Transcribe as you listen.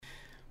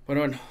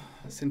Bueno,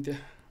 Cynthia,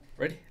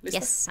 ready? ¿Lista?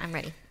 Yes, I'm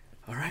ready.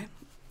 All right.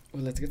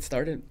 Well, let's get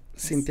started.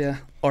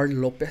 Cynthia R.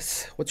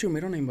 Lopez. What's your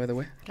middle name, by the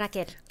way?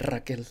 Raquel.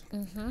 Raquel.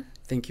 Mm-hmm.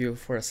 Thank you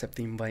for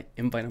accepting my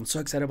invite. I'm so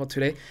excited about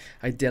today.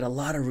 I did a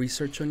lot of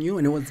research on you,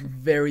 and it was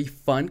very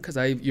fun because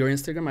your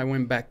Instagram, I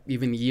went back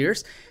even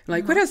years. I'm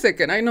like, wait a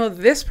second, I know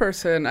this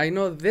person,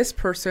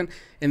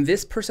 and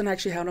this person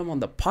actually had them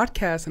on the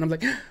podcast. And I'm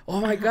like, oh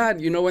my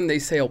God. You know when they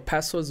say El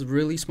Paso is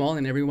really small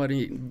and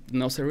everybody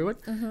knows everyone?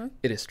 Mm-hmm.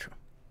 It is true.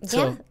 Yeah.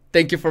 So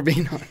thank you for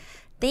being on.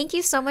 Thank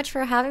you so much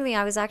for having me.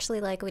 I was actually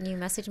like, when you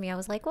messaged me, I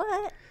was like,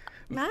 what?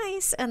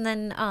 Nice. And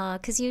then,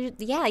 because you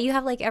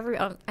have like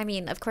I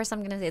mean, of course I'm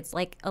going to, it's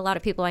like a lot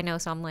of people I know.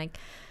 So I'm like,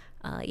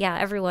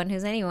 everyone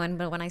who's anyone.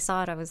 But when I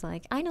saw it, I was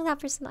like, I know that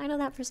person. I know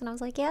that person. I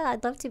was like, yeah,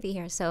 I'd love to be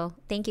here. So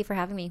thank you for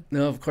having me.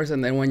 No, of course.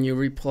 And then when you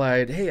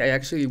replied, hey, I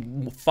actually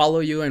follow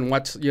you and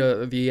watch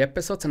the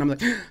episodes. And I'm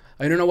like,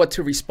 I don't know what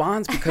to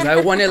respond because I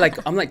wanted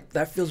I'm like,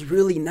 that feels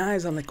really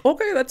nice. I'm like,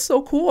 okay, that's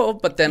so cool.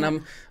 But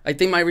then I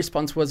think my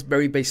response was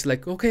very basic,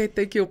 like, okay,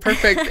 thank you,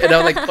 perfect. And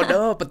I'm like, oh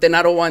no, but then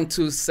I don't want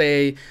to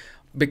say,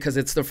 because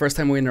it's the first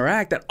time we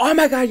interact, that, oh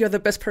my God, you're the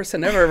best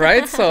person ever,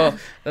 right? So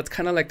that's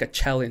kind of like a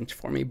challenge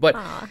for me. But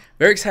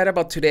very excited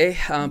about today.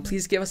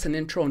 Please give us an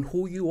intro on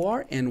who you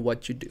are and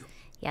what you do.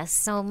 Yes,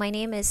 so my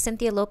name is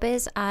Cynthia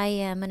Lopez. I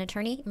am an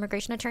attorney,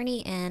 immigration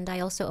attorney, and I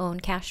also own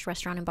Cash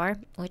Restaurant and Bar,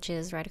 which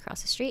is right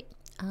across the street.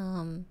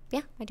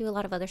 I do a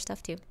lot of other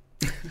stuff too.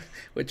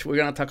 Which we're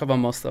going to talk about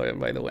most of it,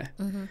 by the way.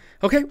 Mm-hmm.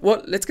 Okay,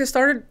 well, let's get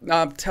started.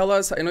 Tell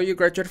us, I know you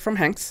graduated from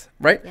Hanks,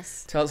 right?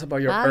 Yes. Tell us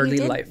about your early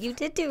life. You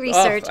did do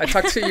research. I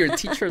talked to your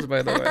teachers,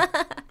 by the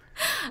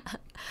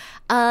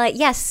way.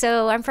 Yes,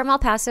 so I'm from El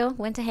Paso,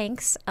 went to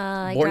Hanks.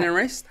 Born and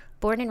raised?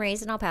 Born and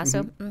raised in El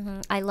Paso.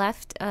 Mm-hmm. I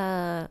left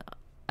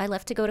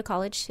to go to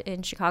college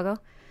in Chicago.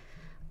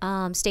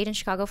 Stayed in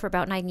Chicago for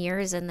about 9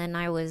 years, and then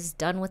I was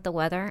done with the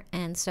weather.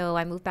 And so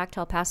I moved back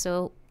to El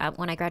Paso.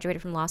 When I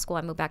graduated from law school,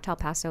 I moved back to El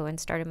Paso and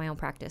started my own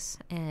practice.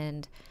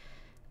 And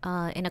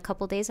in a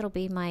couple days, it'll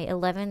be my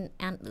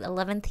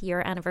 11th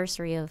year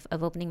anniversary of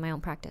opening my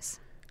own practice.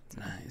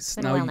 Nice.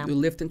 Now, you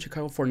lived in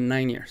Chicago for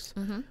 9 years.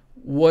 Mm-hmm.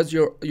 Was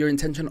your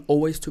intention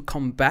always to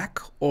come back,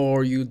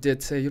 or you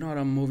did say, you know what,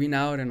 I'm moving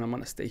out and I'm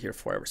going to stay here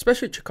forever?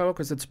 Especially Chicago,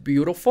 because it's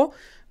beautiful,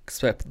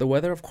 except the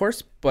weather, of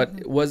course.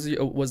 But was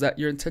that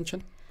your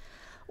intention?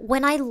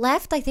 When I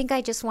left, I think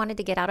I just wanted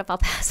to get out of El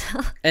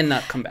Paso. And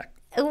not come back.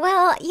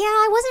 Well, yeah,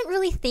 I wasn't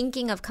really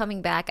thinking of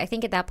coming back. I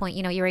think at that point,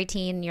 you're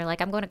 18, and you're like,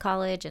 I'm going to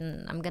college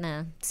and I'm going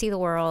to see the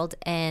world.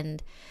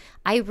 And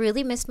I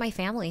really missed my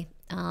family.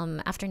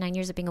 After 9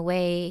 years of being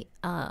away,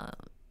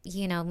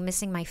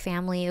 missing my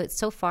family. It's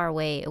so far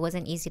away. It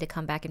wasn't easy to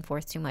come back and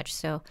forth too much.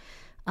 So,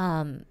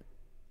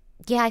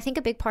 I think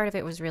a big part of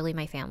it was really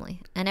my family.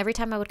 And every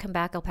time I would come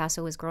back, El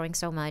Paso was growing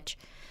so much.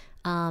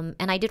 And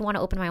I did want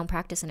to open my own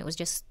practice, and it was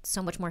just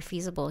so much more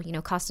feasible.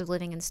 Cost of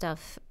living and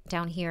stuff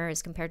down here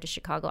as compared to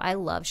Chicago. I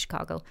love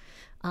Chicago.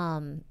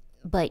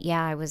 But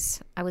yeah, I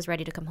was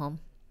ready to come home.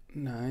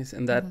 Nice.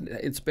 And that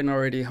it's been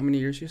already, how many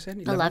years you said?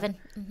 11.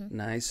 Mm-hmm.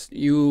 Nice.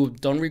 You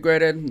don't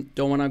regret it?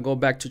 Don't want to go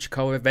back to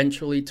Chicago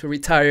eventually to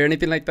retire,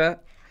 anything like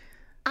that?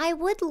 I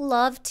would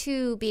love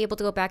to be able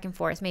to go back and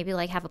forth, maybe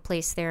like have a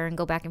place there and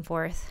go back and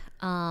forth.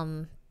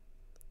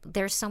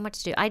 There's so much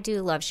to do. I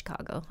do love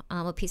Chicago.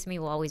 A piece of me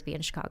will always be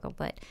in Chicago,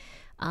 but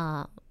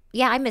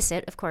I miss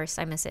it. Of course,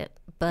 I miss it.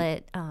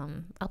 But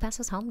El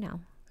Paso's home now.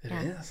 It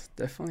is,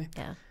 definitely.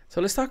 Yeah. So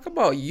let's talk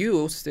about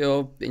you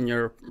still in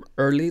your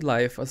early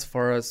life, as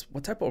far as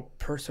what type of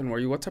person were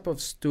you? What type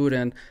of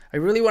student? I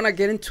really want to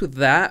get into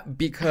that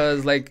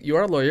because,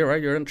 you're a lawyer,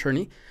 right? You're an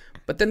attorney.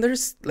 But then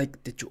there's,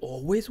 did you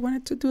always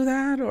wanted to do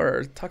that?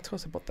 Or talk to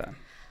us about that.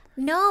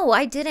 No,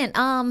 I didn't.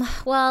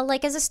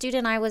 As a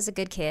student, I was a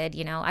good kid.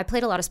 I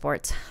played a lot of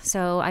sports.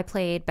 So I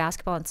played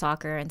basketball and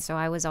soccer. And so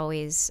I was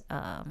always,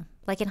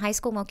 in high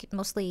school,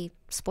 mostly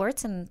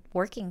sports and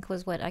working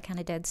was what I kind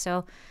of did.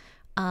 So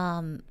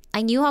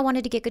I knew I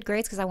wanted to get good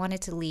grades because I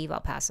wanted to leave El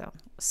Paso.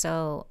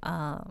 So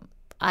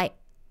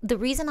the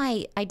reason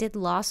I did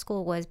law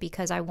school was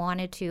because I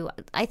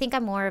think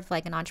I'm more of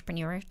an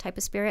entrepreneur type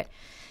of spirit.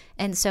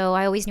 And so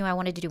I always knew I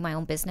wanted to do my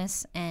own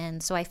business.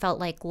 And so I felt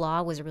like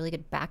law was a really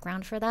good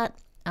background for that.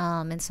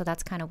 And so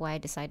that's kind of why I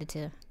decided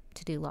to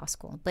do law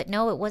school. But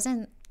no, it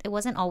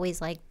wasn't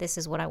always like, this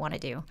is what I want to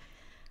do.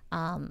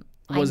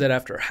 Was it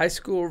after high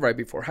school, right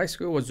before high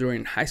school? Was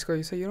during high school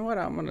you said, you know what,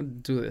 I'm going to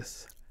do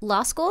this?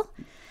 Law school,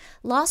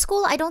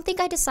 I don't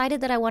think I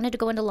decided that I wanted to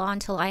go into law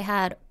until I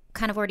had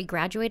kind of already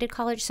graduated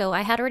college. So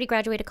I had already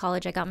graduated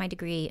college. I got my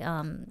degree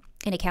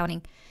in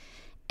accounting.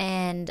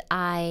 And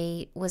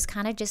I was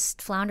kind of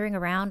just floundering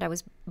around. I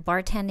was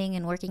bartending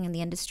and working in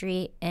the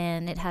industry,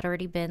 and it had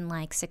already been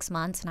 6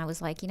 months. And I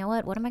was like, you know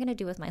what am I going to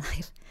do with my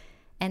life?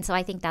 And so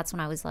I think that's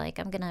when I was like,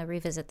 I'm going to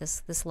revisit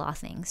this law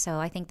thing. So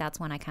I think that's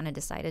when I kind of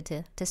decided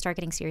to start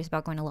getting serious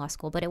about going to law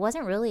school. But it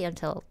wasn't really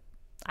until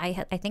I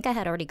think I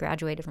had already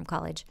graduated from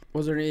college.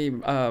 Was there any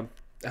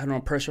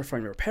pressure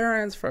from your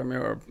parents, from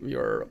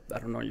your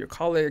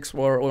colleagues,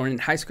 or in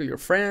high school, your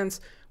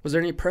friends? Was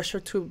there any pressure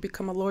to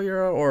become a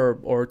lawyer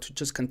or to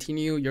just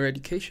continue your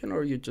education,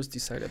 or you just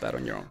decided that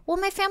on your own? Well,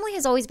 my family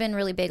has always been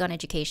really big on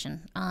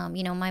education.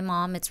 My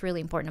mom, it's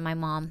really important to my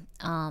mom.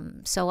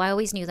 So I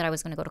always knew that I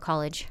was going to go to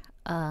college.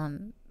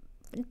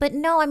 But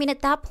no, I mean,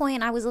 at that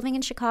point, I was living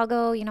in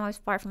Chicago. I was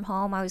far from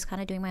home. I was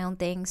kind of doing my own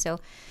thing. So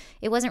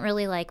it wasn't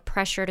really like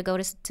pressure to go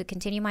to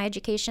continue my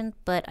education.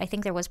 But I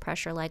think there was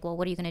pressure like, well,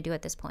 what are you going to do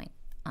at this point?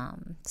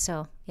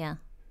 So, yeah,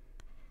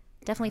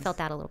 definitely felt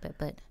that a little bit.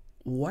 But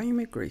why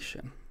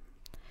immigration?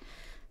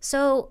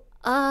 So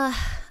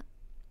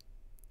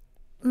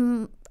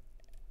the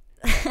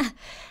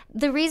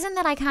reason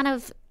that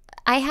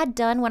I had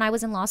done when I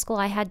was in law school,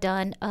 I had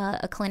done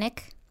a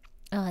clinic.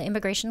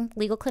 Immigration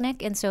legal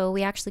clinic, and so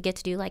we actually get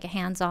to do like a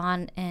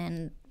hands-on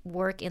and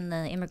work in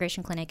the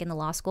immigration clinic in the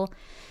law school,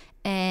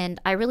 and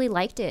I really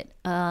liked it,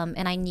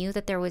 and I knew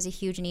that there was a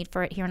huge need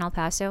for it here in El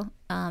Paso,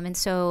 and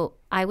so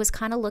I was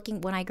kind of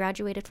looking when I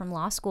graduated from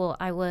law school.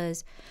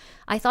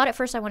 I thought at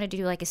first I wanted to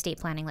do like estate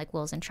planning, like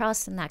wills and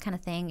trusts and that kind of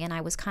thing, and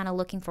I was kind of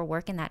looking for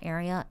work in that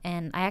area,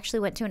 and I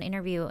actually went to an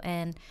interview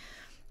and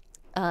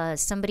a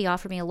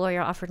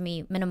lawyer offered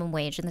me minimum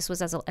wage, and this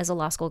was as a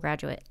law school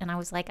graduate, and I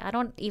was like, I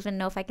don't even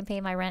know if I can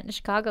pay my rent in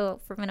Chicago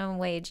for minimum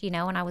wage, and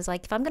I was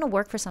like, if I'm going to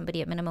work for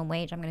somebody at minimum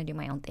wage, I'm going to do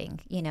my own thing,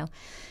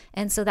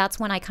 and so that's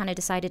when I kind of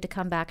decided to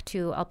come back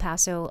to El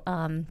Paso,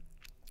 and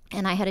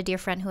I had a dear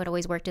friend who had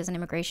always worked as an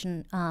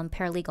immigration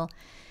paralegal,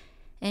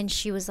 and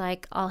she was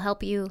like, I'll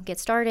help you get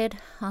started,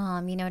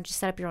 just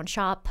set up your own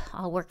shop,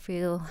 I'll work for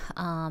you,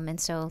 and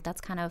so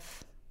that's kind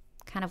of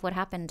what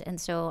happened. And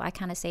so I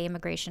kind of say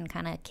immigration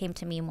kind of came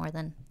to me more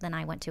than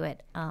I went to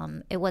it.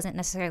 It wasn't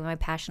necessarily my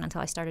passion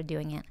until I started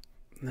doing it.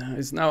 No,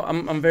 it's now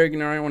I'm very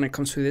ignorant when it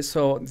comes to this.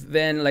 So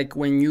then, like,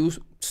 when you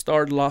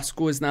start law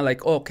school, it's not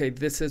like, oh, okay,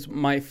 this is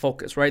my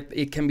focus, right?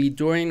 It can be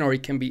during or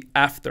it can be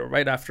after,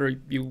 right after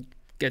you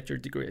get your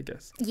degree, I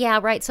guess. Yeah,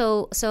 right.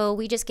 So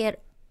we just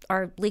get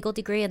our legal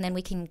degree and then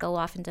we can go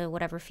off into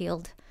whatever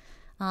field.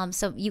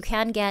 So you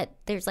can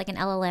there's like an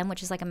LLM,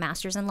 which is like a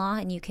master's in law,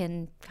 and you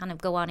can kind of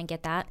go on and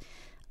get that.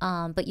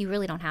 But you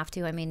really don't have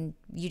to. I mean,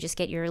 you just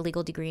get your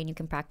legal degree and you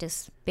can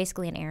practice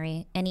basically in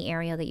any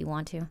area that you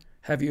want to.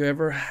 Have you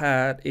ever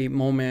had a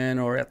moment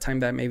or a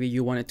time that maybe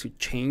you wanted to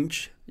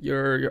change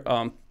your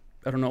I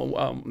don't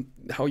know,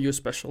 how you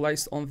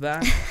specialized on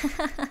that?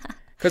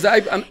 Because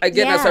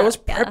as I was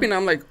prepping,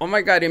 I'm like, oh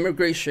my God,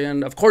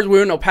 immigration. Of course,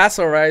 we're in El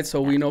Paso, right? So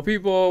we know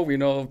people, we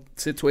know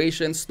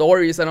situations,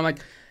 stories. And I'm like,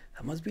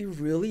 that must be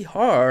really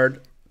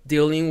hard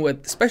dealing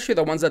with, especially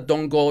the ones that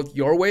don't go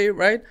your way,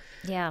 right?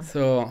 Yeah.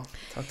 So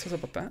talk to us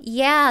about that.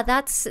 Yeah,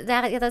 that's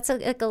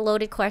a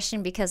loaded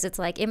question because it's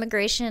like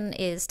immigration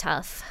is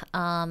tough.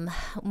 One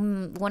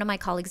of my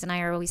colleagues and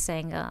I are always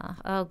saying,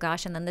 oh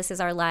gosh, and then this is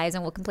our lives,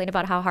 and we'll complain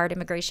about how hard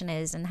immigration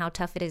is and how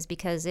tough it is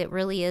because it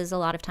really is a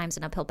lot of times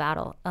an uphill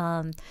battle.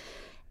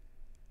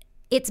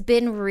 It's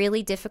been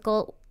really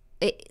difficult.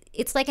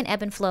 It's like an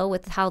ebb and flow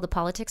with how the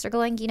politics are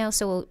going,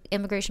 so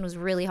immigration was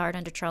really hard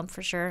under Trump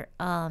for sure.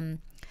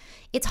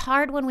 It's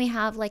hard when we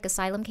have like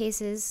asylum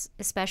cases,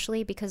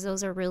 especially because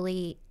those are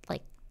really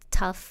like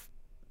tough,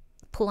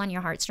 pull on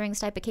your heartstrings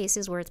type of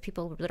cases where it's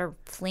people that are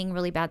fleeing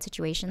really bad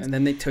situations. And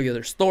then they tell you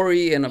their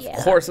story. And of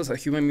course, as a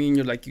human being,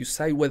 you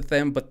side with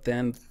them. But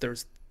then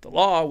there's the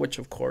law, which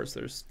of course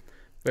there's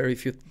very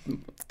few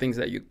things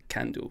that you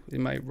can do.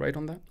 Am I right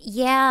on that?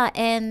 Yeah,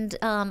 and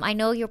I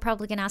know you're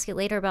probably going to ask it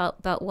later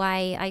about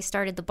why I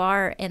started the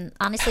bar. And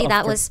honestly,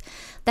 that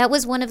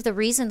was one of the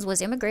reasons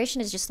was immigration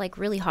is just like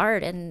really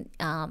hard. And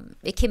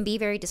it can be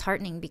very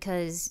disheartening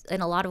because in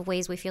a lot of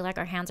ways we feel like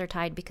our hands are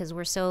tied because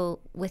we're so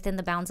within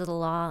the bounds of the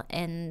law.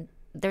 And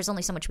there's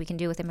only so much we can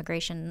do with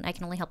immigration. I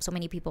can only help so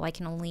many people. I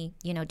can only,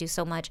 do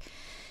so much.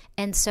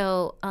 And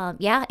so,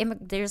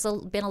 there's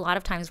been a lot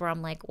of times where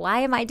I'm like, why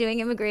am I doing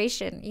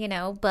immigration?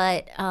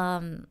 But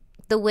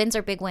the wins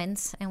are big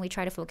wins, and we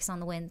try to focus on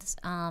the wins.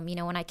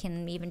 When I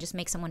can even just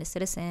make someone a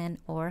citizen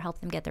or help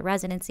them get their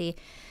residency,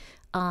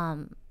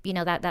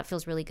 that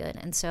feels really good.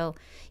 And so,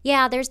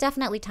 yeah, there's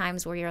definitely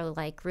times where you're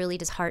like really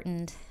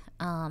disheartened.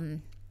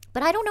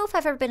 But I don't know if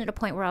I've ever been at a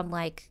point where I'm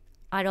like,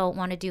 I don't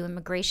want to do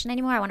immigration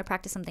anymore. I want to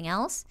practice something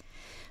else.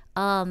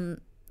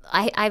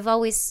 I've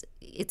always,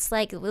 it's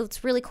like,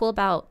 what's really cool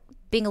about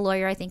being a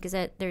lawyer, I think, is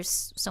that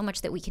there's so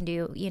much that we can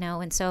do,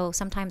 and so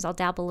sometimes I'll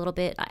dabble a little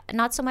bit,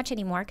 not so much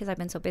anymore because I've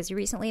been so busy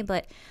recently,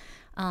 but,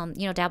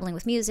 dabbling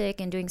with music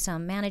and doing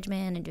some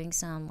management and doing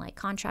some like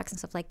contracts and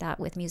stuff like that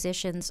with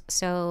musicians.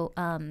 So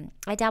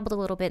I dabbled a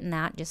little bit in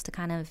that just to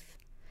kind of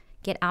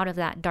get out of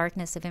that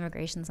darkness of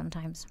immigration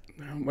sometimes.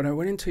 When I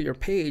went into your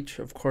page,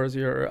 of course,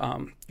 your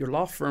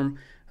law firm,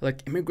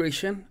 like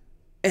immigration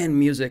and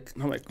music.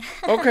 And I'm like,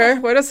 okay,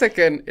 wait a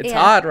second. It's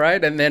odd,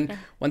 right? And then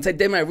once I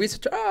did my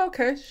research,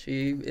 okay,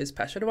 she is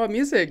passionate about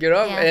music,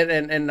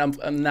 and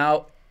I'm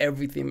now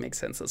everything makes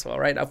sense as well,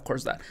 right? Of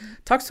course that.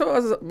 Talk to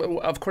us,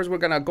 of course, we're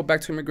going to go back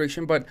to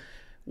immigration, but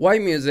why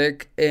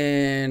music?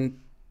 And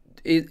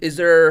is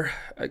there,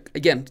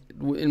 again,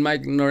 in my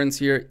ignorance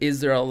here,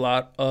 is there a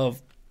lot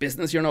of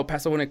business here in El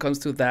Paso when it comes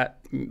to that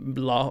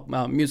law,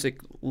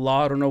 music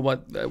law. I don't know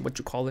what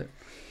you call it.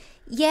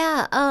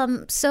 Yeah.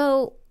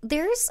 So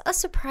there's a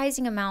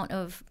surprising amount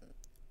of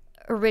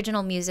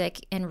original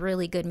music and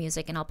really good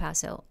music in El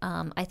Paso.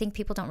 I think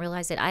people don't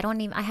realize it. I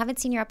haven't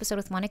seen your episode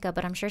with Monica,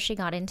 but I'm sure she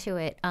got into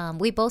it.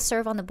 We both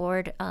serve on the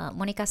board,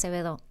 Monica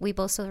Acevedo. We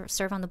both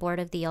serve on the board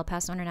of the El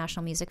Paso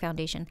International Music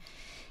Foundation.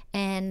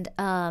 And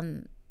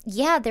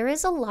yeah, there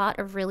is a lot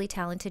of really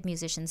talented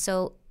musicians.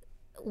 So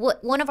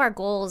one of our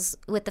goals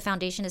with the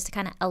foundation is to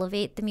kind of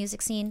elevate the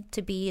music scene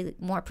to be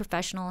more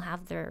professional,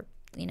 have their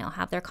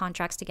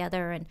contracts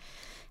together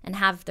and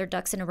have their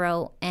ducks in a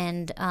row.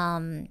 And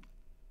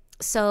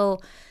so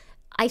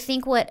I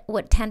think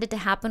what tended to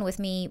happen with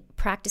me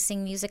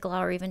practicing music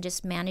law or even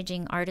just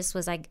managing artists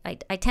was I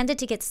tended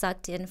to get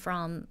sucked in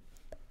from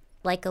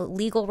like a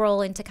legal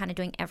role into kind of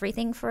doing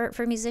everything for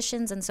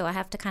musicians. And so I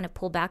have to kind of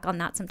pull back on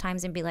that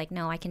sometimes and be like,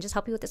 no, I can just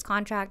help you with this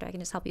contract, or I can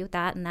just help you with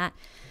that and that.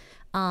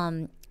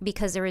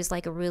 Because there is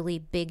like a really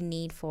big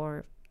need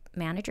for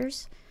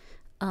managers.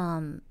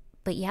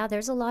 But yeah,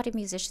 there's a lot of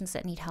musicians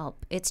that need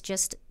help. It's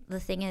just, the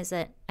thing is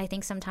that I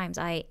think sometimes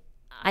I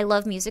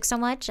love music so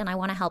much and I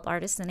want to help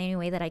artists in any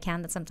way that I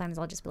can, that sometimes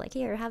I'll just be like,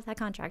 here, have that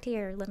contract,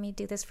 here, let me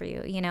do this for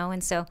you,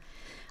 And so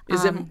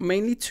is it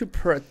mainly to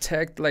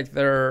protect like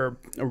their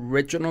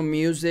original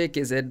music?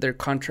 Is it their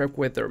contract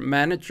with their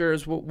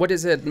managers? What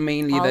is it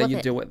mainly that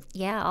you deal with?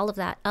 Yeah, all of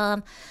that.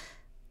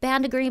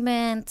 Band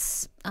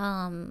agreements,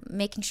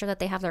 making sure that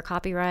they have their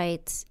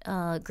copyrights,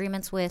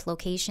 agreements with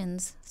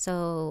locations.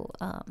 So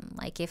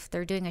like if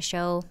they're doing a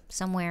show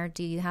somewhere,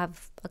 do you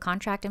have a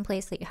contract in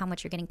place that how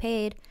much you're getting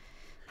paid?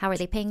 How are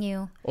they paying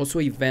you? Also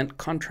event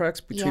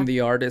contracts between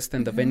the artist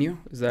and the venue?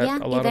 Is that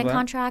a lot of that? Event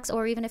contracts,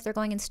 or even if they're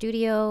going in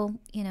studio,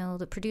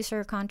 the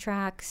producer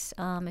contracts,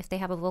 if they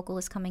have a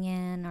vocalist coming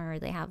in, or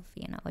they have,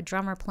 a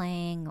drummer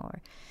playing,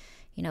 or,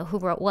 who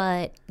wrote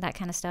what, that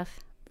kind of stuff.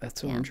 That's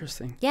so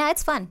interesting. Yeah,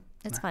 it's fun.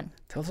 It's fun.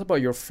 Tell us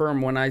about your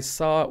firm. When I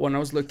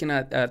was looking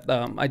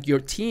at your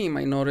team,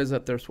 I noticed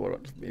that there's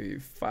maybe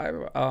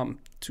 5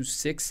 to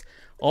 6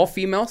 all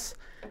females.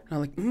 And I'm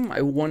like,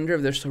 I wonder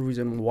if there's a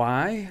reason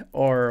why,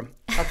 or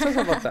talk to us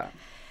about that.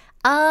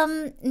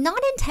 Not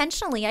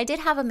intentionally. I did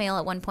have a male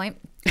at one point.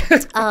 You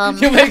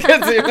make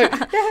it seem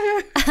like,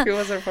 yeah. He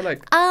was there for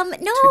like no,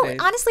 2 days.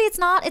 Honestly, it's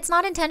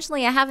not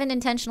intentionally. I haven't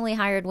intentionally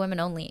hired women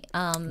only.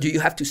 Do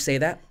you have to say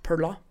that per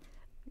law?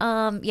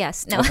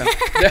 Yes. No. Okay.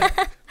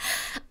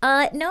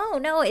 Yeah.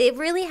 No. It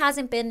really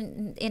hasn't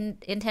been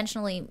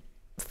intentionally.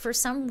 For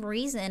some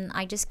reason,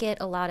 I just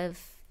get a lot of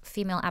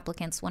female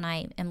applicants when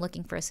I am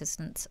looking for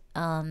assistance.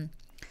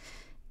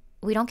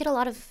 We don't get a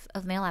lot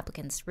of male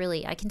applicants,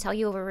 really. I can tell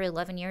you over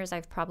 11 years,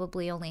 I've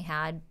probably only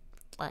had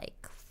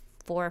like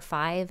 4 or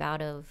 5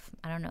 out of,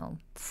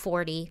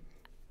 40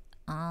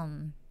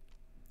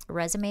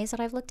 resumes that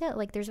I've looked at.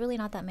 Like, there's really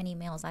not that many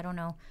males. I don't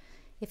know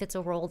if it's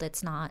a role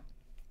that's not.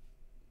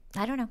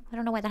 I don't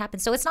know why that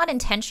happens. So it's not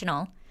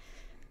intentional,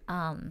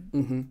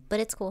 but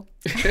it's cool.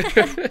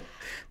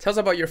 Tell us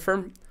about your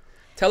firm.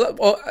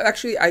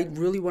 Actually, I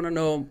really want to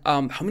know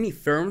how many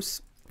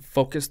firms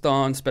focused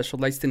on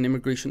specialized in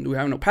immigration do we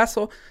have in El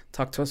Paso?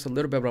 Talk to us a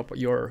little bit about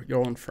your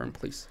own firm,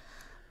 please.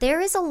 There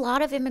is a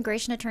lot of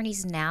immigration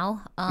attorneys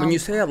now. When you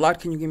say a lot,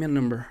 can you give me a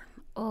number?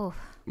 Oh.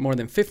 More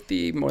than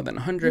 50, more than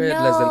 100,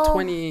 less than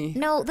 20?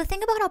 No, the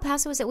thing about El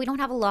Paso is that we don't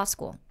have a law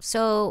school.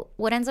 So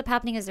what ends up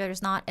happening is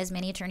there's not as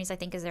many attorneys, I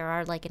think, as there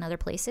are like in other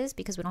places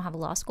because we don't have a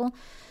law school.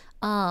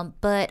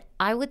 But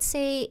I would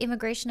say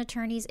immigration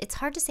attorneys, it's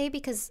hard to say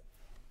because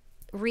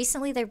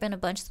recently there have been a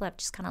bunch that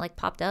just kind of like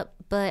popped up.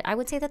 But I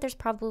would say that there's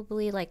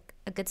probably like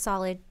a good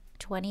solid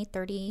 20,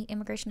 30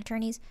 immigration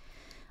attorneys.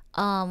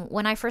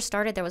 When I first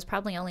started, there was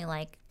probably only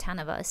like 10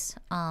 of us.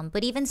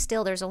 But even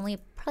still, there's only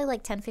probably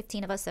like 10,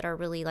 15 of us that are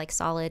really like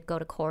solid, go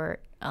to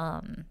court,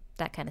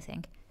 that kind of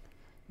thing.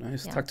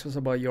 Nice. Yeah. Talk to us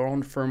about your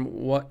own firm.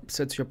 What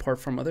sets you apart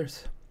from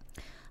others?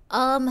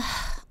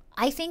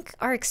 I think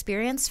our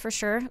experience, for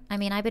sure. I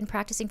mean, I've been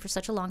practicing for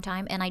such a long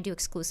time, and I do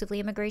exclusively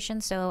immigration.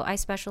 So I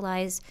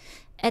specialize,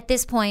 at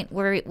this point,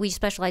 we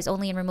specialize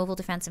only in removal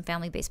defense and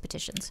family-based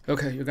petitions.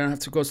 Okay, you're going to have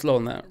to go slow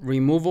on that.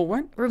 Removal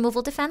what?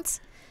 Removal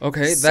defense.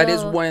 Okay, that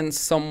is when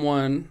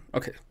someone...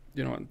 Okay,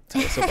 you know what?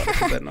 Tell us about it,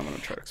 because then I'm going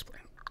to try to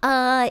explain.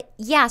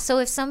 Yeah, so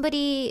if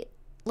somebody...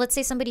 Let's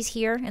say somebody's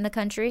here in the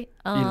country.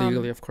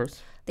 Illegally, of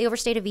course. They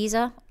overstayed a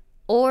visa,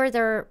 or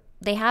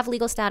they have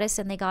legal status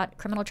and they got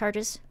criminal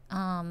charges.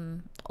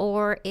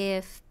 Or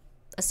if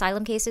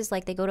asylum cases,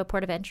 like they go to a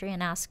port of entry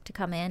and ask to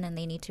come in and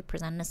they need to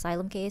present an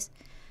asylum case.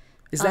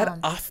 Is that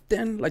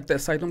often, like the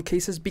asylum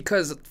cases?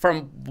 Because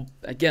from,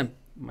 again,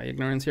 my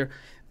ignorance here,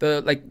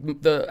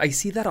 I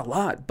see that a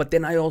lot. But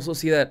then I also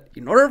see that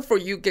in order for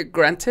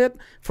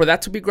for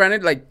that to be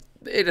granted, like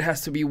it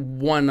has to be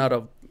 1 out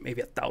of maybe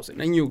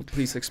 1,000. And you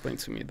please explain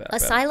to me that.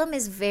 Asylum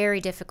is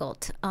very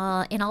difficult.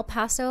 In El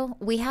Paso,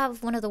 we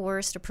have one of the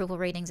worst approval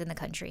ratings in the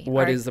country.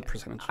 What is the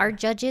percentage? Our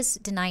judges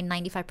deny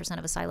 95%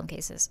 of asylum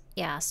cases.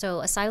 Yeah, so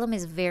asylum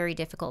is very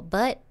difficult.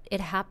 But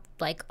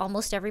like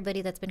almost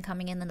everybody that's been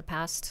coming in the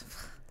past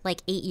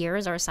like 8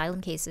 years are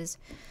asylum cases.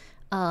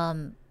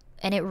 And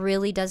it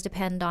really does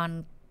depend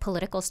on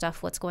political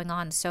stuff, what's going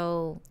on.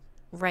 So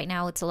right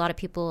now it's a lot of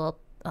people,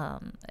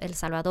 El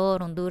Salvador,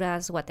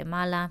 Honduras,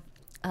 Guatemala,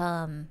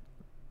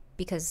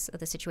 because of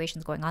the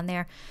situations going on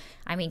there.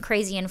 I mean,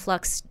 crazy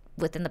influx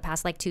within the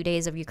past like 2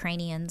 days of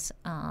Ukrainians.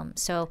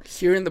 So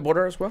here in the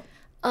border as well?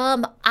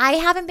 I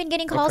haven't been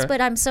getting calls, Okay.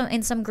 but I'm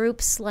in some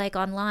groups like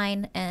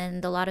online,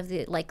 and a lot of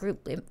the like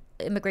group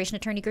immigration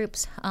attorney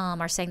groups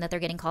are saying that they're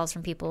getting calls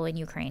from people in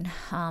Ukraine.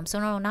 So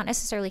no, not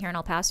necessarily here in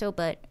El Paso,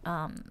 but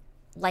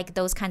like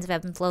those kinds of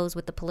ebb and flows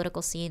with the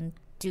political scene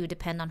do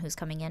depend on who's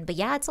coming in. But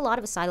yeah, it's a lot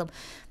of asylum.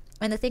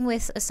 And the thing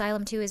with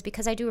asylum too is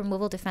because I do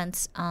removal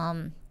defense,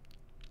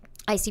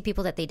 I see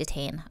people that they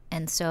detain,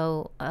 and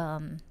so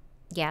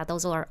yeah,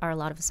 those are a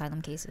lot of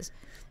asylum cases.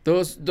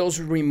 Those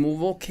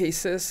removal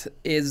cases,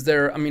 is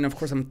there, I mean, of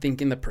course, I'm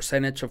thinking the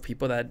percentage of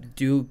people that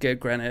do get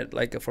granted,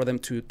 like for them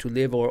to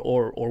live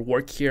or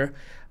work here.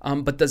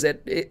 But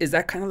is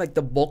that kind of like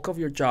the bulk of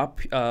your job,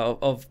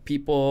 of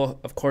people,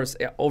 of course,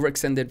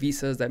 overextended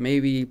visas that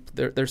maybe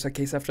there's a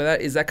case after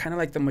that? Is that kind of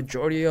like the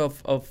majority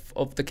of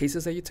the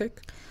cases that you take?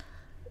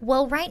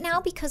 Well, right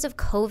now, because of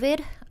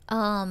COVID,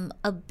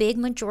 a big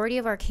majority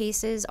of our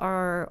cases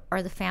are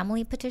the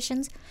family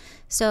petitions.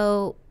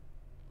 So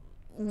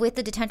with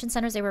the detention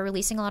centers, they were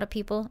releasing a lot of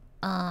people.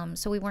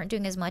 So we weren't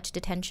doing as much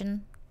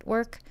detention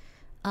work.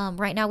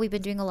 Right now, we've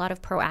been doing a lot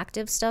of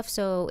proactive stuff.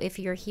 So if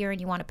you're here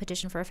and you want to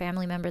petition for a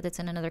family member that's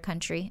in another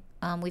country,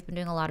 we've been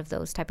doing a lot of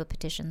those type of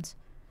petitions.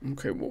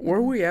 Okay, where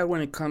are we at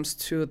when it comes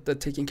to the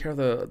taking care of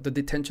the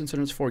detention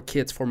centers for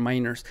kids, for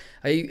minors?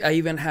 I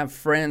even have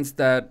friends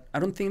that I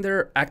don't think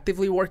they're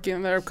actively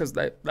working there because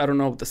I don't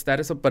know the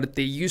status of, but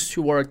they used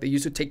to work. They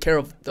used to take care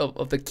of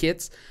the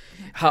kids.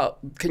 How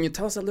can you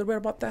tell us a little bit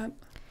about that?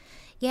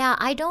 Yeah,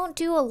 I don't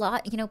do a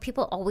lot. You know,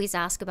 people always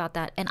ask about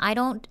that, and I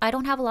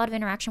don't have a lot of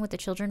interaction with the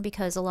children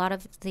because a lot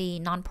of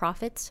the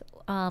nonprofits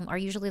are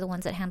usually the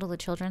ones that handle the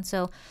children.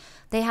 So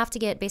they have to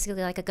get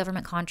basically like a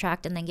government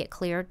contract and then get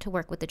cleared to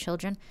work with the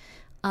children.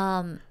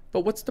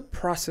 But what's the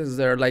process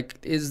there? Like,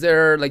 is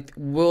there, like,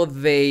 will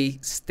they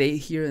stay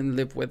here and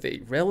live with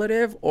a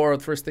relative? Or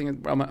first thing,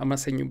 I'm going to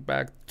send you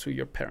back to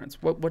your parents.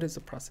 What is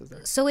the process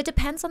there? So it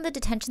depends on the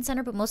detention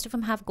center, but most of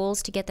them have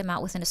goals to get them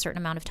out within a certain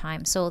amount of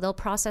time. So they'll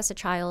process a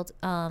child.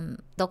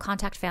 They'll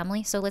contact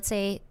family. So let's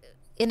say,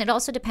 and it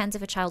also depends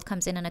if a child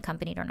comes in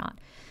unaccompanied or not.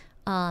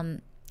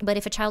 But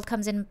if a child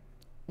comes in,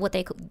 what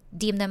they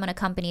deem them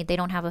unaccompanied, they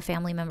don't have a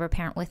family member,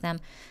 parent with them,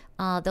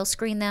 they'll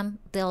screen them.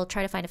 They'll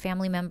try to find a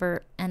family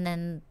member, and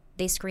then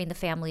they screen the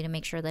family to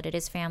make sure that it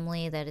is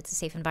family, that it's a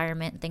safe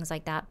environment, and things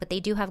like that. But they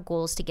do have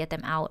goals to get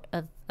them out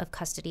of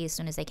custody as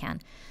soon as they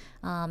can.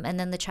 And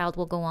then the child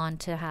will go on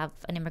to have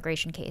an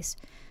immigration case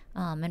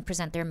and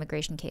present their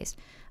immigration case.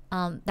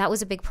 That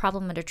was a big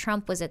problem under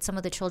Trump, was that some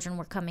of the children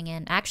were coming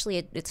in. Actually,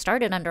 it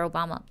started under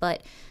Obama,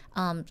 but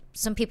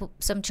some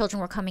children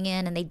were coming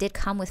in and they did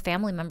come with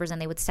family members,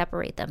 and they would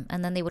separate them.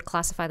 And then they would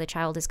classify the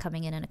child as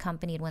coming in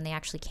unaccompanied when they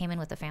actually came in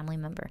with a family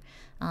member.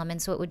 And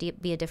so it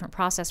would be a different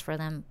process for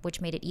them,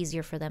 which made it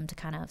easier for them to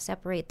kind of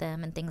separate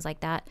them and things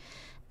like that.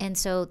 And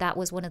so that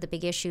was one of the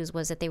big issues,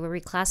 was that they were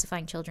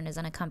reclassifying children as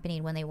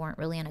unaccompanied when they weren't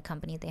really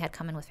unaccompanied. They had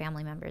come in with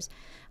family members.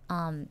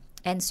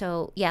 And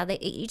so, yeah,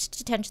 each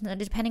detention,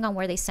 depending on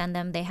where they send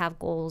them, they have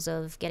goals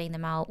of getting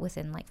them out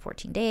within like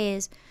 14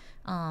 days.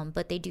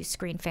 But they do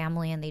screen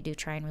family, and they do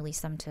try and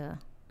release them to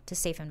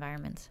safe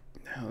environments.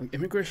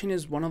 Immigration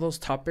is one of those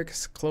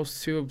topics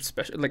close to,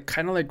 like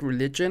kind of like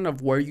religion,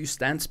 of where you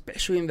stand,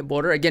 especially in the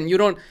border. Again, you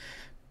don't,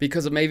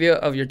 because of maybe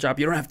of your job,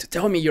 you don't have to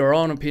tell me your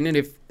own opinion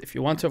if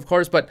you want to, of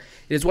course. But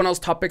it is one of those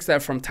topics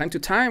that from time to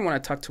time, when I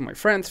talk to my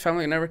friends,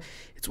 family, and everything,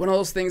 it's one of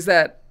those things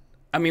that,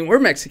 I mean, we're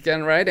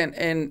Mexican, right?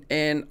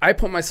 And I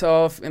put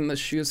myself in the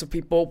shoes of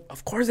people.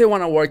 Of course, they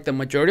want to work, the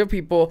majority of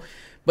people.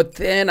 But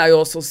then I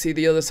also see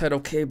the other side.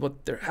 Okay,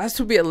 but there has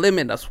to be a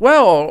limit as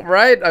well,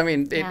 right? I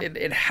mean, yeah.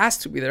 it has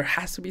to be. There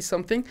has to be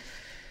something.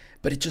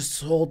 But it's just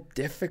so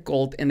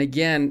difficult. And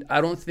again,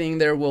 I don't think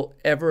there will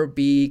ever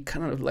be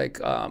kind of like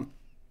a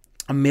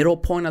middle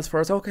point as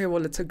far as, okay,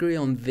 well, let's agree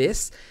on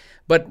this.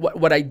 But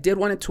what I did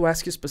wanted to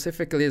ask you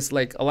specifically is,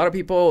 like, a lot of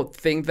people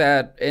think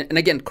that, and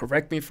again,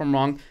 correct me if I'm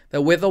wrong,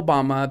 that with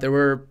Obama, they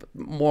were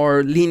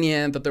more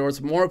lenient, that there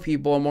was more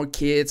people, more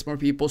kids, more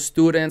people,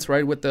 students,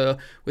 right, with the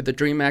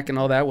DREAM Act and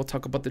all that. We'll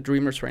talk about the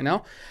Dreamers right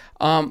now.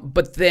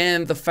 But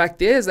then the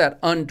fact is that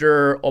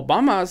under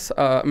Obama's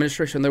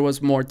administration, there was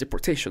more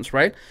deportations,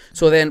 right?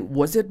 So then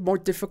was it more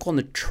difficult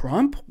under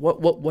Trump?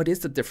 What is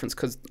the difference?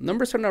 Because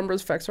numbers are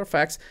numbers, facts are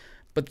facts.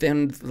 But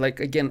then, like,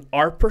 again,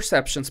 our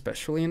perception,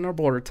 especially in our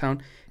border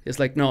town, is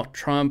like, no,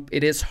 Trump,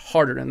 it is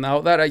harder. And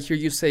now that I hear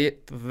you say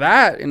it,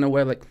 that in a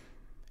way, like,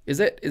 is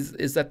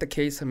that the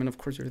case? I mean, of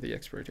course, you're the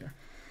expert here.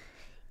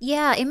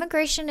 Yeah,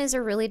 immigration is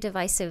a really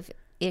divisive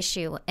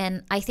issue.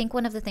 And I think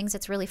one of the things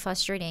that's really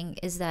frustrating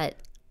is that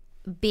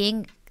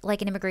being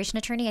like an immigration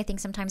attorney, I think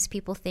sometimes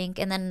people think,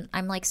 and then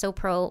I'm like so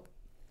pro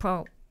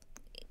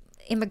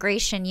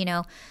immigration,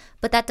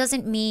 but that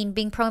doesn't mean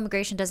being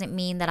pro-immigration doesn't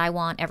mean that I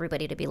want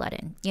everybody to be let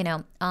in,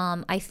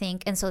 I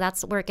think. And so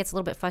that's where it gets a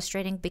little bit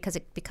frustrating, because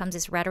it becomes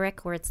this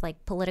rhetoric where it's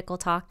like political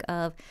talk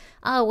of,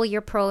 oh, well,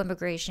 you're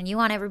pro-immigration, you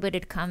want everybody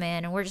to come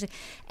in,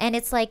 and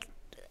it's like,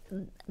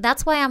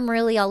 that's why I'm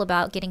really all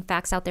about getting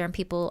facts out there,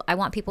 and I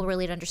want people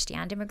really to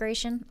understand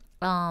immigration.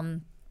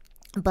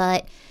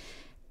 But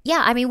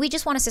yeah, I mean, we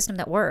just want a system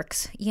that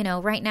works.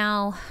 Right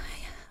now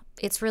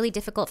it's really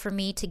difficult for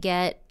me to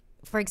get,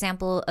 for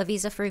example, a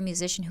visa for a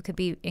musician who could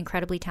be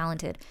incredibly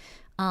talented,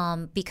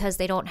 because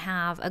they don't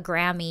have a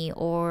Grammy,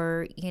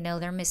 or,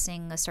 they're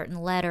missing a certain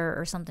letter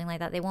or something like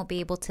that. They won't be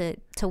able to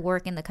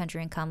work in the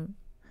country and come,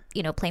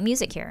 play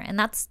music here. And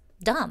that's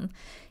dumb,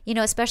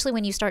 especially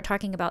when you start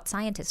talking about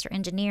scientists or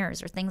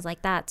engineers or things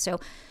like that. So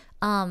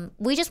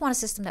we just want a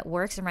system that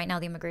works, and right now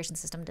the immigration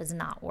system does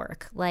not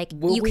work. Like,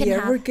 will we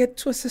ever get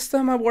to a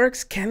system that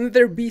works? Can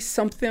there be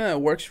something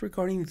that works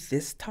regarding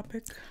this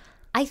topic?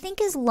 I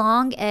think as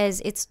long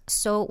as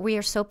we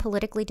are so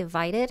politically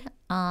divided,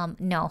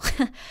 no.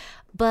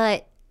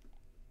 but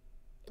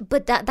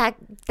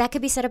that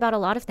could be said about a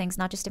lot of things,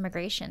 not just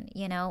immigration,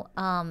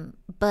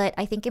 but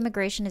I think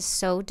immigration is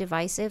so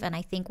divisive, and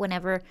I think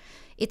whenever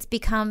it's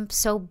become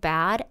so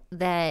bad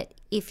that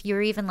if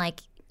you're even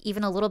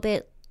a little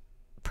bit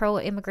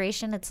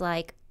pro-immigration, it's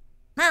like,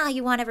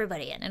 you want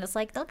everybody in, and it's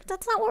like,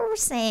 that's not what we're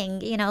saying,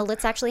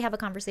 let's actually have a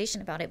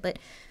conversation about it. But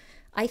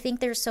I think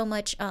there's so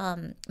much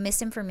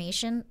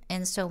misinformation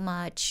and so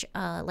much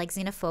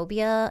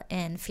xenophobia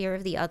and fear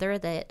of the other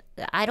that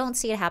I don't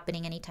see it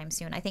happening anytime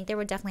soon. I think there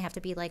would definitely have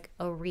to be like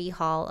a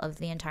rehaul of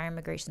the entire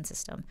immigration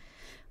system,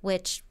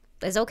 which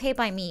is okay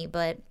by me,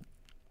 but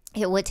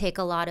it would take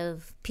a lot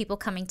of people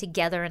coming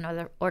together in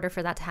order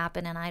for that to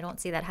happen, and I don't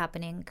see that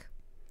happening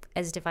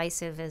as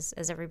divisive as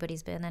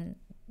everybody's been and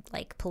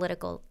like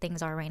political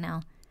things are right now.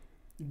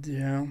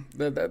 Yeah,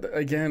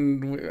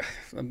 again,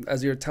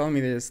 as you're telling me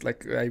this,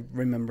 like, I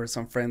remember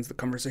some friends, the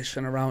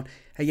conversation around,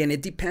 again,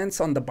 it depends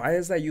on the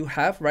bias that you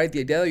have, right? The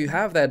idea that you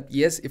have that,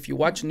 yes, if you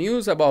watch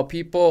news about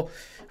people,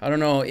 I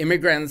don't know,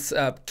 immigrants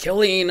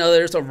killing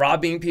others or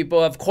robbing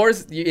people, of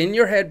course, in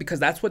your head, because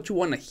that's what you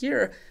want to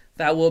hear,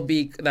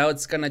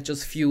 that's going to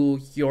just fuel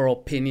your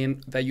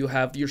opinion, that you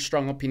have your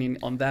strong opinion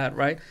on that,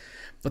 right?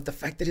 But the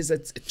fact that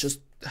it's just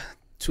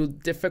too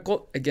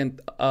difficult, again,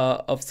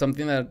 of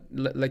something that,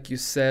 like you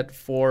said,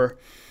 for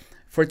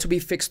it to be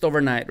fixed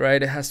overnight,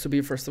 right? It has to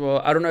be, first of all,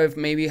 I don't know if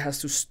maybe it has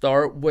to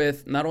start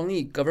with not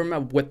only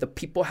government, with the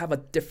people have a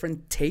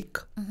different take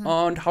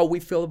on how we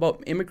feel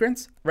about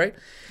immigrants, right?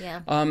 Yeah.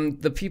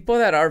 The people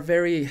that are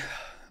very, I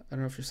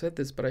don't know if you said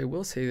this, but I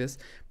will say this,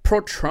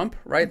 pro-Trump,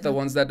 right? The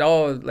ones that,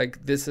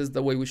 like, this is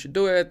the way we should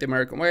do it, the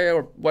American way,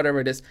 or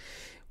whatever it is.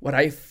 What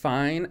I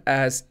find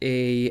as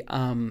a,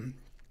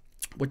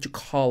 what you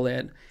call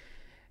it,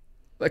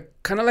 like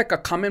kind of like a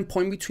common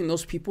point between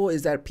those people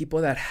is that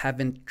people that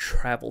haven't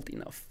traveled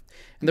enough.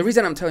 And the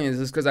reason I'm telling you this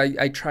is because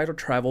I try to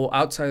travel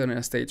outside the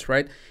United States,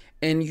 right?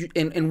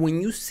 And when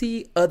you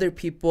see other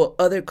people,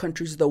 other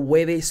countries, the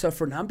way they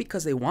suffer, not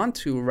because they want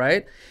to,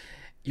 right?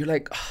 You're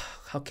like,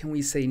 how can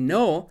we say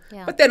no?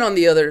 Yeah. But then on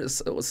the other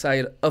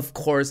side, of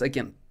course,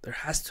 again, there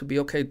has to be,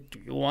 okay, do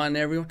you want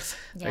everyone?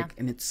 Yeah.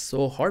 And it's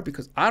so hard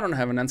because I don't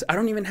have an answer. I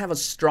don't even have a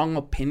strong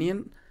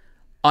opinion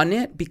on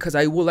it, because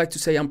I would like to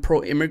say I'm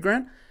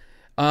pro-immigrant.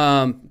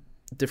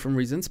 Different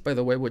reasons, by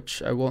the way,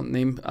 which I won't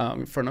name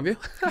in front of you.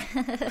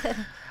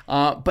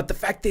 But the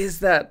fact is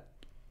that,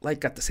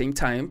 like, at the same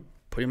time,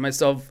 putting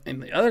myself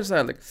in the other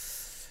side, like,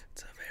 it's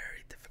a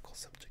very difficult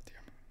subject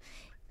here.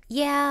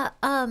 Yeah,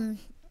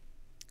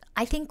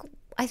 I think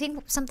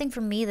something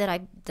for me that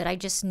I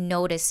just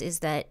notice is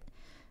that,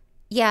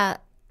 yeah,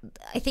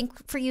 I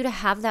think for you to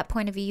have that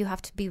point of view, you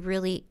have to be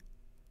really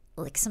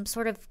like some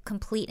sort of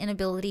complete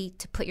inability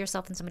to put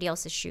yourself in somebody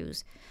else's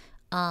shoes.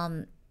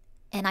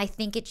 And I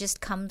think it just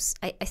comes,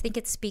 I think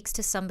it speaks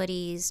to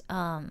somebody's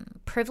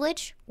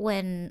privilege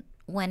when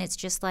it's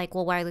just like,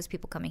 well, why are those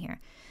people coming here?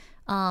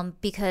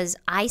 Because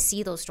I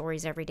see those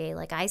stories every day.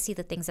 Like, I see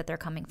the things that they're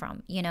coming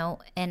from,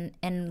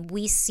 and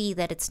we see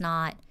that it's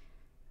not,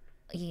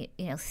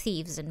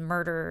 thieves and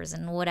murderers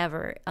and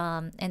whatever.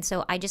 And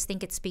so I just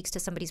think it speaks to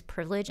somebody's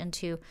privilege and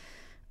to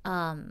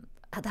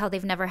how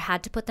they've never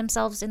had to put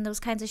themselves in those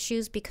kinds of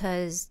shoes.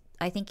 Because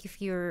I think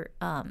if you're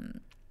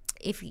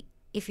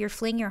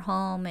fleeing your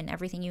home and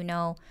everything,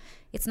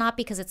 it's not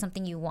because it's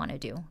something you want to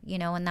do,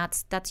 and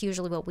that's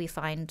usually what we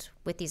find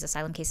with these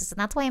asylum cases. And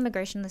that's why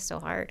immigration is so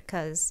hard,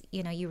 because,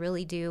 you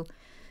really do.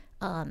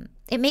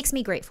 It makes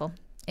me grateful.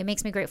 It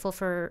makes me grateful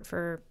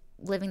for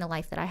living the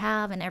life that I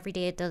have. And every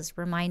day it does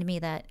remind me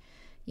that,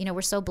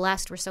 we're so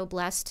blessed. We're so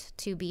blessed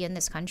to be in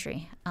this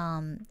country.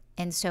 And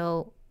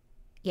so,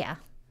 yeah.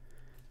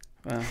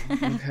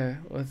 Okay.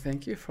 Well,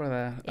 thank you for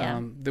that. Yeah.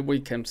 We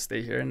can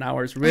stay here in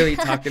hours really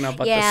talking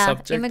about the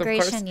subject,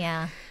 immigration, of course.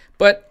 Yeah.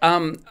 But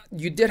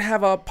you did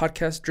have a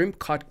podcast, Dream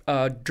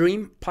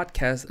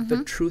Podcast,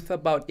 The Truth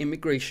About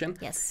Immigration.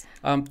 Yes.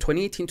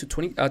 2018 to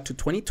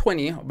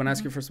 2020. I'm going to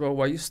ask you, first of all,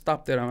 why you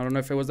stopped it. I don't know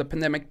if it was the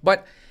pandemic,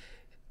 but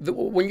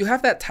when you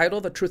have that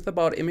title, The Truth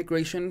About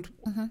Immigration,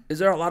 is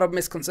there a lot of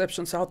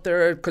misconceptions out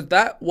there? Because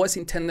that was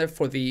intended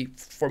for the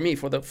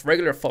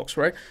regular folks,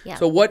 right? Yeah.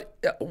 So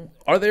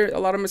are there a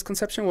lot of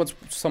misconceptions? What's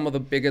some of the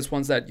biggest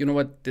ones that, you know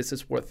what, this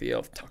is worthy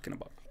of talking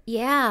about?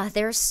 Yeah,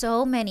 there's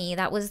so many.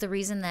 That was the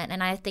reason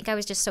and I think I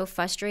was just so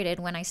frustrated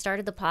when I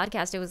started the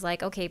podcast. It was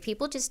like, okay,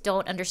 people just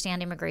don't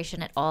understand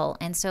immigration at all,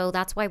 and so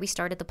that's why we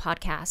started the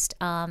podcast.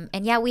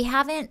 And yeah, we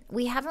haven't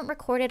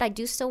recorded. I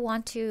do still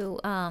want to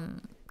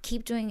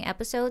keep doing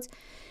episodes.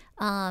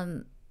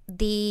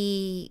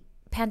 The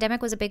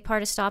pandemic was a big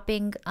part of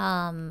stopping.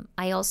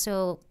 I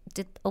also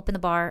did open the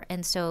bar,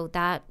 and so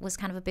that was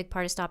kind of a big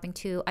part of stopping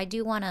too. I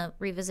do want to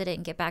revisit it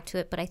and get back to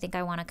it, but I think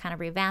I want to kind of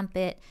revamp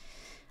it.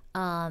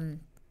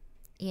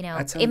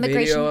 Add some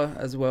Immigration video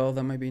as well.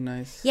 That might be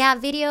nice. Yeah,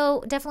 video.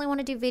 Definitely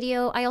want to do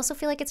video. I also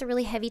feel like it's a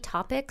really heavy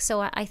topic,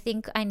 so I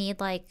think I need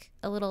like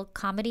a little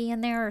comedy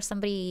in there or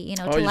somebody,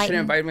 to lighten. You should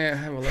invite me. I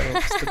have a lot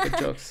of stupid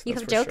jokes. You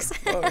have jokes?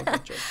 Sure. Oh, I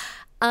have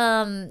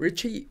jokes.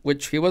 Richie,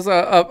 which he was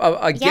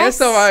a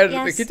guest of ours.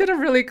 Yes. He did a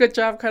really good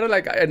job, kind of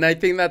like, and I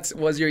think that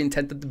was your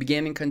intent at the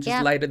beginning, kind of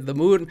just lighted the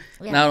mood.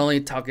 Yeah. Not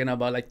only talking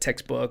about like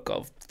textbook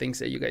of things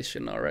that you guys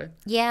should know, right?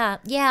 Yeah,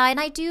 and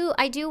I do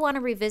want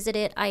to revisit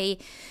it.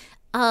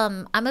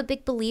 I'm a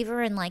big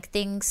believer in like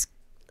things,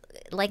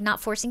 like not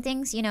forcing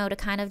things, to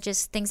kind of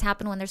just things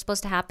happen when they're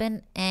supposed to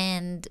happen.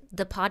 And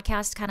the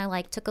podcast kind of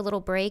like took a little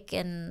break,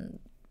 and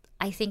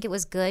I think it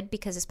was good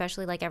because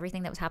especially like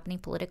everything that was happening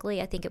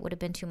politically, I think it would have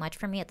been too much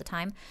for me at the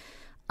time.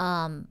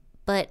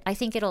 But I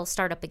think it'll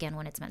start up again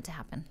when it's meant to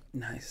happen.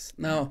 Nice.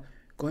 Now,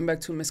 going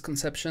back to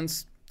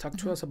misconceptions, talk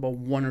to us about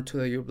one or two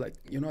that you're like,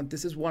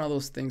 this is one of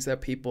those things that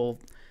people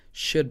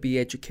should be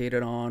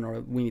educated on,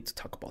 or we need to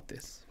talk about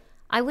this.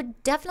 I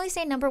would definitely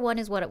say number one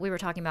is what we were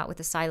talking about with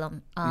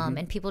asylum,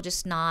 and people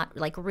just not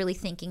like really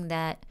thinking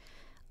that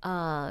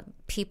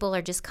people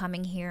are just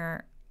coming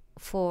here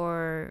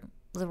for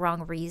the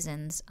wrong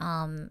reasons.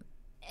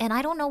 And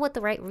I don't know what the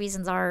right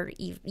reasons are,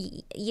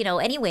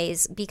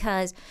 anyways,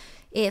 because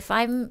if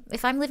I'm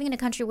living in a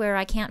country where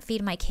I can't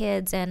feed my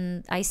kids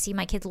and I see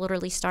my kids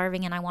literally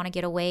starving and I want to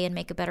get away and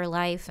make a better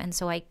life, and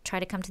so I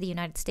try to come to the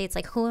United States,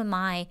 like who am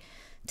I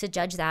to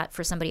judge that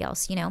for somebody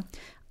else,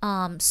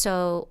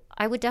 So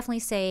I would definitely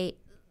say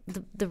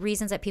the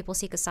reasons that people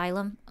seek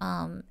asylum,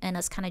 and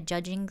us kind of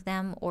judging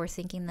them or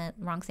thinking the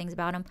wrong things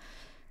about them.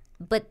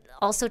 But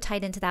also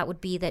tied into that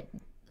would be that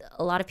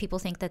a lot of people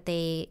think that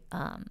they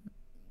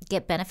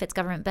get benefits,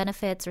 government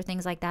benefits or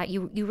things like that.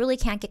 You really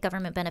can't get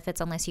government benefits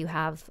unless you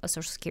have a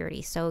Social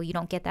Security. So you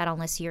don't get that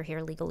unless you're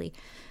here legally.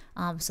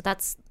 So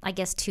that's, I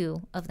guess,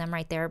 two of them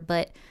right there.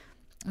 But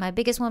my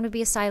biggest one would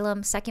be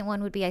asylum. Second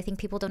one would be, I think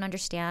people don't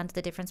understand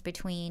the difference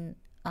between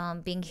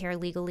being here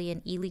legally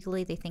and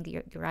illegally. They think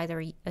you're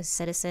either a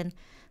citizen.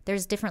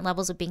 There's different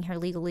levels of being here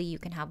legally. You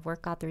can have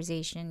work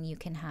authorization. You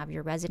can have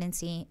your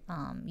residency.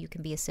 You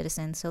can be a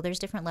citizen. So there's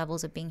different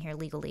levels of being here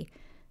legally.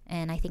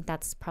 And I think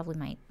that's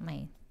probably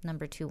my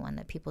number two one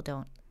that people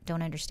don't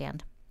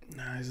understand.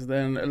 Nice.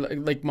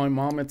 Then, like my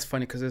mom, it's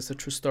funny because it's a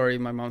true story.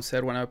 My mom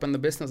said when I opened the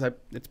business,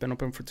 it's been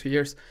open for 2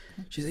 years.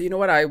 She said, you know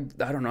what? I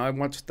don't know. I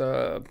watched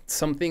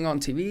something on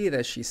TV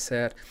that she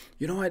said,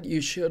 you know what?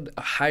 You should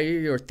hire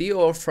your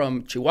tío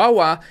from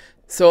Chihuahua.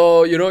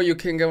 So, you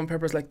can give them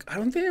papers. Like, I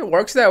don't think it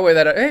works that way.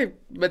 That, hey,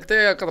 vete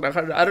a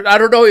trabajar. I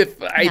don't know if,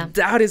 I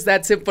doubt it's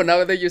that simple.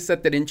 Now that you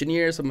said that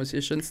engineers or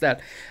musicians that,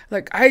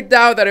 like, I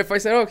doubt that if I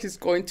said, he's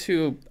going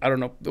to, I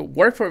don't know,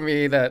 work for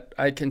me, that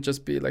I can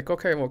just be like,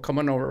 okay, well, come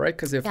on over, right?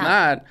 Because if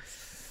not,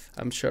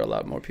 I'm sure a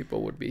lot more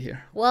people would be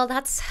here. Well,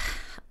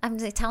 I'm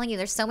telling you,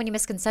 there's so many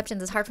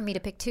misconceptions. It's hard for me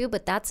to pick two,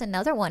 but that's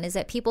another one, is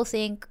that people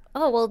think,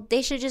 oh, well,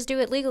 they should just do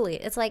it legally.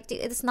 It's like, dude,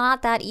 it's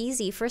not that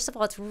easy. First of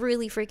all, it's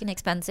really freaking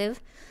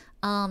expensive.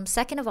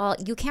 Second of all,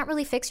 you can't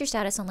really fix your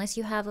status unless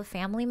you have a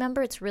family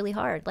member. It's really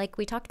hard. Like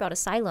we talked about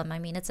asylum. I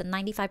mean, it's a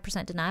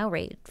 95% denial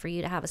rate for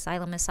you to have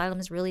asylum. Asylum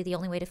is really the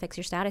only way to fix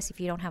your status if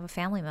you don't have a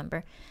family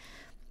member.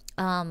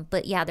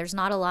 But yeah, there's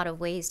not a lot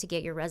of ways to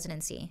get your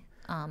residency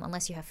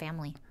unless you have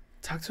family.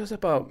 Talk to us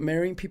about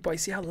marrying people. I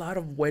see a lot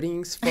of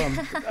weddings from...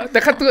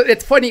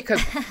 It's funny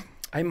because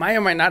I might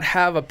or might not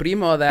have a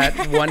primo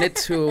that wanted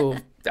to...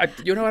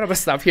 you know what? I'm going to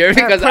stop here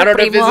because I don't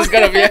know if this is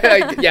going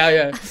to be...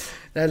 Yeah.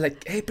 They're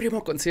like, hey, primo,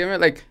 consígueme.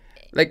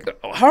 Like,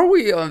 how are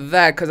we on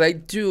that? Because I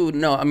do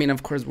know, I mean,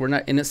 of course, we're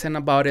not innocent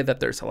about it, that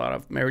there's a lot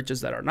of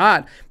marriages that are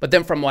not. But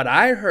then from what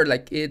I heard,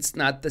 like, it's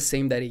not the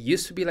same that it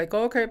used to be. Like,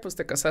 oh, okay, pues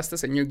te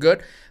casaste and you're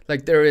good.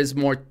 Like, there is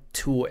more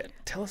to it.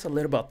 Tell us a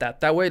little about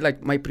that. That way,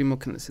 like, my primo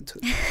can listen to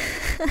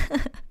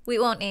it. We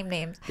won't name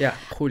names. Yeah,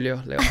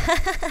 Julio, Leo.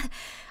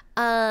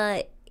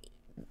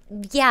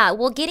 Yeah,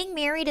 well, getting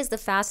married is the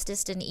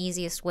fastest and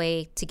easiest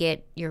way to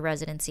get your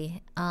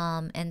residency.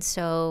 And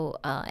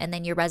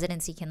then your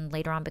residency can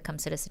later on become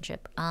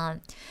citizenship.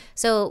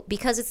 So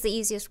because it's the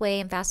easiest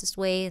way and fastest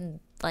way and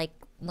like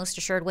most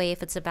assured way,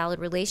 if it's a valid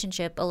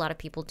relationship, a lot of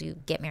people do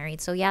get married.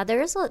 So yeah,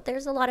 there's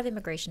a lot of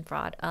immigration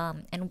fraud.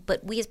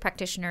 But we as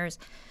practitioners,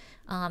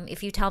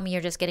 If you tell me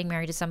you're just getting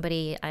married to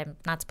somebody, I'm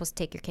not supposed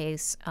to take your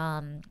case.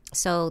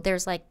 So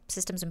there's like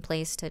systems in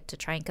place to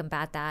try and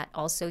combat that.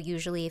 Also,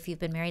 usually if you've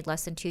been married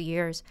less than 2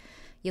 years,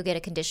 you'll get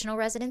a conditional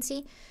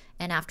residency.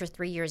 And after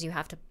 3 years, you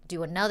have to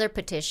do another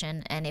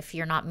petition. And if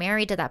you're not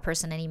married to that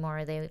person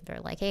anymore, they're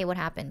like, hey, what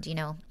happened?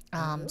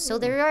 So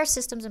there are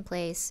systems in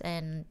place.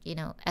 And,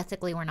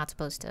 ethically, we're not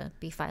supposed to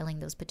be filing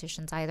those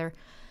petitions either.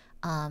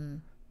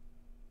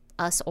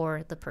 Us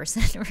or the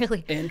person,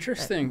 really.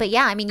 Interesting. But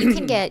yeah, I mean, you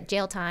can get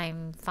jail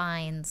time,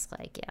 fines,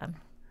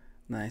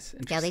 Nice.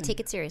 Interesting. Yeah, they take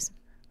it serious.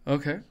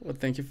 Okay. Well,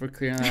 thank you for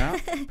clearing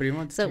that out.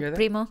 Primo, did So, you hear that?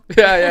 primo.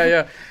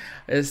 Yeah.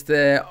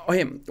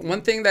 Okay,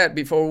 one thing that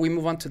before we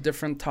move on to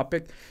different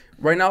topic,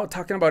 right now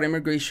talking about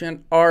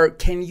immigration,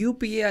 can you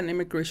be an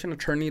immigration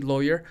attorney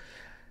lawyer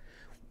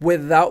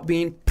without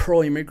being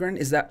pro-immigrant?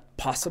 Is that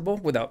possible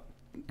without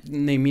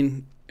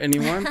naming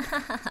anyone?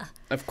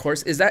 Of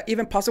course. Is that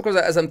even possible?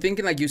 Because as I'm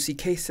thinking, like, you see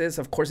cases,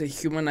 of course, it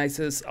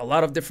humanizes a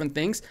lot of different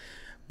things.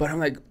 But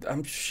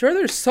I'm sure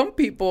there's some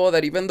people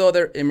that even though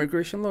they're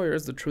immigration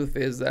lawyers, the truth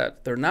is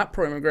that they're not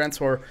pro-immigrants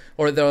or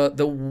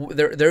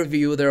their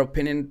view, their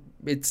opinion,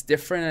 it's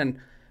different. And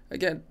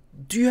again,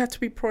 do you have to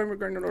be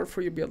pro-immigrant in order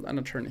for you to be an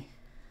attorney?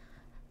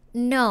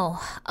 No.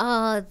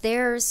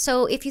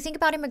 So if you think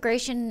about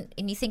immigration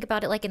and you think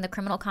about it like in the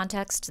criminal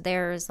context,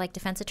 there's like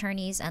defense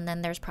attorneys and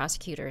then there's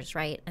prosecutors,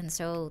 right? And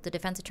so the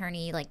defense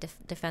attorney like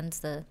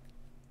defends the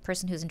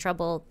person who's in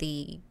trouble.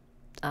 The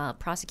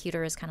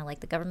prosecutor is kind of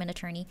like the government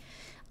attorney.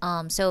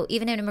 So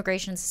even in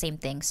immigration, it's the same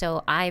thing.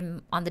 So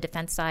I'm on the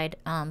defense side,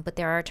 but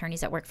there are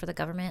attorneys that work for the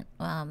government.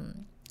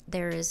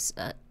 There's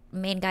a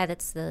main guy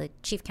that's the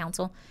chief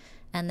counsel,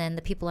 and then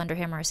the people under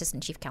him are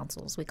assistant chief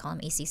counsels. We call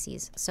them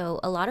ACCs. So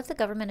a lot of the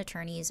government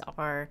attorneys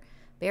are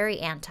very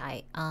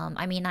anti.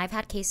 I mean, I've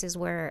had cases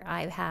where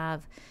I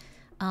have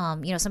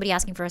somebody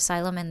asking for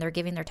asylum and they're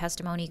giving their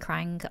testimony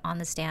crying on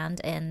the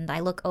stand, and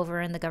I look over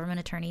and the government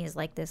attorney is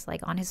like this,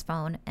 like on his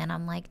phone, and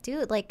I'm like,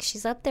 dude, like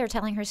she's up there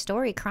telling her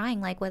story crying,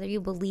 like whether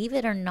you believe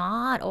it or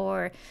not,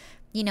 or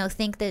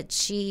think that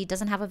she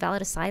doesn't have a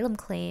valid asylum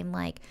claim,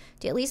 like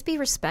to at least be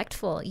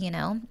respectful,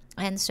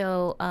 and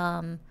so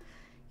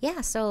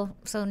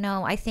so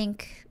no, I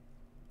think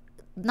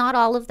not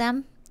all of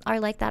them are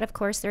like that. Of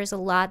course, there's a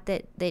lot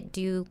that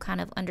do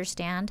kind of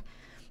understand.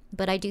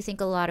 But I do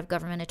think a lot of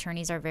government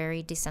attorneys are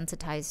very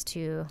desensitized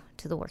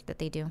to the work that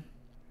they do.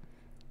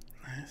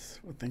 Nice.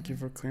 Well, thank you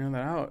for clearing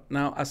that out.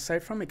 Now,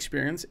 aside from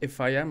experience,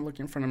 if I am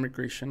looking for an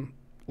immigration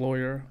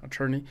lawyer,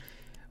 attorney,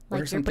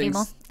 what are some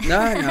things? No,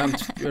 I'm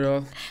just,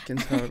 can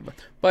tell.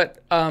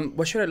 But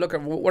what should I look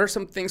at? What are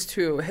some things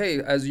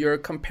as you're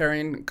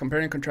comparing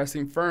and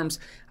contrasting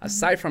firms,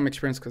 aside from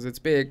experience, because it's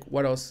big,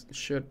 what else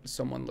should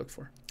someone look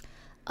for?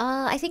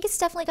 I think it's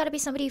definitely got to be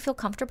somebody you feel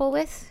comfortable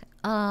with.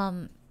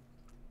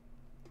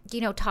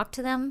 Talk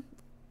to them,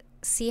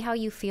 see how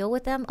you feel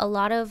with them. A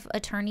lot of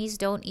attorneys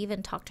don't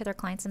even talk to their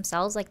clients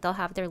themselves. Like they'll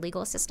have their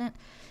legal assistant.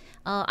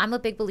 I'm a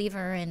big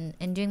believer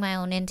in doing my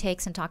own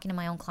intakes and talking to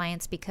my own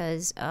clients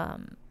because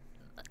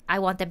I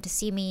want them to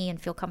see me and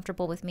feel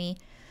comfortable with me.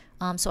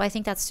 So I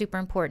think that's super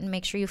important.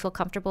 Make sure you feel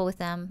comfortable with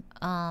them.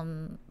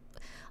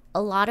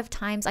 A lot of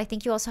times, I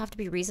think you also have to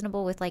be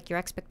reasonable with like your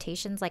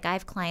expectations. Like I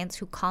have clients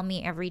who call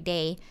me every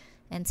day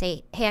and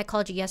say, hey, I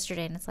called you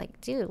yesterday. And it's like,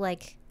 dude,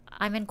 like,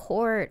 I'm in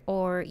court,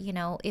 or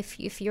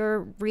if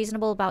you're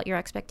reasonable about your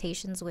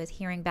expectations with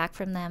hearing back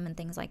from them and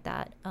things like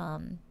that,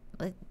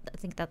 I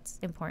think that's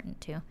important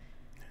too.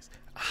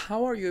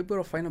 How are you able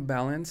to find a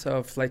balance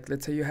of, like,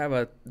 let's say you have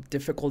a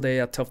difficult day,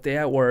 a tough day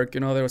at work,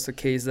 there was a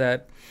case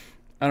that,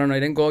 I don't know,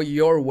 it didn't go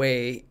your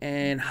way,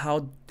 and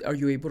how are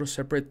you able to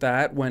separate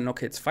that when,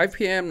 okay, it's 5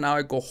 p.m., now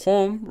I go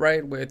home,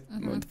 right, with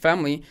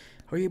family.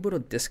 How are you able to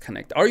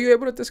disconnect? Are you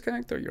able to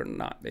disconnect, or you're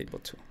not able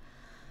to?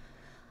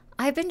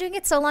 I've been doing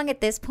it so long at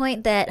this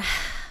point that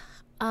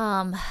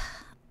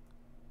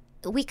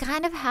we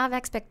kind of have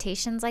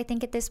expectations, I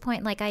think, at this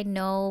point. Like, I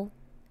know,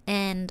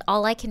 and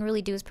all I can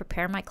really do is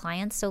prepare my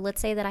clients. So let's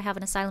say that I have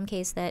an asylum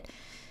case that,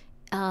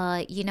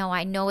 I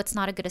know it's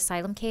not a good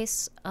asylum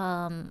case.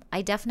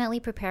 I definitely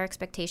prepare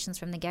expectations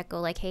from the get-go.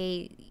 Like,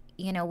 hey,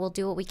 we'll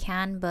do what we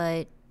can,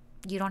 but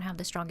you don't have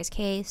the strongest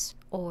case,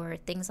 or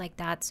things like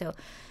that. So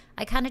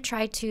I kind of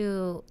try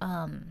to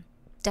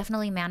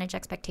definitely manage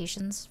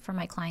expectations for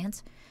my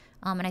clients.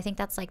 And I think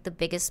that's like the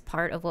biggest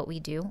part of what we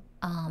do.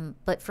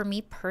 But for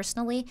me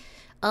personally,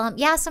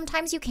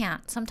 sometimes you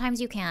can't. Sometimes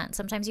you can't.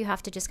 Sometimes you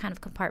have to just kind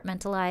of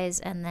compartmentalize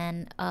and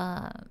then,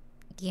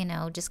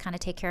 just kind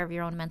of take care of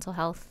your own mental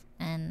health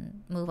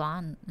and move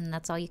on. And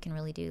that's all you can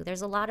really do.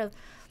 There's a lot of,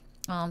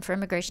 for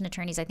immigration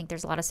attorneys, I think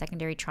there's a lot of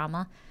secondary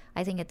trauma.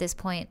 I think at this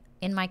point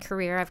in my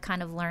career, I've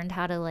kind of learned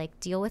how to like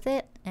deal with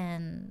it.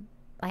 And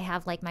I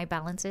have like my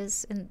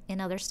balances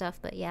in other stuff.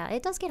 But yeah,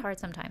 it does get hard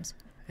sometimes.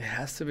 It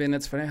has to be, and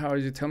it's funny how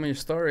you tell me your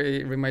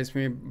story. It reminds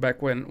me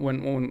back when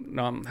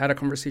had a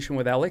conversation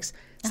with Alex.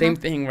 Same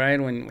thing,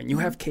 right? When you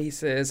have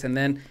cases, and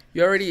then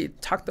you already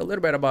talked a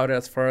little bit about it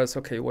as far as,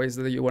 okay, ways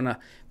that you want to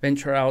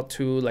venture out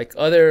to like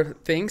other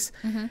things.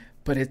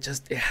 but it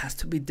has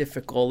to be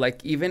difficult.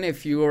 Like, even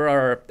if you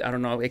are, I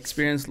don't know,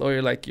 experienced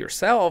lawyer like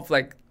yourself,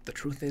 like, the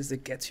truth is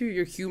it gets you.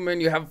 You're human.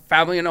 You have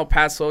family in El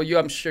Paso.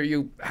 I'm sure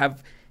you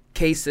have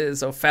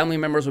cases of family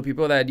members or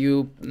people that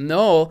you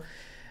know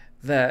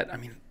that, I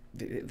mean,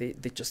 they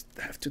just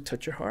have to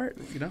touch your heart,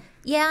 you know?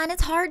 Yeah, and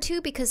it's hard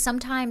too, because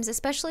sometimes,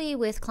 especially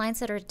with clients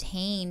that are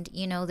detained,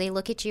 you know, they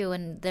look at you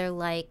and they're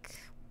like,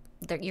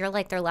 you're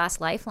like their last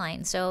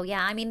lifeline. So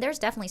yeah, I mean, there's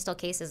definitely still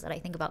cases that I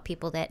think about,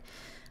 people that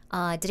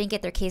didn't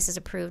get their cases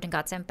approved and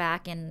got sent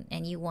back,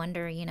 and you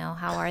wonder, you know,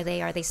 how are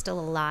they? Are they still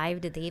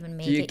alive? Did they even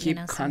make it? Do you keep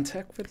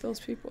contact with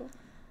those people?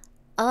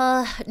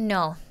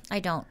 No, I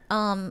don't.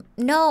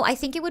 No, I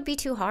think it would be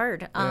too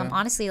hard.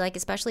 Honestly, like,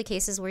 especially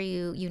cases where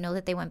you know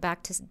that they went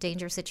back to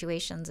dangerous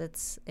situations.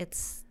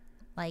 It's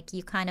like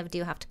you kind of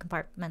do have to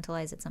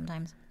compartmentalize it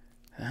sometimes.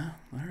 Yeah,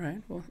 all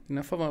right. Well,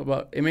 enough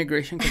about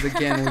immigration, because,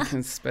 again, we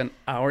can spend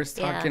hours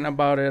talking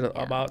about it,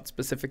 about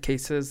specific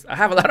cases. I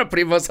have a lot of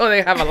primos, so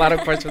they have a lot of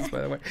questions, by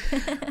the way.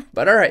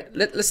 But all right,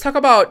 let's talk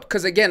about,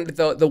 because, again,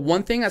 the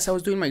one thing, as I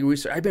was doing my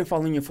research, I've been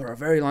following you for a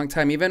very long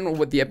time. Even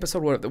with the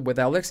episode with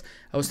Alex,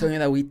 I was telling you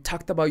that we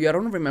talked about you. I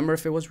don't remember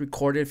if it was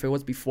recorded, if it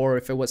was before,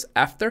 if it was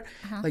after.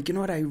 Like, you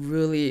know what,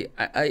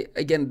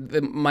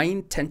 my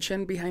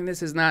intention behind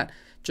this is not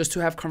just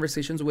to have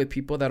conversations with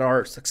people that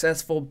are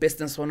successful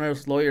business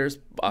owners, lawyers.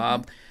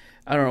 I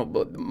don't know.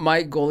 But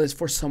my goal is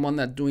for someone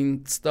that's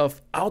doing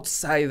stuff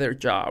outside their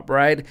job,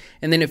 right?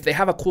 And then if they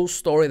have a cool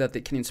story that they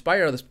can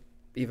inspire others,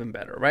 even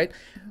better, right?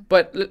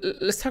 But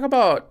let's talk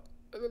about,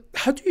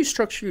 how do you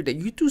structure your day?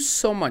 You do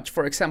so much.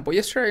 For example,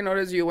 yesterday I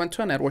noticed you went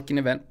to a networking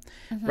event.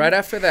 Right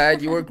after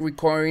that, you were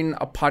recording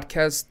a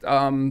podcast.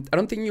 I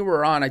don't think you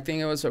were on. I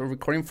think it was a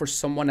recording for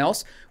someone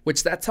else,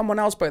 which that someone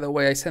else, by the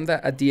way, I sent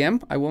that a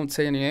DM. I won't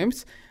say any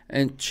names.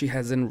 And she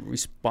hasn't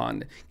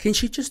responded. Can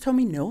she just tell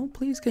me no,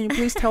 please? Can you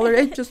please tell her,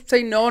 hey, just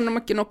say no, no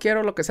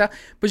quiero, lo que sea.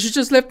 But she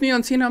just left me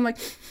on scene. I'm like,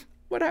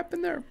 what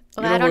happened there?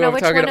 Well, I don't know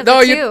which one of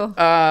the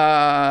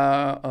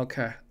two.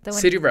 Okay.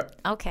 City rep.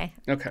 Okay.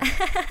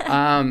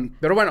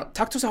 Pero bueno,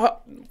 talk to us.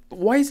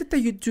 Why is it that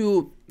you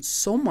do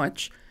so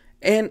much,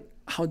 and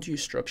how do you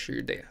structure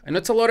your day? I know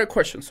it's a lot of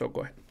questions, so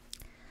go ahead.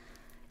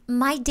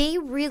 My day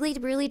really,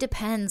 really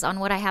depends on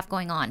what I have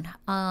going on.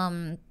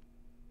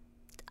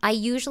 I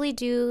usually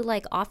do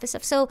like office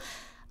stuff. So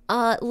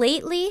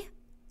lately,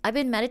 I've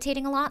been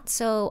meditating a lot.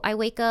 So I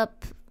wake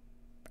up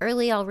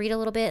early. I'll read a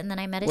little bit, and then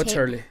I meditate. What's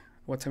early?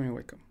 What time you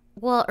wake up?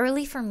 Well,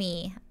 early for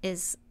me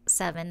is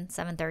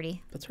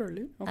 7:30. That's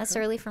early. Okay. That's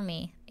early for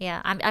me.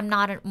 Yeah, I'm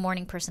not a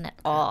morning person at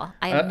all.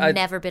 I've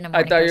never been a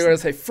morning person. I thought you were going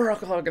to say 4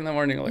 o'clock in the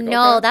morning. Like,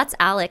 no, okay. That's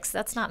Alex.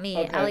 That's not me.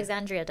 Okay.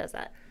 Alexandria does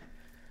that.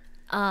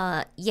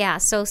 Yeah,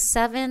 so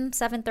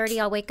 7:30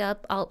 I'll wake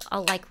up. I'll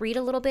like read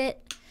a little bit.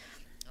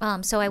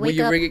 So I wake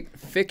up. Will you read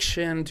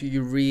fiction? Do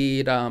you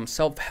read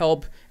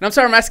self-help? And I'm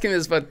sorry I'm asking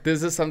this, but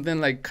this is something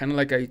like kind of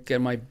like I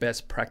get my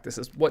best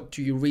practices. What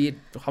do you read?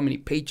 How many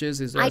pages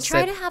is there? I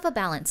try to have a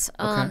balance.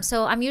 Okay.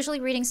 So I'm usually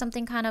reading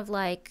something kind of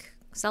like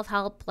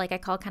self-help, like I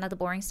call kind of the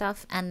boring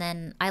stuff. And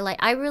then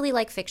I really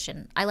like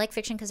fiction. I like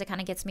fiction because it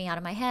kind of gets me out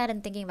of my head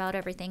and thinking about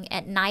everything.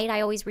 At night,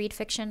 I always read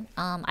fiction.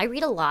 I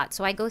read a lot.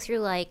 So I go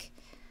through I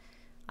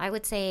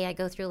would say I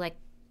go through like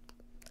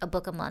a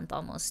book a month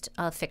almost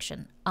of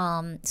fiction.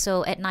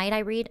 So at night I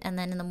read, and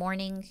then in the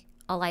morning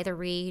I'll either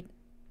read.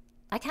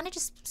 I kind of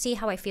just see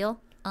how I feel.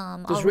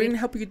 Does reading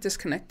help you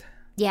disconnect?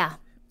 Yeah.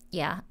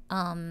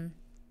 Because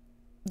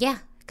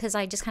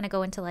I just kind of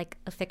go into like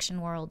a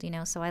fiction world, you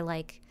know. So I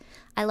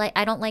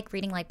don't like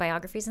reading like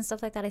biographies and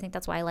stuff like that. I think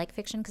that's why I like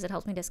fiction, because it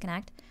helps me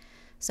disconnect.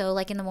 So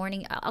like in the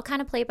morning, I'll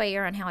kind of play it by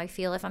ear on how I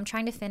feel. If I'm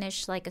trying to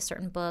finish like a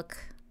certain book,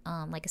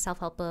 like a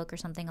self-help book or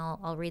something,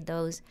 I'll read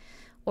those.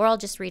 Or I'll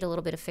just read a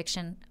little bit of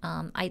fiction.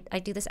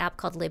 I do this app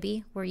called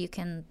Libby where you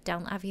can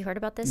download. Have you heard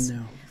about this?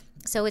 No.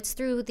 So it's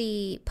through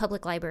the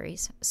public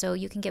libraries. So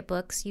you can get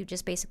books. You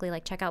just basically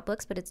like check out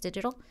books, but it's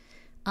digital.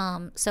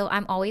 So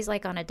I'm always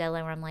like on a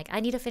deadline where I'm like, I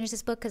need to finish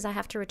this book because I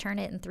have to return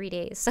it in 3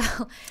 days. So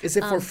is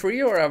it for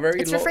free or a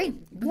very It's for free.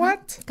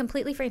 What? Mm-hmm.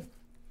 Completely free.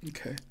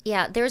 Okay.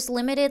 Yeah, there's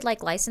limited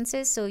like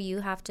licenses, so you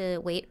have to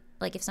wait.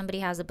 Like if somebody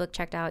has a book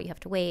checked out, you have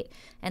to wait,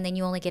 and then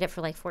you only get it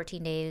for like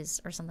 14 days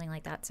or something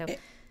like that. So.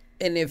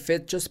 And if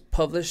it just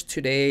published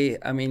today,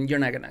 I mean, you're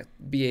not going to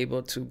be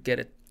able to get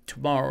it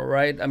tomorrow,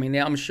 right? I mean,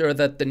 I'm sure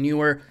that the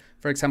newer,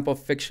 for example,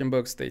 fiction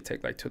books, they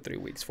take like 2-3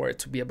 weeks for it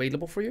to be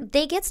available for you.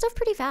 They get stuff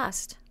pretty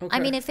fast. Okay. I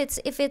mean, if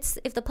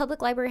the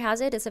public library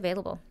has it, it's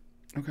available.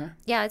 Okay.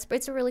 Yeah,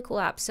 it's a really cool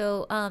app.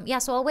 So,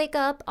 so I'll wake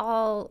up,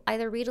 I'll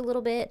either read a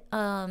little bit,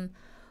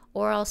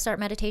 or I'll start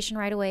meditation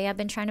right away. I've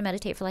been trying to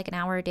meditate for like an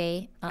hour a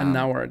day. An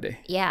hour a day.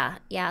 Yeah.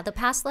 The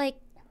past like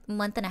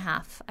month and a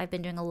half, I've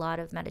been doing a lot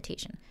of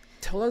meditation.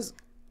 Tell us,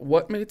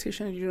 what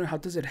meditation are you doing? How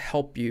does it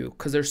help you?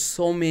 Because there's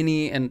so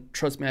many, and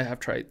trust me, I have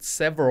tried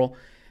several.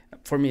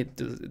 For me,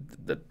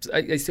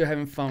 I still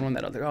haven't found one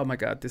that I'm like, oh my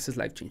God, this is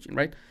life-changing,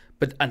 right?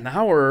 But an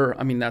hour,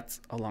 I mean, that's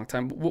a long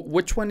time.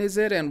 Which one is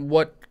it, and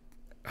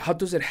how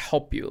does it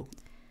help you?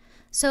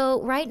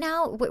 So right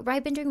now, what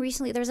I've been doing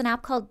recently, there's an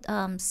app called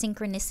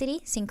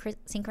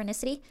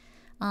Synchronicity.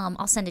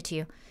 I'll send it to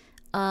you.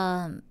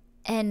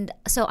 And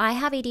so I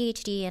have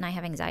ADHD and I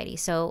have anxiety.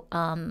 So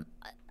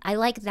I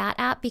like that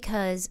app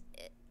because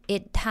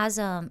it has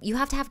you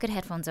have to have good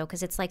headphones though,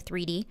 because it's like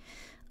 3D.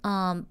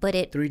 But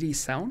it 3D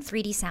sound.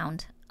 3D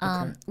sound.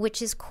 Okay.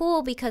 Which is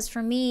cool because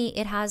for me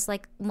it has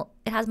like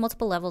it has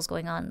multiple levels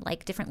going on,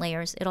 like different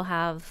layers. It'll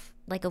have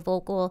like a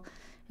vocal,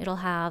 it'll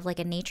have like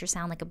a nature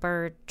sound, like a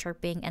bird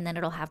chirping, and then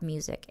it'll have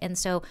music. And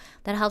so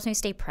that helps me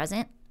stay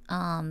present,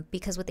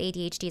 because with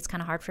ADHD it's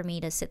kind of hard for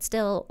me to sit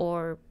still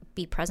or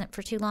be present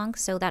for too long.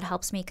 So that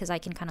helps me because I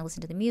can kind of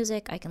listen to the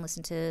music. I can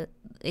listen to,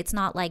 it's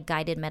not like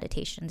guided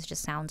meditation, it's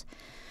just sound.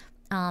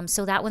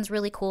 So that one's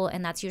really cool,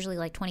 and that's usually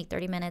like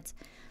 20-30 minutes.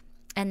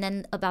 And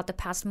then about the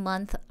past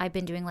month, I've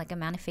been doing like a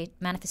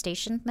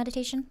manifestation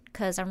meditation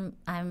because I'm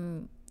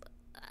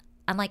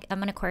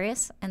an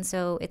Aquarius, and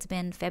so it's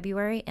been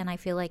February, and I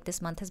feel like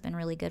this month has been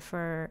really good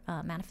for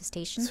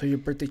manifestation. So your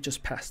birthday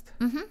just passed.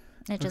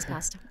 It just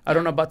passed. I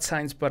don't know about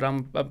signs, but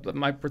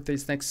my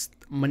birthday's next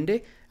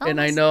Monday, and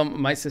nice. I know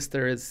my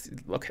sister is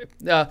okay.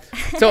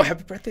 So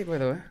happy birthday, by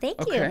the way.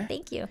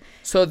 Thank you.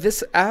 So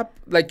this app,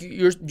 like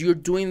you're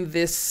doing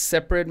this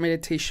separate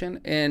meditation,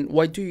 and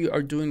why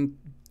are doing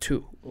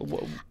two?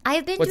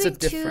 What's the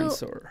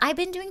difference? I've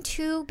been doing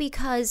two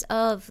because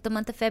of the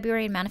month of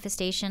February and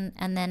manifestation,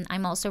 and then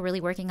I'm also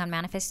really working on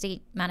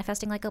manifesting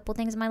like a couple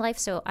things in my life.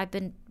 So I've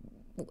been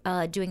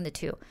doing the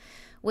two,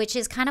 which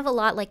is kind of a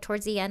lot. Like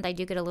towards the end, I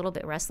do get a little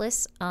bit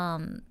restless.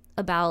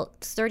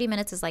 About 30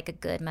 minutes is like a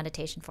good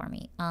meditation for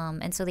me.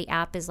 And so the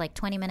app is like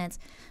 20 minutes,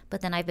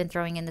 but then I've been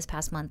throwing in this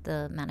past month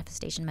the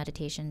manifestation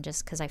meditation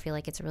just because I feel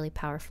like it's a really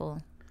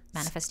powerful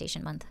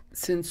manifestation month.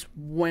 Since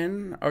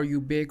when are you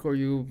big, or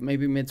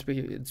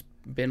it's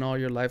been all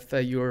your life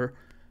that you're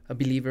a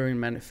believer in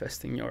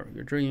manifesting your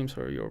dreams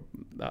or your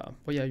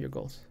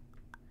goals?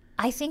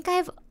 I think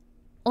I've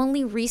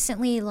only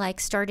recently like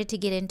started to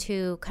get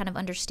into kind of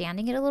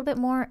understanding it a little bit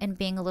more and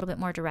being a little bit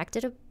more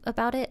directed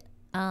about it.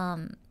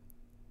 I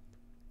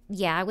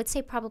would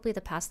say probably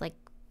the past like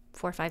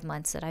 4 or 5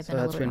 months that I've been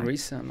a little bit more. So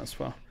that's been recent as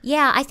well.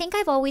 Yeah, I think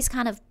I've always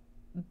kind of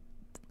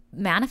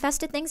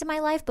manifested things in my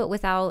life, but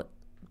without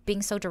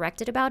being so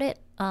directed about it.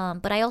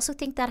 But I also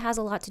think that has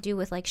a lot to do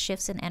with like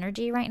shifts in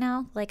energy right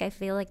now. Like I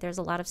feel like there's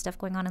a lot of stuff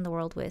going on in the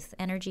world with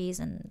energies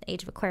and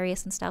Age of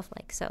Aquarius and stuff,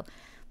 like, so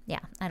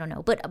yeah, I don't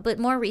know. But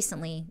more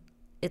recently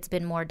it's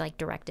been more like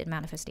directed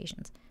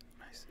manifestations.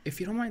 Nice. If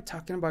you don't mind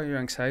talking about your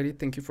anxiety,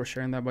 thank you for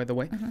sharing that, by the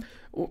way.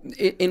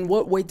 In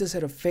what way does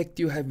it affect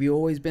you? Have you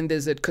always been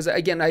this? Because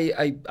again,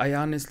 I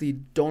honestly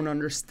don't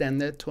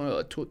understand it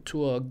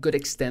to a good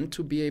extent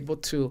to be able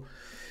to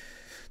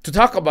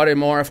talk about it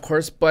more, of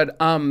course, but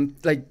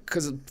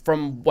because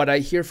from what I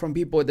hear from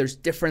people, there's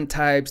different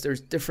types, there's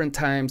different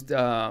times,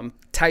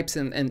 types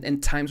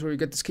and times where you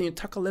get this. Can you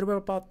talk a little bit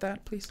about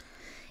that, please?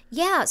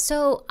 Yeah,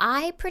 so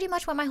I pretty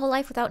much went my whole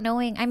life without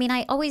knowing. I mean,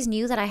 I always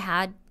knew that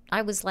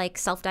I was like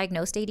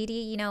self-diagnosed ADD,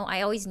 you know.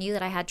 I always knew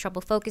that I had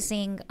trouble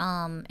focusing.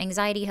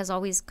 Anxiety has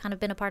always kind of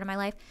been a part of my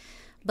life,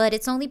 but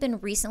it's only been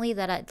recently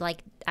that I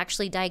like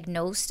actually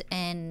diagnosed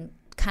and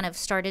kind of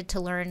started to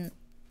learn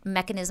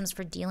mechanisms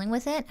for dealing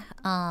with it,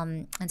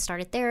 and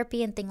started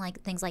therapy and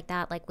things like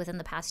that, like within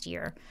the past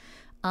year,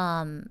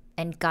 and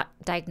got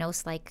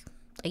diagnosed like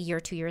a year,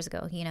 2 years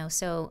ago, you know.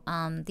 So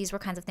these were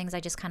kinds of things I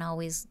just kind of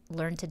always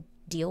learned to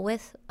deal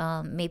with,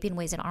 maybe in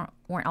ways that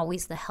weren't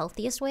always the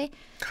healthiest way.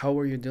 How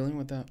were you dealing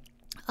with that?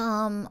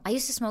 I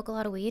used to smoke a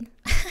lot of weed.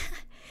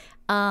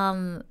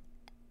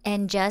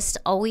 And just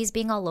always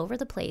being all over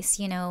the place,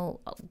 you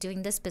know,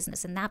 doing this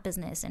business and that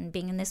business and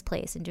being in this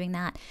place and doing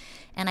that.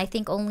 And I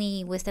think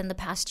only within the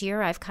past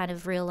year I've kind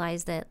of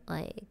realized that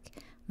like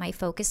my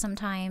focus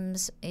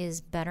sometimes is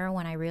better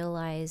when I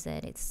realize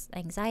that it's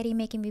anxiety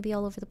making me be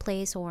all over the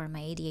place, or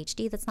my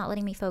ADHD that's not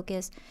letting me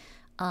focus.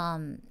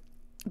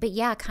 But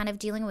yeah, kind of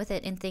dealing with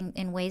it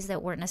in ways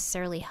that weren't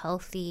necessarily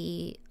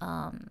healthy,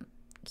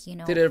 you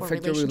know. Did it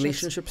affect your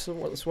relationships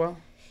as well?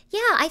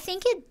 Yeah, I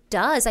think it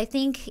does. I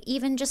think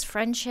even just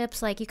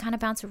friendships, like you kind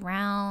of bounce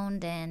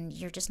around and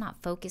you're just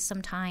not focused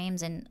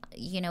sometimes. And,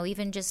 you know,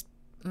 even just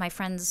my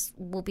friends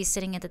will be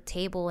sitting at the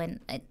table, and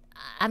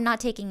I'm not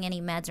taking any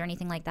meds or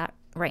anything like that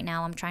right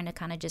now. I'm trying to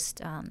kind of just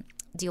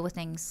deal with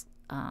things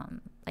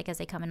like as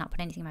they come and not put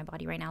anything in my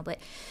body right now. But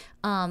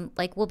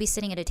like we'll be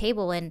sitting at a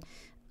table and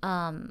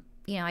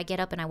you know, I get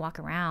up and I walk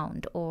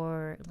around,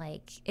 or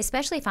like,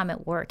 especially if I'm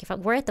at work,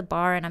 we're at the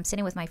bar and I'm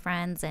sitting with my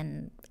friends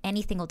and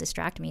anything will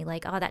distract me,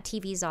 like, oh, that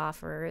TV's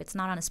off, or it's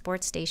not on a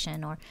sports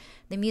station, or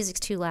the music's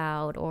too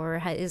loud,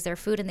 or is there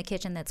food in the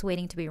kitchen that's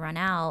waiting to be run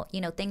out, you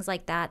know, things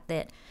like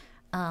that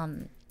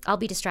I'll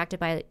be distracted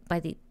by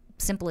the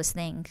simplest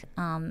thing.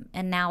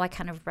 And now I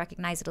kind of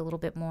recognize it a little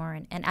bit more.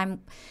 And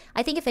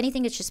I think if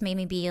anything, it's just made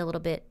me be a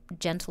little bit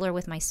gentler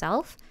with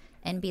myself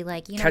and be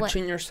like, you know what?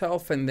 Catching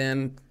yourself and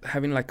then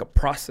having like a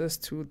process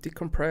to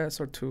decompress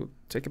or to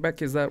take it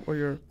back. Is that what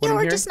you're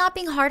or just not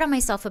being hard on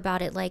myself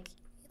about it. Like,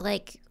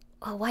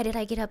 oh, why did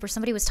I get up? Or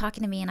somebody was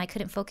talking to me and I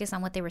couldn't focus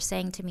on what they were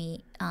saying to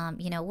me.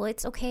 You know, well,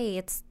 it's okay.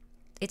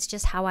 It's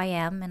just how I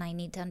am, and I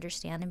need to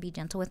understand and be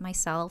gentle with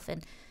myself.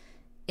 And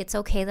it's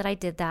okay that I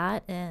did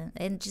that,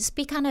 and just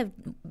be kind of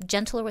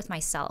gentler with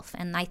myself.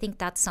 And I think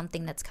that's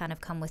something that's kind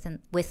of come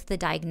with the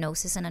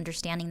diagnosis and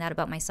understanding that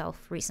about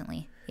myself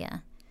recently. Yeah.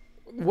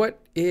 What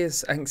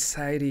is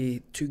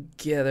anxiety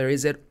together?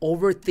 Is it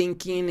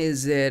overthinking?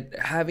 Is it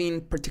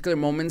having particular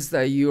moments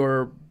that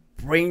your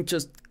brain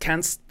just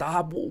can't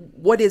stop?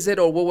 What is it,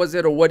 or what was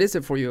it, or what is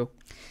it for you?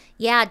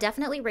 Yeah,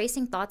 definitely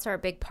racing thoughts are a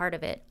big part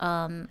of it.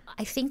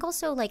 I think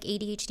also like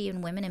ADHD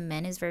in women and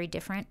men is very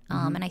different.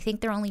 And I think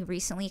they're only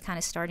recently kind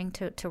of starting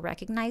to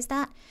recognize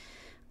that.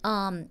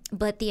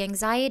 But the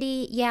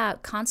anxiety, yeah,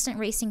 constant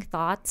racing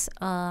thoughts.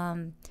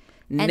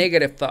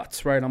 Negative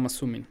thoughts, right? I'm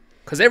assuming.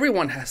 Because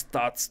everyone has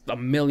thoughts, a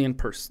million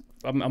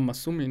I'm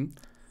assuming.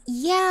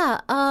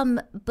 Yeah,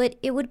 but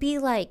it would be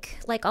like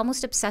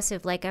almost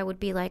obsessive. Like I would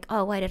be like,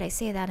 oh, why did I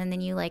say that? And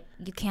then you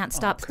can't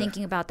stop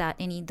thinking about that.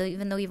 And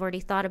even though you've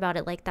already thought about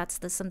it, like that's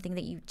something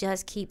that you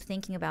just keep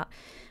thinking about.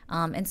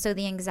 And so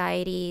the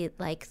anxiety,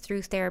 like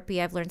through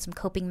therapy, I've learned some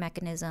coping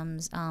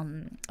mechanisms.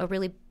 A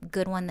really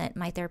good one that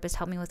my therapist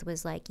helped me with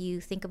was like,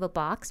 you think of a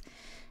box.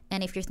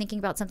 And if you're thinking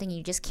about something,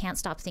 you just can't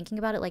stop thinking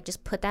about it. Like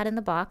just put that in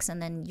the box,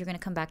 and then you're going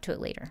to come back to it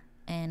later.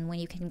 And when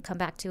you can come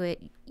back to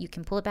it, you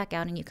can pull it back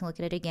out and you can look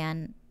at it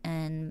again.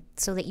 And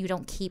so that you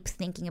don't keep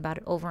thinking about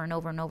it over and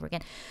over and over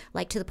again.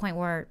 Like to the point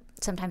where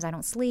sometimes I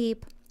don't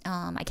sleep.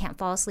 I can't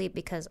fall asleep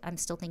because I'm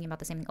still thinking about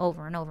the same thing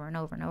over and over and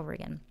over and over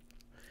again.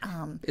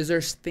 Is there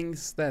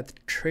things that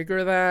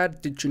trigger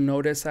that? Did you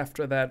notice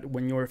after that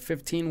when you were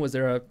 15? Was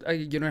there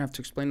you don't have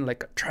to explain,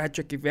 like a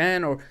tragic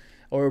event,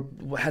 or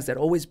has that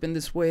always been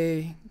this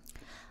way?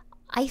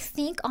 I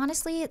think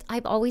honestly,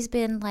 I've always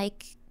been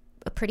like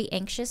a pretty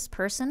anxious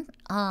person.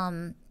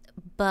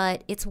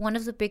 But it's one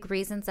of the big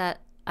reasons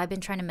that I've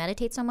been trying to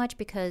meditate so much,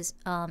 because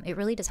it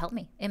really does help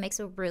me. It makes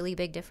a really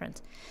big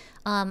difference.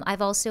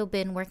 I've also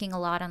been working a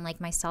lot on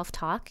like my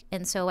self-talk.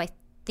 And so I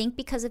think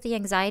because of the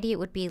anxiety, it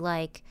would be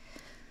like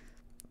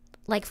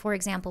for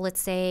example, let's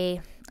say,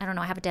 I don't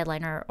know, I have a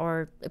deadline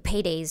or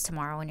paydays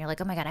tomorrow, and you're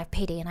like, oh my God, I have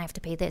payday and I have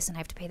to pay this and I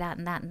have to pay that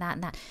and that and that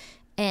and that.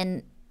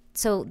 And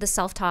so the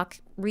self-talk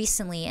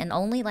recently, and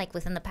only like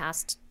within the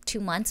past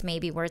 2 months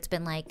maybe, where it's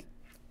been like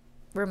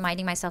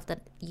reminding myself that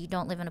you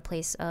don't live in a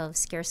place of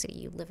scarcity,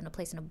 you live in a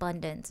place in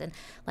abundance, and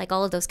like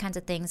all of those kinds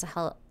of things.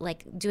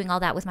 Like doing all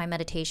that with my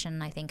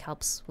meditation, I think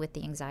helps with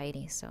the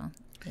anxiety. So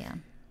yeah.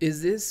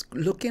 Is this,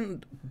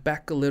 looking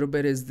back a little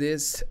bit, is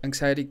this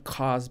anxiety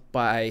caused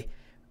by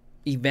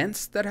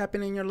events that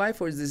happen in your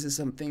life, or is this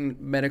something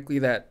medically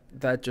that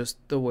just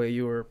the way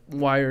you were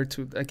wired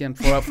to, again,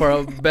 for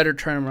a better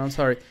term, I'm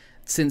sorry,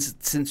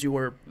 since you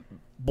were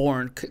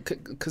born?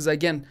 Because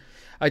again,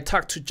 I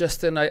talked to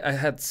Justin. I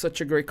had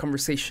such a great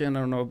conversation. I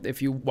don't know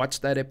if you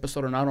watched that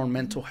episode or not, on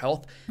mental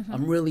health. Mm-hmm.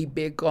 I'm really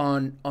big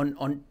on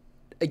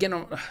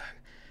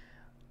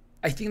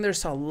I think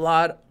there's a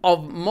lot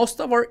of,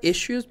 most of our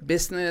issues,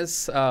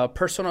 business,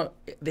 personal,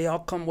 they all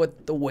come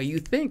with the way you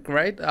think,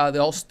 right? They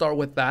all start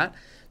with that.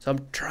 So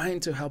I'm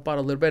trying to help out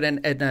a little bit.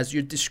 And as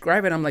you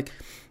describe it, I'm like,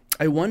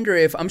 I wonder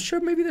if, I'm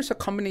sure maybe there's a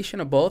combination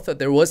of both, that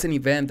there was an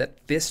event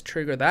that this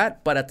triggered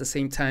that, but at the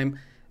same time,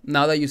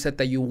 now that you said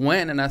that you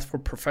went and asked for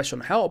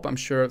professional help, I'm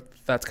sure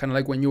that's kind of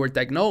like when you were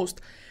diagnosed.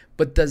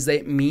 But does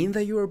that mean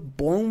that you were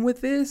born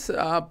with this?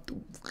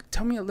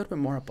 Tell me a little bit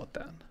more about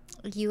that.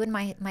 You and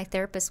my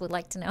therapist would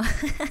like to know.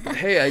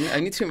 Hey, I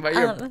need to invite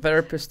your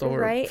therapist over,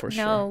 right? For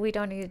sure. No, we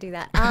don't need to do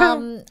that.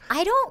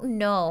 I don't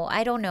know.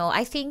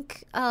 I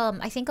think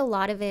a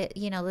lot of it,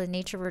 the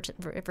nature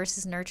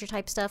versus nurture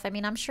type stuff. I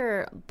mean, I'm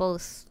sure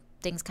both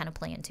things kind of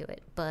play into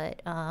it,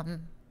 but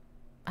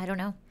I don't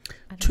know.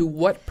 To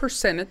what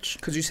percentage?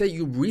 Because you said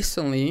you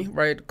recently,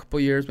 right, a couple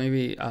of years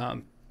maybe,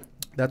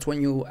 that's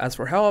when you asked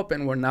for help,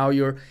 and where now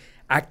you're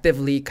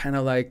actively kind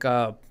of like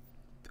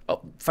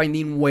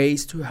finding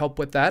ways to help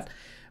with that.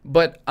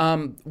 But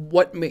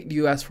what made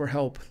you ask for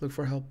help, look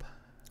for help?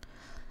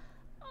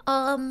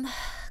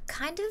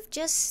 Kind of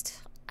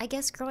just, I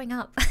guess, growing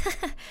up.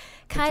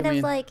 Kind of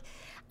like,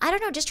 I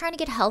don't know, just trying to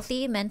get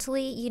healthy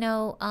mentally,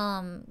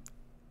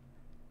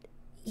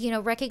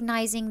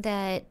 recognizing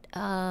that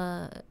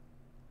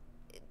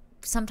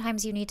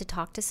sometimes you need to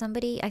talk to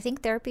somebody. I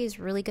think therapy is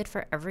really good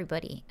for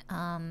everybody.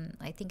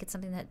 I think it's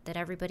something that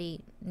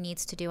everybody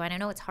needs to do. And I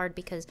know it's hard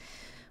because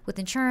with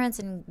insurance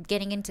and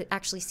getting into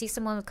actually see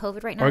someone with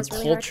COVID right now, it's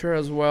really culture hard.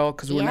 As well,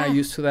 because we're not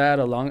used to that.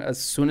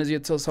 As soon as you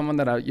tell someone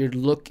that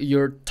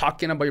you're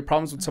talking about your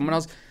problems with someone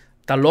else,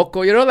 ta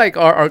loco, like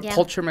our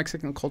culture,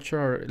 Mexican culture,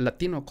 or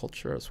Latino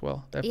culture as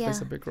well, that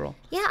plays a big role.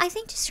 Yeah, I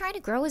think just trying to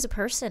grow as a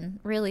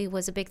person really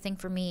was a big thing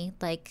for me.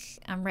 Like,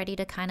 I'm ready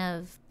to kind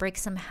of break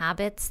some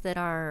habits that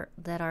are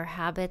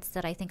habits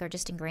that I think are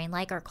just ingrained,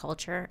 like our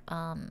culture,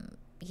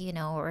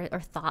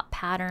 or thought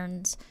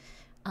patterns.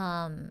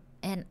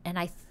 And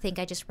I think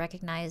I just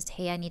recognized,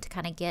 hey, I need to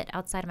kind of get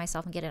outside of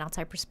myself and get an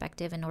outside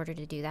perspective in order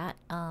to do that,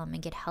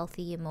 and get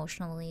healthy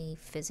emotionally,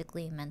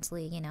 physically,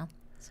 mentally,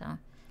 so.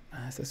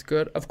 That's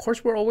good. Of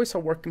course, we're always a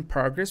work in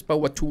progress,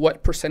 but to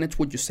what percentage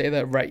would you say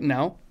that right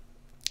now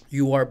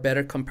you are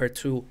better compared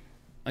to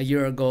a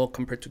year ago,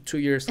 compared to 2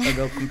 years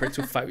ago, compared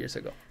to 5 years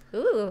ago?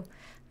 Ooh,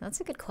 that's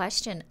a good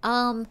question.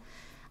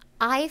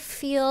 I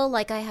feel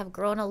like I have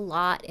grown a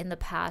lot in the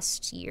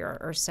past year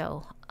or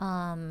so.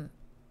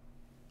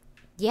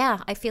 Yeah,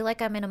 I feel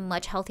like I'm in a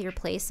much healthier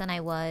place than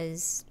I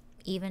was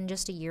even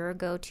just a year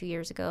ago, 2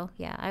 years ago.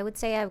 Yeah, I would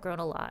say I've grown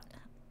a lot.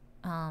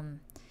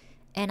 Um,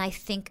 and I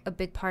think a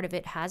big part of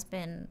it has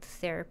been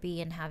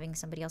therapy and having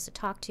somebody else to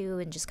talk to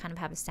and just kind of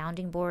have a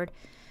sounding board.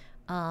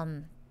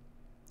 Um,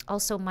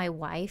 Also, my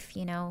wife,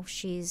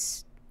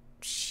 she's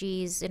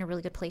in a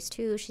really good place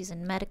too. She's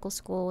in medical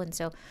school, and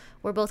so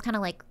we're both kind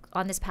of like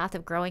on this path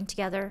of growing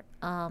together.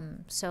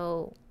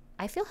 So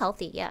I feel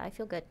healthy. Yeah, I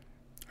feel good.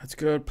 That's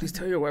good. Please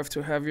tell your wife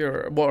to have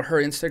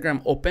her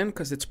Instagram open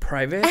because it's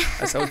private.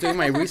 As I was doing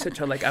my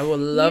research, I would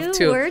love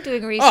to. You were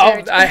doing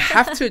research. Oh, I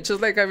have to. Just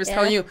like I was Yeah.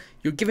 telling you,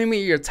 you're giving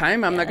me your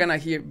time. I'm not Yeah.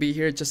 gonna be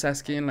here just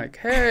asking like,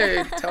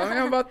 hey, tell me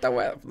about the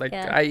web. Like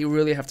Yeah. I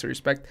really have to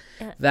respect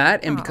Yeah.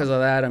 that, and Aw. because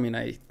of that, I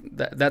mean,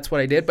 that's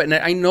what I did. But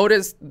I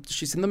noticed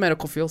she's in the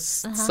medical field,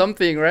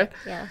 something, right?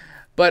 Yeah.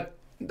 But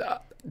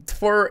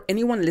for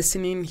anyone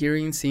listening,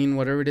 hearing, seeing,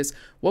 whatever it is,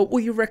 what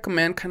would you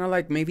recommend? Kind of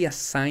like maybe a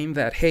sign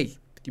that, hey,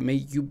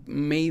 you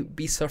may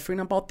be suffering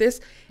about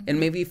this, and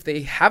maybe if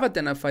they have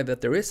identified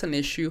that there is an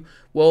issue,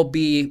 will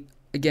be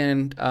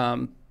again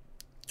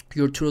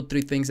your 2 or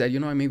 3 things that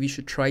maybe you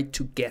should try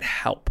to get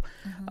help.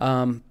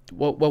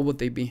 What would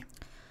they be?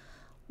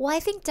 Well,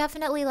 I think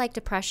definitely like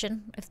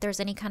depression. If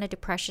there's any kind of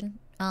depression,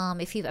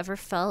 if you've ever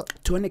felt.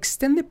 To an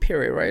extended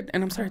period, right?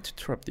 And I'm sorry to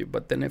interrupt you,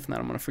 but then if not,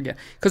 I'm gonna forget.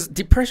 Because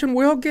depression,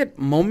 we all get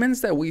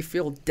moments that we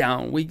feel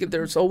down.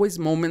 There's always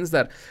moments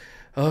that,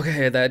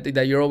 okay,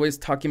 that you're always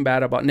talking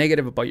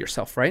negative about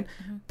yourself, right?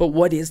 But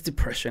what is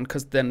depression?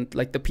 Because then,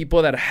 like the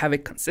people that have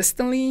it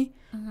consistently,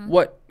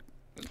 what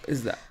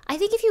is that? I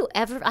think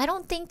I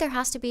don't think there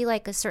has to be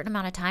like a certain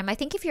amount of time. I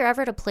think if you're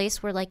ever at a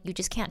place where like you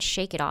just can't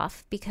shake it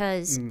off,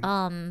 because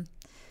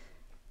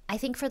I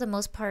think for the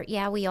most part,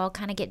 yeah, we all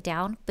kind of get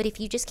down. But if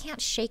you just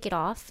can't shake it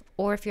off,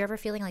 or if you're ever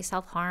feeling like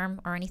self-harm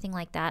or anything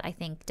like that, I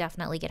think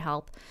definitely get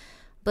help.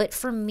 But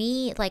for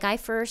me, like I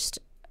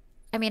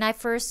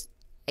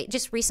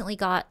just recently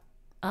got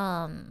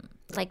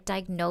like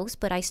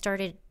diagnosed, but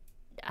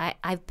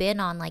I've been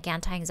on like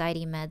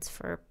anti-anxiety meds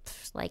for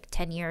like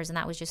 10 years, and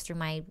that was just through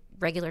my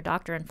regular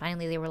doctor. And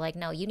finally they were like,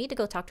 no, you need to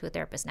go talk to a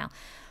therapist now.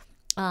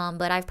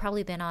 But I've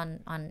probably been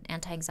on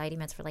anti-anxiety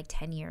meds for like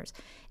 10 years.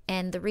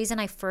 And the reason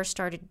I first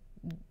started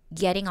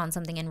getting on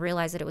something and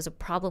realized that it was a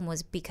problem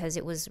was because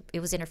it was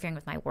interfering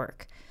with my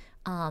work.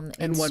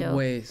 In what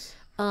ways?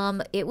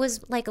 It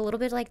was like a little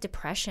bit like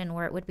depression,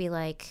 where it would be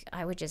like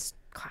I would just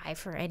cry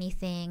for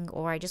anything,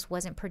 or I just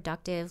wasn't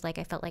productive like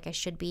I felt like I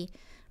should be.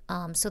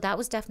 So that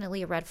was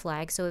definitely a red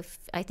flag. So if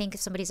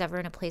somebody's ever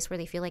in a place where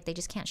they feel like they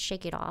just can't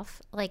shake it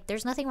off, like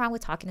there's nothing wrong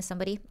with talking to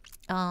somebody.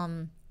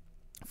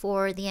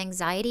 For the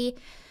anxiety,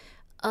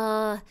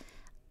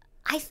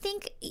 I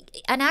think,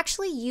 and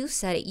actually you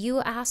said it, you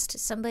asked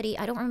somebody,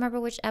 I don't remember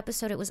which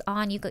episode it was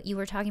on, you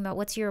were talking about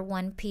what's your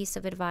one piece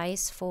of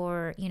advice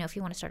for, if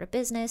you want to start a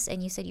business,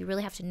 and you said you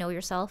really have to know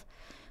yourself.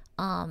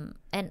 And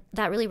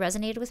that really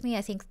resonated with me.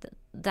 I think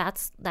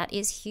that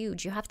is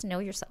huge. You have to know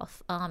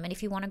yourself. And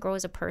if you want to grow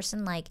as a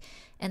person,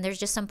 and there's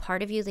just some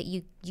part of you that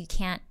you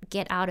can't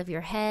get out of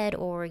your head,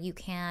 or you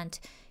can't,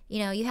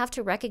 you have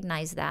to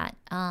recognize that.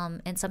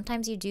 And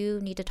sometimes you do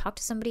need to talk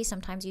to somebody.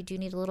 Sometimes you do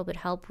need a little bit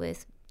of help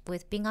with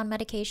being on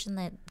medication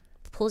that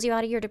pulls you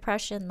out of your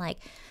depression. Like,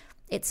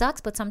 it sucks,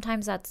 but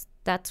sometimes that's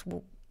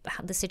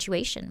the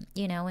situation,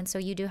 and so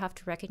you do have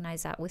to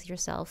recognize that with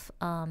yourself.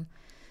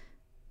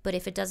 But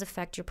if it does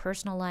affect your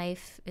personal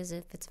life, if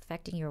it's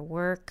affecting your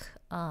work,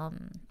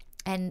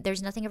 and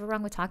there's nothing ever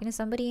wrong with talking to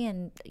somebody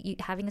and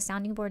having a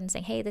sounding board and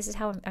saying, hey, this is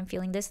how I'm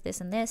feeling, this,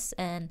 and this,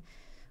 and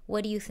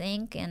what do you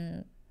think?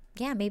 And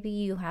yeah, maybe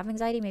you have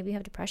anxiety, maybe you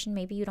have depression,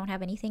 maybe you don't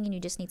have anything and you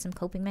just need some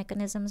coping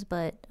mechanisms.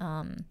 But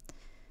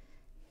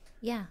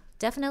yeah,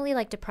 definitely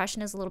like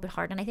depression is a little bit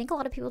hard. And I think a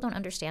lot of people don't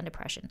understand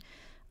depression.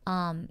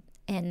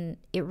 And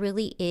it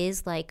really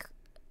is like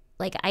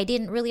I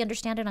didn't really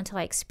understand it until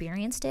I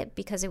experienced it,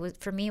 because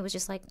for me, it was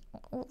just like,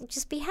 oh,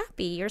 just be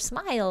happy or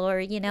smile, or,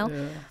 Yeah.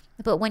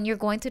 But when you're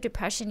going through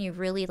depression, you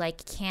really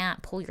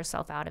can't pull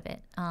yourself out of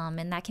it.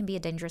 And that can be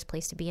a dangerous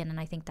place to be in. And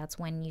I think that's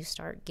when you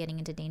start getting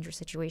into dangerous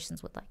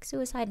situations with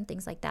suicide and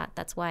things like that.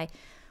 That's why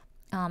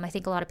I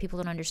think a lot of people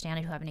don't understand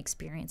it who haven't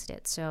experienced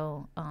it.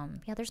 So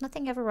yeah, there's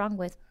nothing ever wrong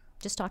with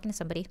just talking to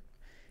somebody.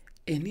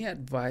 Any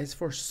advice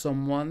for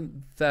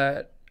someone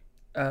that,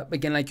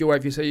 again, like your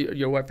wife, you say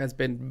your wife has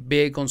been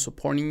big on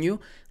supporting you,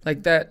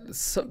 like that,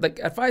 so,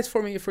 advice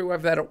for me, for your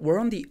wife, that we're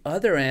on the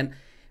other end.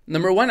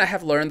 Number one, I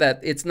have learned that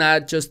it's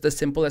not just as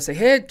simple as say,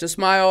 hey, just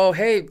smile,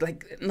 hey,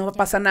 no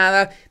pasa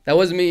nada. That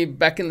was me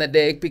back in the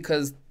day,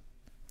 because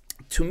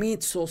to me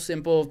it's so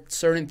simple,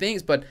 certain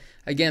things. But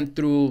again,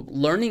 through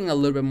learning a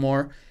little bit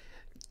more,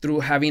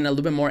 through having a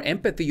little bit more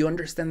empathy, you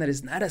understand that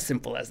it's not as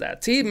simple as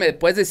that. Sí, me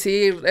puedes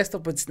decir esto,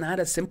 but it's not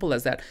as simple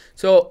as that.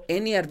 So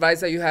any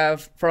advice that you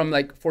have from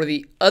for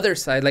the other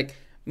side, like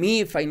me,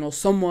 if I know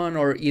someone,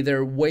 or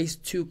either ways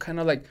to kind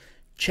of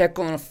check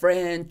on a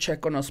friend,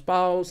 check on a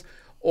spouse,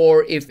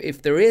 or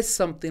if there is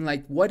something,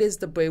 like what is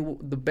the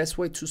best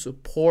way to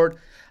support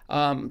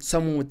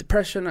someone with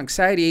depression,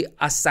 anxiety,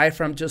 aside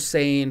from just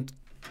saying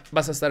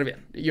vas a estar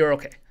bien, you're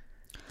okay?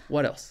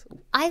 What else?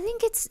 I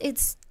think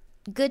it's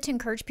good to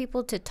encourage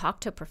people to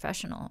talk to a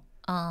professional,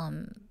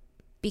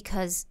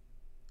 because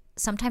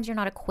sometimes you're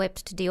not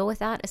equipped to deal with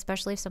that,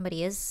 especially if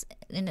somebody is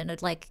in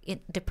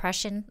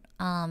depression,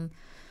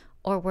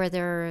 or where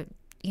they're,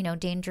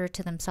 danger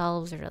to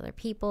themselves or to other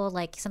people.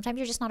 Like sometimes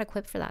you're just not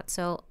equipped for that.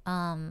 So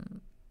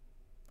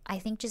I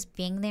think just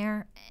being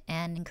there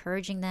and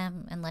encouraging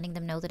them and letting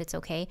them know that it's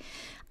okay.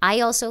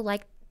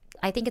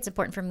 I think it's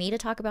important for me to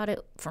talk about it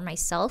for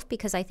myself,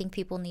 because I think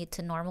people need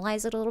to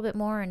normalize it a little bit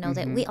more and know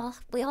that we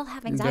all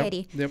have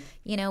anxiety. Yep.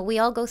 We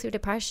all go through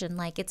depression.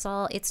 Like it's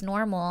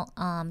normal.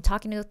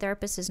 Talking to a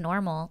therapist is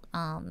normal.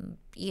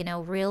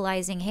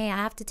 Realizing, hey, I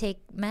have to take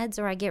meds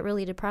or I get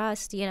really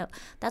depressed.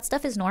 That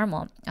stuff is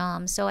normal.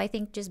 So I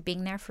think just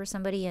being there for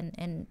somebody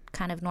and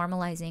kind of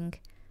normalizing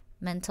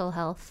mental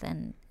health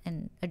and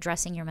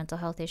addressing your mental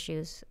health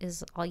issues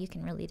is all you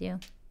can really do.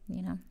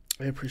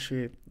 I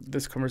appreciate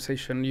this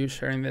conversation, you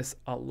sharing this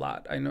a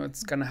lot. I know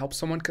it's going to help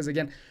someone, because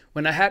again,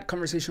 when I had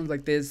conversations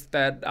like this,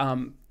 that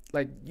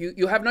like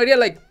you have no idea,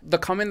 like the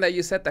comment that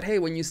you said that, hey,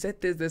 when you said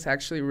this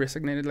actually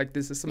resonated, like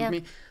this is something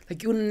me,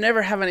 like you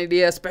never have an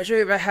idea, especially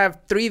if I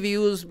have 3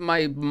 views,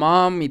 my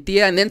mom, mi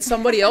tia, and then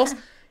somebody else,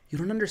 you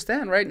don't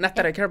understand, right? Not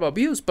that I care about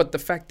views, but the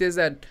fact is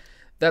that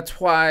that's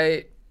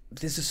why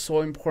this is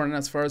so important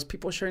as far as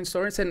people sharing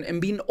stories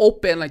and being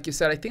open. Like you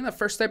said, I think the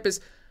first step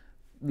is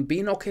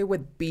being okay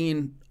with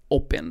being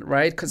open,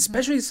 right? Because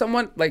especially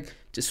someone like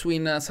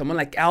Jesuina, someone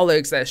like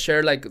Alex that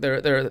share like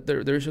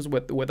their issues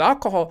with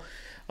alcohol,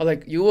 or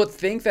like you would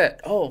think that,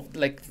 oh,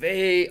 like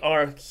they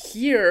are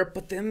here,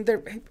 but then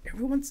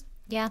everyone's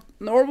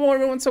normal,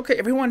 everyone's okay,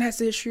 everyone has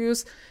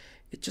issues.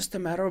 It's just a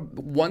matter of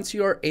once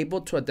you're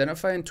able to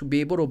identify and to be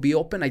able to be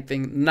open, I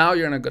think now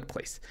you're in a good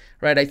place,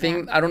 right? I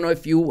think, I don't know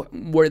if you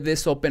were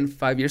this open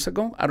 5 years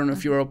ago. I don't know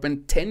if you were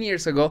open 10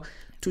 years ago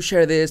to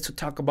share this, to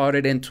talk about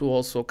it, and to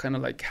also kind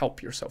of like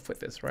help yourself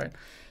with this, right?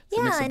 So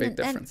it makes a big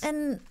difference.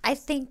 And I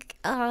think,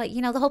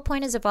 the whole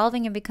point is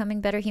evolving and becoming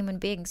better human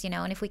beings,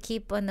 and if we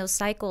keep in those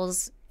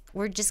cycles,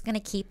 we're just going to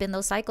keep in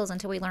those cycles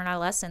until we learn our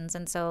lessons.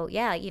 And so,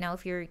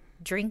 if you're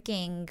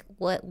drinking,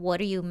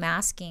 what are you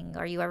masking?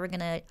 Are you ever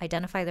going to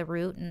identify the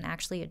root and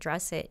actually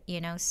address it,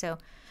 So,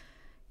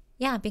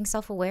 being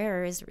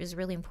self-aware is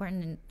really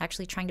important, and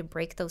actually trying to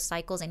break those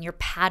cycles and your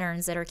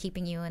patterns that are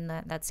keeping you in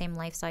that same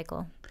life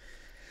cycle.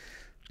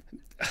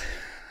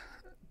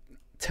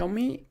 Tell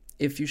me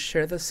if you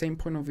share the same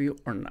point of view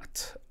or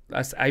not.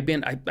 As I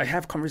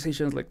have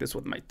conversations like this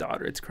with my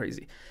daughter. It's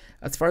crazy.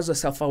 As far as the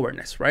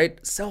self-awareness,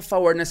 right?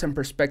 Self-awareness and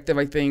perspective,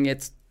 I think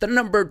it's the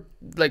number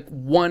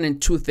 1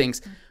 and 2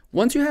 things.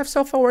 Once you have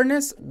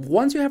self-awareness,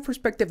 once you have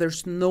perspective,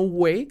 there's no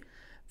way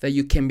that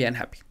you can be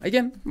unhappy.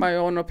 Again, my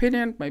own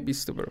opinion, might be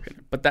stupid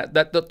opinion, but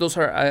those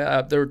are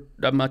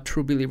I'm a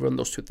true believer in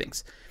those 2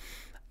 things.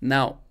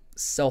 Now,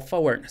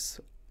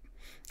 self-awareness.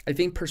 I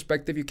think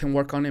perspective you can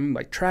work on it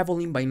by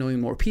traveling, by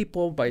knowing more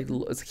people, by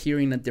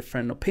hearing a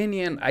different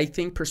opinion. I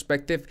think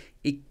perspective,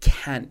 it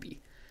can be.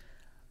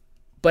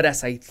 But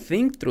as I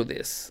think through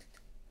this,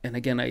 and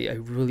again, I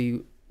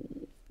really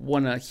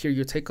want to hear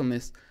your take on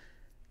this,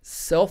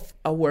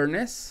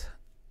 self-awareness,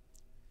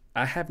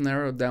 I have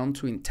narrowed down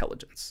to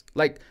intelligence.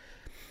 Like,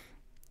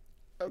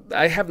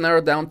 I have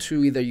narrowed down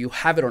to either you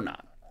have it or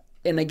not.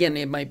 And again,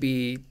 it might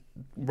be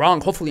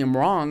wrong. Hopefully I'm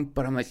wrong,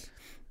 but I'm like,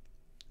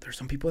 there's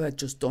some people that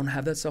just don't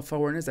have that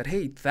self-awareness that,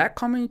 hey, that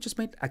comment you just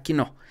made, aquí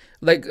no.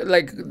 Like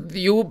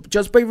you,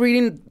 just by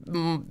reading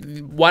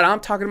what I'm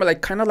talking about,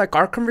 like kind of like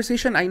our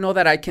conversation, I know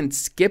that I can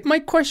skip my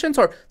questions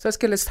or, so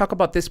let's talk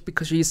about this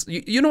because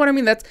you know what I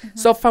mean? That's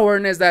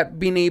self-awareness, that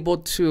being able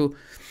to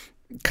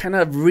kind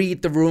of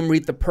read the room,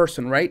 read the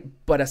person, right?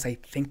 But as I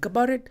think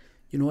about it,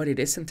 you know what? It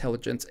is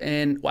intelligence.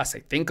 And as I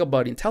think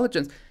about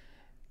intelligence,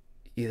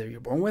 either you're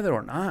born with it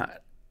or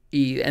not.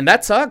 And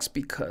that sucks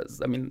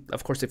because, I mean,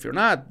 of course, if you're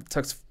not, it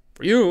sucks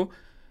for you.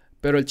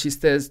 Pero el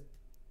chiste es,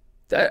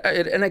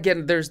 and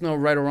again, there's no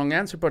right or wrong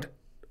answer, but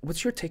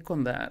what's your take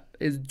on that?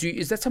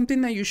 Is that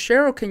something that you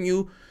share, or can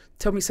you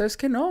tell me, sabes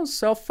que no,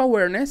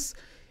 self-awareness,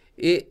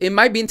 it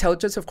might be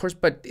intelligence, of course,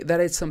 but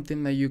that is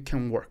something that you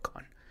can work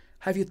on.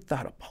 Have you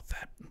thought about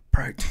that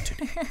prior to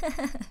today?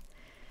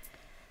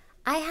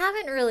 I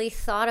haven't really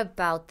thought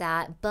about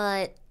that,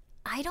 but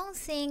I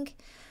think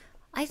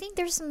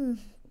there's some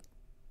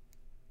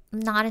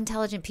not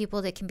intelligent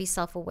people that can be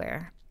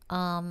self-aware.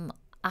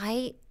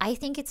 I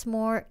think it's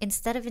more,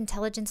 instead of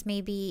intelligence,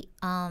 maybe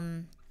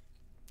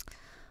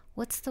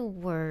what's the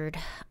word?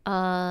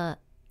 Like,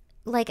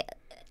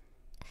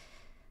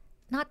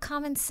 not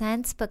common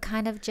sense, but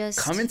kind of just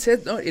common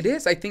sense. No, it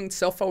is. I think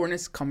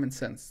self-awareness, common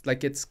sense.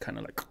 Like, it's kind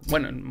of like,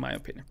 well, in my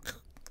opinion.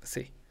 Let's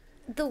see.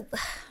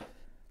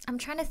 I'm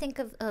trying to think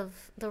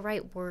of the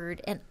right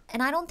word, and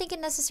I don't think it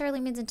necessarily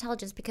means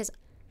intelligence, because,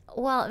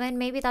 well, and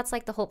maybe that's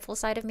like the hopeful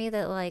side of me,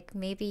 that like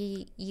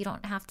maybe you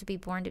don't have to be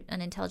born an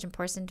intelligent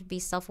person to be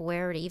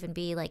self-aware, or to even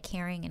be like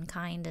caring and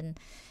kind, and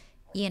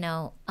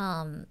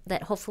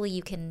that hopefully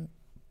you can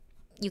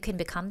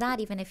become that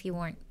even if you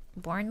weren't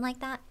born like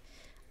that.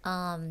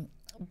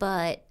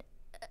 But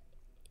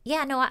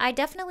yeah, no, I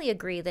definitely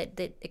agree that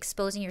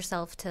exposing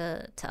yourself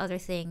to other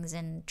things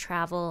and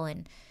travel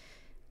and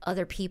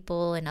other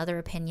people and other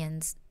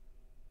opinions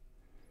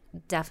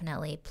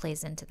definitely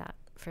plays into that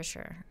for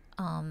sure.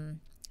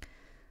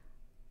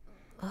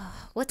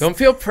 Don't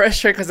feel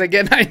pressure, because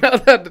again, I know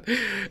that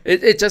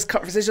it's just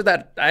conversation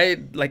that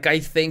I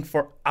think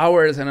for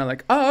hours, and I'm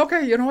like, oh,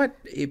 okay, you know what?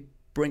 It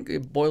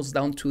boils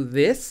down to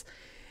this,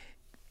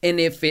 and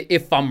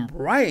if I'm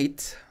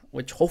right,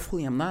 which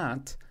hopefully I'm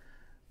not,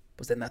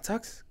 but then that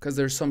sucks, because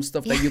there's some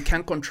stuff that you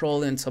can't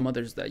control and some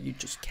others that you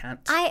just can't.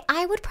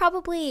 I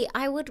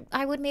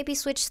would maybe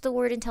switch the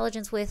word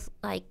intelligence with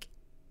like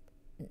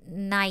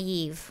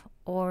naive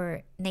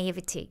or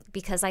naivety,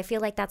 because I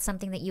feel like that's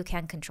something that you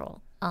can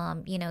control.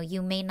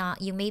 You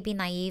may be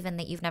naive and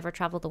that you've never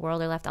traveled the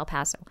world or left El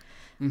Paso.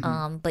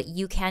 But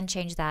you can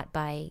change that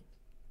by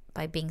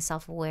being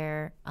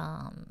self-aware,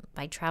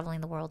 by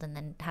traveling the world and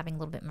then having a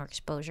little bit more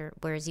exposure,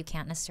 whereas you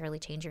can't necessarily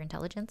change your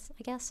intelligence,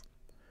 I guess.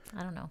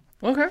 I don't know.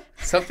 Okay.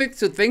 Something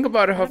to think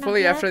about.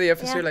 Hopefully after the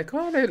episode, you're like,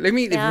 oh, let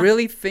me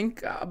really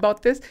think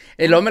about this.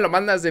 Y luego me lo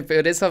mandas if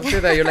it is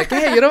something that you're like,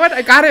 hey, you know what?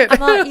 I got it.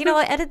 You know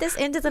what? Edit this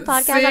into the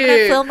podcast. I'm going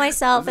to film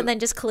myself and then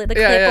just the clip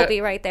will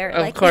be right there.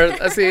 Of course.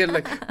 I see.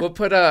 Like, we'll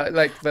put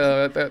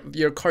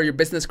your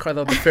business card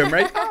on the film,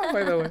 right? Oh,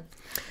 by the way.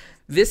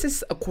 This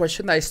is a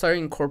question that I started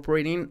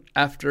incorporating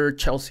after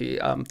Chelsea,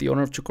 the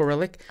owner of Chuco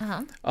Relic.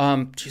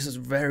 She's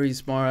very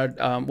smart,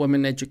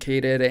 woman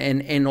educated,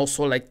 and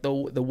also like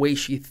the way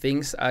she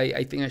thinks.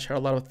 I think I share a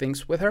lot of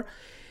things with her.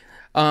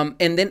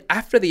 And then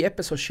after the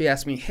episode, she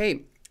asked me,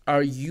 hey,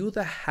 are you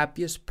the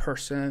happiest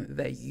person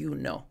that you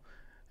know?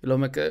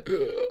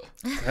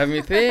 Have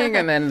me think,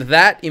 and then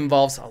that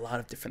involves a lot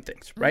of different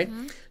things, right?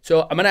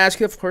 So I'm going to ask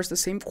you, of course, the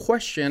same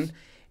question.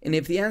 And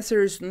if the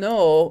answer is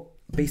no,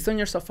 based on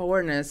your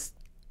self-awareness,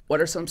 what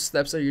are some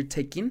steps that you're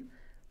taking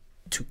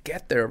to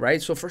get there,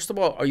 right? So first of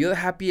all, are you the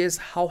happiest?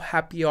 How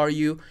happy are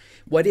you?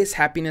 What is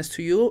happiness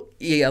to you?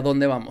 Y a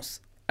dónde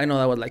vamos? I know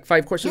that was like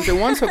 5 questions in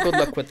one, so good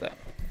luck with that.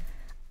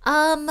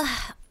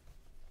 I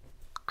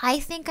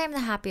think I'm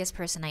the happiest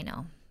person I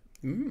know.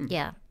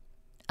 Yeah.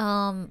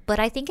 But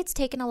I think it's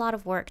taken a lot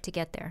of work to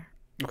get there.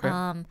 Okay.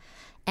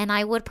 And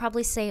I would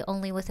probably say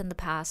only within the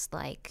past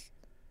like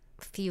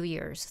few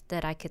years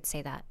that I could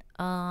say that.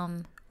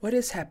 What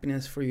is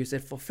happiness for you? Is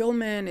it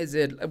fulfillment? Is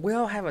it, we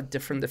all have a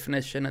different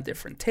definition, a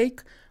different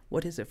take.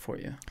 What is it for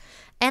you?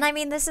 And I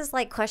mean, this is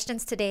like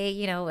questions today,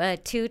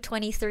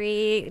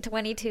 223,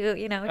 22,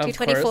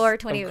 224,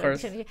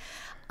 20.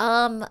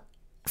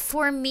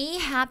 For me,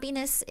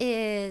 happiness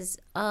is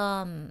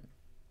being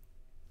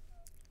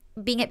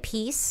at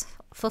peace,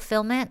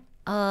 fulfillment.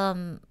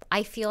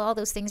 I feel all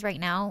those things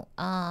right now.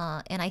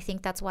 And I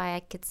think that's why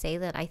I could say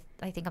that I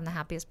think I'm the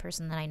happiest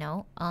person that I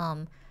know.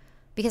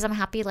 Because I'm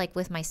happy like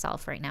with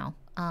myself right now.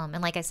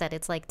 And like I said,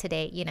 it's like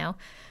today,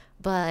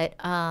 but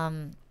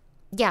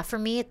yeah, for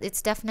me,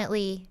 it's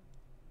definitely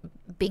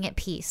being at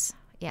peace.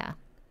 Yeah.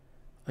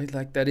 I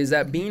like that. Is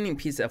that being in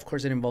peace? Of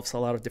course, it involves a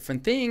lot of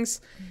different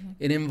things.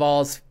 It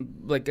involves,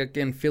 like,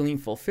 again, feeling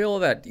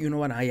fulfilled that, you know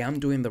what, I am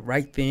doing the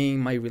right thing.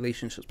 My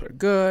relationships are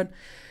good.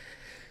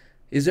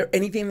 Is there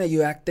anything that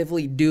you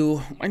actively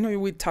do? I know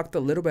we talked a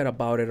little bit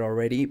about it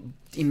already.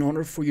 In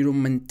order for you to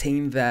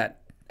maintain that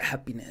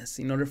happiness,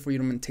 in order for you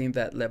to maintain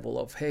that level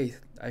of, hey,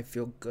 I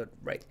feel good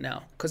right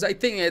now, because I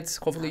think it's,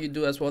 hopefully you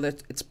do as well,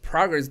 that it's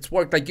progress, it's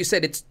work. Like you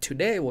said, it's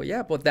today. Well,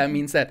 yeah, but that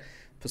means that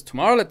pues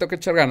tomorrow le toca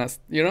echar ganas,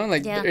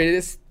 it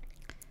is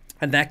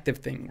an active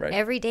thing, right?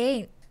 Every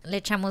day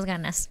le echamos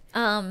ganas.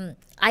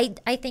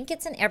 I think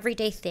it's an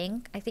everyday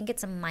thing. I think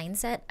it's a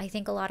mindset. I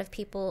think a lot of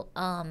people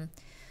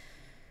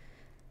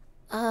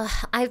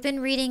I've been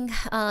reading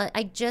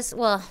I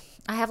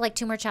have like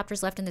 2 more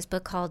chapters left in this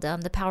book called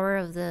The Power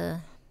of the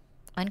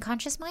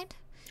Unconscious Mind.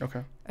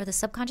 Okay. Or the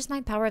subconscious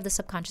mind, power of the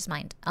subconscious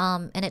mind.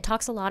 And it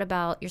talks a lot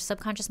about your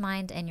subconscious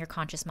mind and your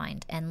conscious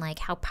mind, and like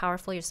how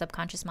powerful your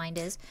subconscious mind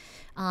is,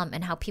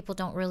 and how people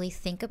don't really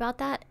think about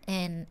that,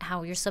 and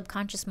how your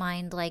subconscious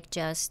mind like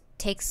just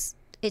takes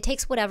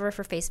whatever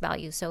for face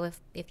value. So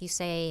if you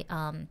say,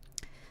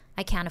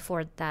 I can't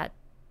afford that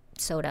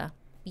soda,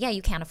 yeah,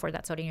 you can't afford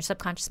that soda, and your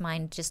subconscious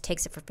mind just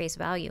takes it for face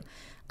value.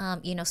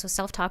 So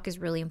self-talk is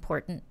really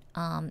important,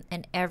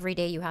 and every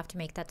day you have to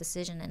make that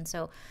decision. And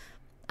so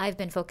I've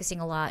been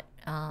focusing a lot,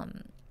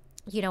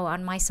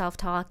 on my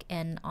self-talk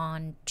and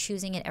on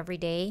choosing it every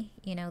day,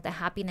 the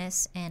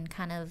happiness and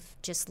kind of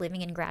just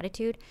living in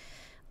gratitude.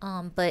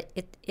 But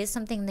it is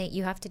something that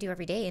you have to do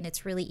every day, and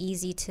it's really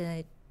easy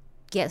to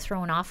get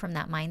thrown off from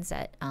that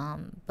mindset.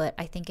 But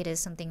I think it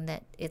is something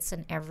that it's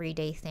an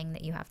everyday thing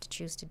that you have to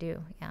choose to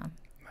do. Yeah.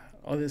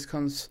 All this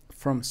comes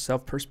from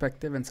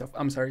self-perspective and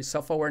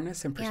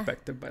self-awareness and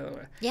perspective, by the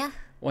way. Yeah.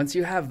 Once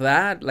you have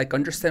that, like,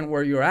 understand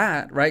where you're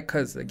at, right?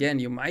 Because, again,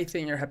 you might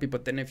think you're happy,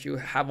 but then if you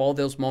have all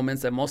those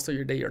moments that most of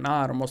your day you're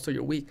not, or most of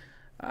your week,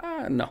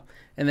 no.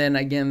 And then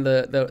again,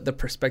 the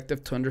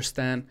perspective to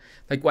understand,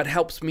 like what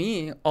helps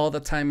me all the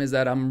time is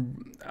that I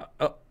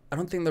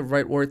don't think the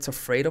right word's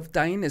afraid of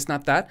dying. It's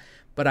not that,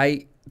 but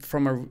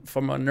from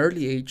an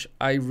early age,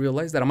 I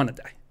realized that I'm gonna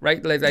die,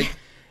 right? Like,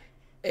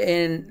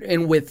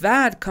 and with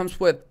that comes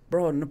with,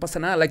 bro, no pasa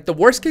nada. Like the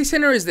worst case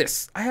scenario is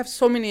this. I have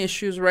so many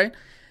issues, right?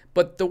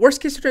 But the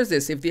worst case scenario is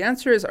this. If the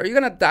answer is, are you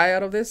gonna die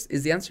out of this?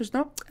 Is the answer is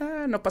no?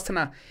 No pasa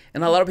nada.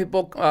 And a lot of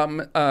people,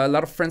 a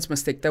lot of friends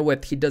mistake that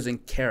with he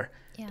doesn't care.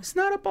 Yeah. It's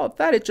not about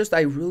that. It's just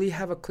I really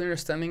have a clear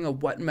understanding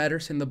of what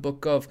matters in the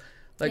book of,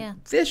 like,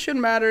 this should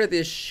matter,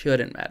 this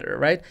shouldn't matter,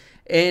 right?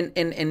 And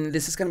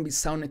this is going to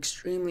sound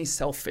extremely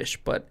selfish,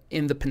 but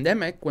in the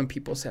pandemic, when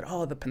people said,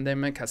 oh, the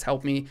pandemic has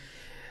helped me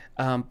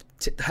to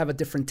have a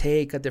different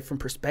take, a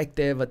different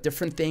perspective, a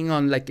different thing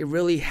on, like, it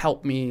really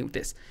helped me with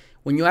this.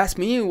 When you ask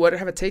me what I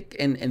have a take,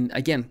 and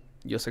again,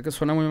 yo sé que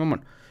suena muy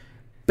mamón,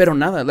 pero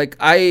nada, like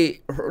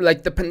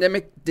the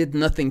pandemic did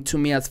nothing to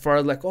me as far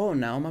as like, oh,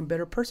 now I'm a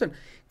better person.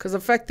 Because the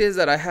fact is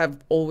that I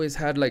have always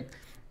had like,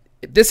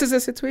 this is a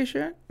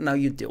situation, now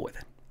you deal with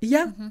it.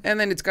 Yeah. Mm-hmm. And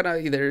then it's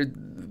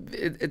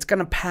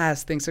gonna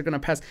pass. Things are gonna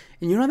pass.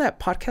 And you know that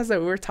podcast that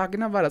we were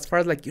talking about as far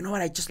as like, you know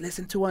what, I just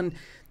listened to one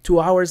 2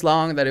 hours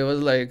long that it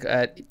was like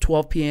at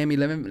 12 p.m.,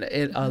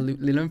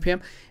 11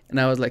 p.m. And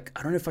I was like,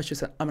 I don't know if I should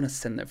send, I'm going to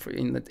send it for you.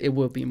 And it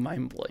will be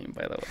mind-blowing,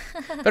 by the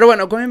way. But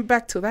when going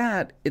back to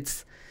that,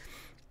 it's,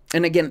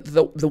 and again,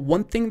 the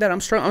one thing that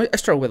I'm struggling, I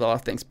struggle with a lot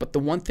of things, but the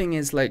one thing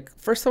is like,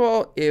 first of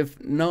all, if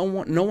no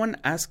one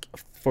asks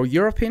for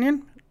your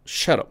opinion,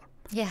 shut up.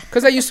 Yeah.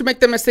 Because I used to make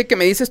the mistake que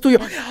me dices tú,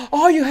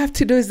 all you have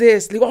to do is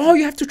this. Digo, oh,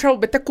 you have to travel,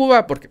 vete a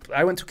Cuba, porque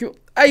I went to Cuba.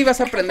 Ahí vas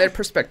a aprender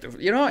perspective,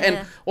 you know?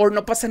 And, or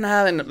no pasa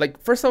nada. And like,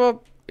 first of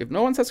all, if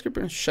no one's asking your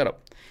opinion, shut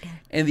up. Yeah.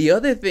 And the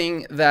other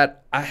thing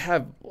that I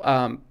have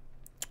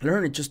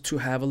learned just to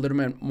have a little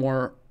bit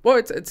more, well,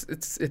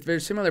 it's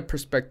very similar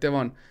perspective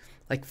on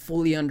like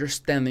fully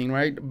understanding,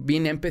 right?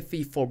 Being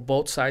empathy for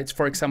both sides.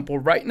 For example,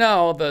 right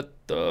now,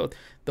 the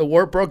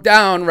war broke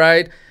down,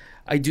 right?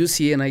 I do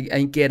see and I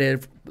get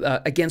it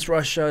against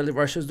Russia.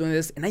 Russia's doing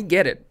this, and I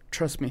get it.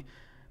 Trust me.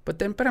 But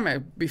then,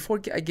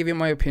 before I give you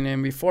my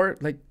opinion, before,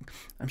 like,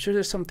 I'm sure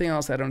there's something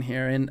else I don't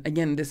hear. And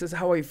again, this is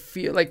how I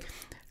feel. Like,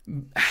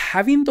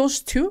 having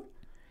those two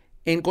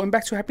and going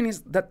back to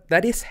happiness,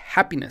 that is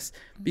happiness.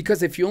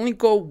 Because if you only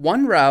go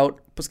one route,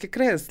 pues, ¿qué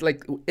crees?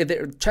 Like,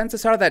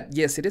 chances are that,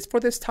 yes, it is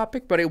for this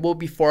topic, but it will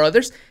be for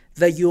others,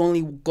 that you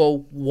only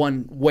go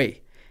one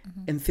way.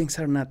 Mm-hmm. And things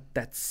are not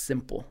that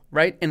simple,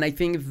 right? And I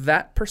think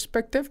that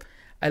perspective,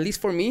 at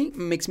least for me,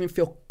 makes me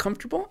feel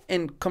comfortable.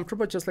 And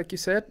comfortable, just like you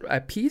said,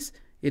 at peace,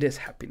 it is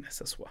happiness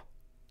as well.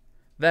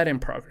 That in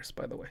progress,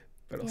 by the way,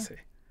 but I'll say.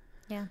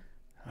 Yeah.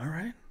 All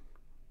right.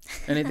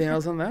 Anything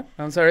else on that?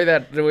 I'm sorry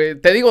that te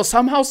digo,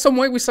 somehow, some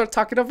way we start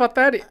talking about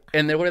that,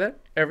 and then we're there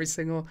every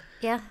single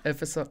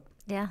episode.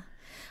 Yeah.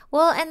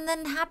 Well, and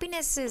then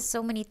happiness is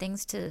so many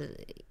things to...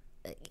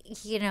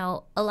 You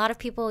know, a lot of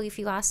people, if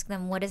you ask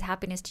them what is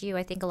happiness to you,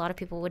 I think a lot of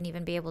people wouldn't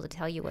even be able to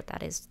tell you what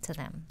that is to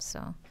them.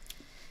 So,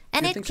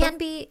 and it can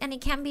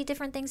be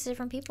different things to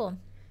different people.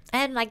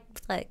 And like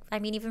I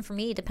mean, even for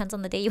me, it depends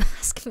on the day you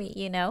ask me.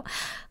 You know,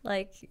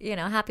 like, you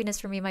know,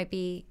 happiness for me might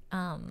be,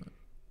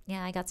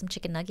 I got some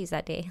chicken nuggets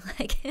that day.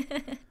 Like,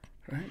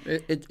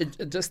 right.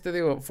 It just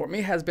for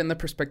me has been the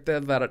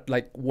perspective that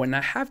like when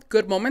I have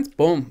good moments,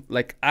 boom,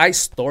 like I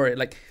store it.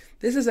 Like,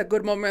 this is a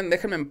good moment,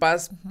 déjame en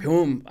paz,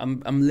 boom,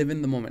 I'm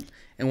living the moment.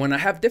 And when I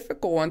have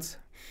difficult ones,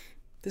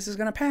 this is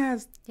gonna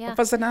pass. Yeah. No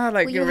pasa nada,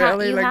 like, you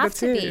really, like,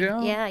 that's it, you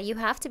know? Yeah, you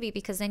have to be,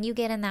 because then you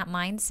get in that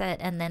mindset,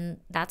 and then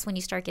that's when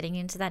you start getting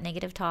into that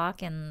negative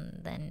talk, and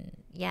then,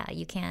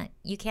 you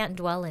can't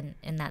dwell in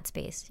that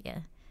space,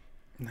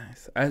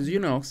 Nice. As you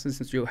know,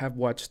 since you have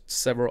watched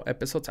several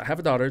episodes, I have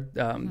a daughter,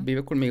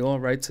 vive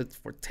conmigo, right, so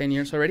for 10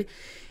 years already.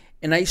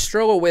 And I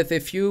struggle with,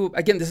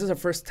 again, this is the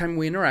first time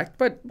we interact,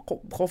 but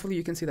hopefully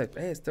you can see that,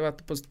 hey, este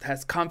vato pues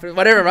has confidence,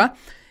 whatever, right?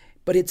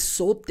 But it's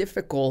so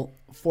difficult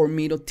for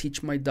me to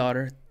teach my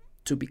daughter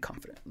to be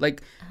confident.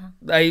 Like,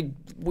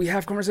 we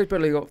have conversations,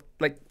 but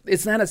like,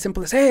 it's not as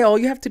simple as, hey, all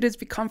you have to do is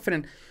be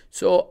confident.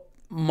 So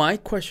my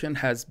question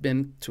has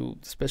been to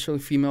especially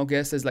female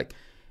guests is like,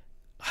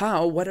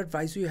 what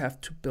advice do you have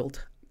to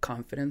build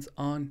confidence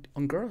on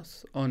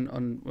girls,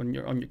 on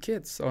your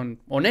kids,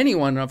 on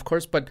anyone, of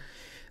course, but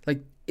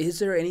like, is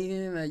there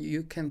anything that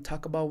you can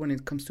talk about when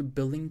it comes to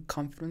building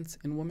confidence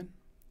in women?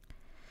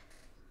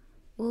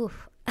 Ooh.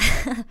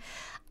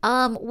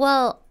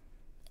 Well,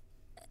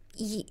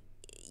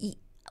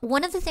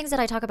 one of the things that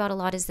I talk about a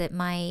lot is that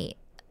I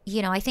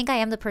think I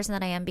am the person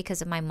that I am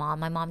because of my mom.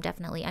 My mom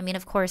definitely, I mean,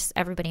 of course,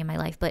 everybody in my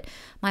life, but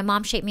my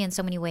mom shaped me in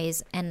so many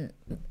ways. And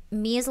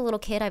me as a little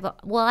kid,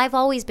 I've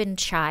always been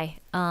shy.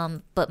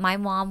 But my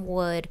mom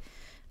would,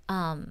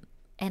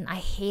 and I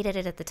hated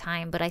it at the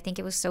time, but I think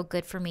it was so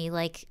good for me.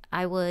 Like,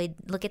 I would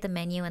look at the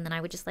menu, and then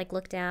I would just like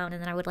look down,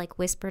 and then I would like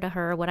whisper to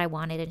her what I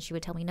wanted, and she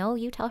would tell me, no,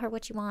 you tell her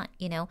what you want,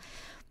 you know?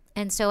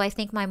 And so I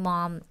think my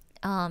mom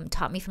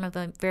taught me from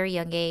a very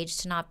young age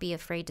to not be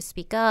afraid to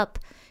speak up.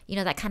 You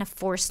know, that kind of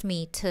forced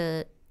me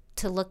to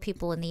look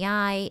people in the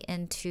eye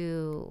and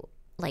to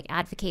like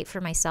advocate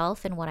for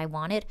myself and what I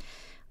wanted.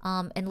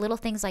 And little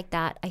things like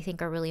that I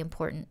think are really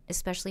important,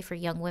 especially for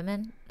young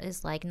women,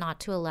 is like not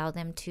to allow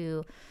them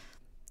to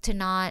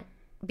not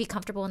be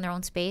comfortable in their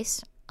own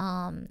space.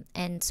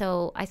 And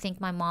so I think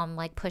my mom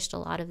like pushed a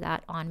lot of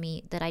that on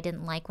me that I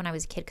didn't like when I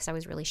was a kid because I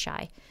was really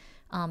shy.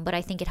 But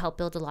I think it helped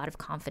build a lot of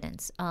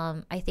confidence.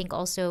 I think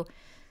also,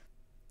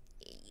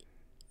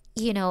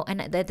 you know,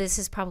 and this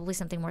is probably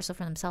something more so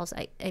for themselves.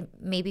 I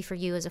maybe for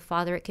you as a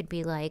father, it could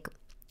be like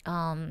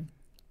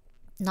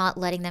not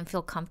letting them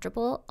feel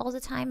comfortable all the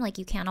time. Like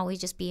you can't always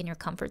just be in your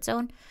comfort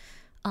zone.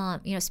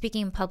 You know,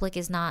 speaking in public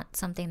is not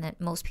something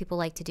that most people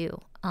like to do.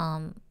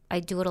 I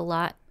do it a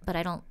lot, but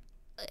I don't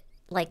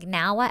like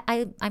now.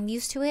 I'm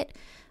used to it,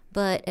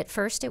 but at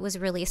first it was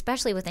really,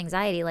 especially with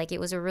anxiety, like it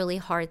was a really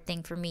hard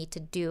thing for me to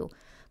do.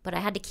 But I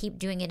had to keep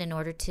doing it in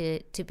order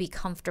to be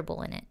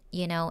comfortable in it,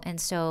 you know. And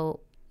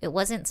so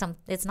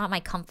it's not my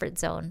comfort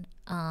zone.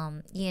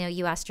 You know,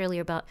 you asked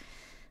earlier about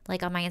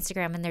like on my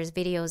Instagram, and there's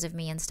videos of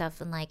me and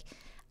stuff, and like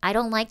I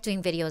don't like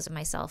doing videos of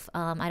myself.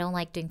 I don't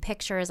like doing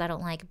pictures.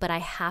 But I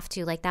have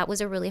to. Like that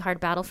was a really hard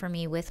battle for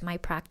me with my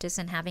practice,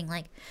 and having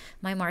like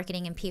my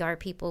marketing and PR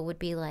people would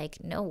be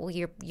like, no, well,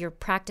 your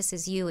practice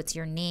is you. It's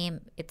your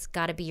name. It's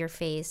got to be your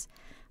face.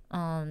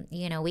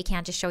 You know, we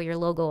can't just show your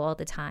logo all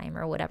the time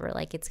or whatever.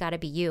 Like it's got to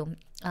be you.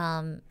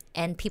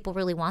 And people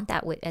really want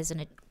that as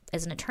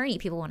an attorney.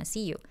 People want to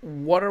see you.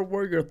 What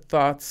were your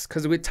thoughts?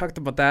 Because we talked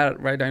about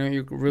that, right? I know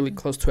you're really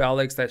close to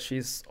Alex, that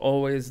she's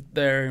always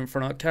there in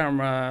front of the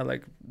camera.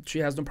 Like she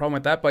has no problem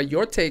with that. But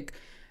your take,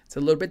 it's a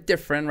little bit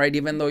different, right?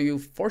 Even though you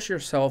force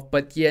yourself,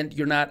 but yet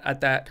you're not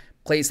at that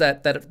place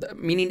that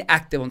meaning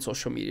active on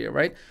social media,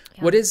 right?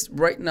 Yeah. What is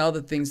right now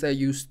the things that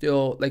you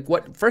still like?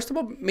 What, first of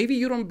all, maybe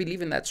you don't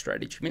believe in that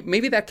strategy.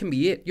 Maybe that can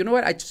be it. You know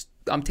what?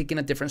 I'm taking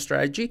a different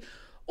strategy,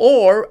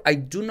 or I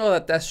do know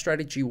that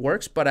strategy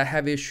works, but I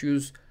have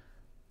issues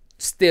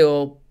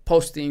still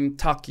posting,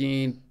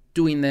 talking,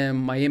 doing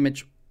them, my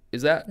image.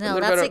 Is that no?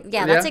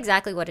 That's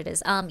exactly what it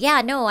is.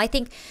 No, I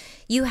think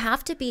you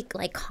have to be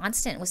like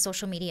constant with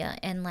social media,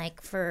 and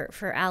like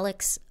for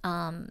Alex,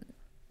 her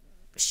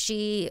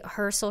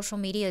social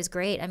media is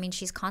great. I mean,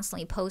 she's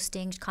constantly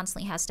posting, she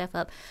constantly has stuff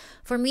up.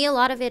 For me, a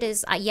lot of it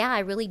is, I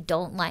really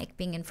don't like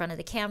being in front of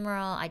the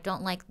camera. I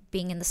don't like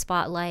being in the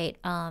spotlight.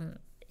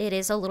 It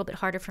is a little bit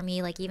harder for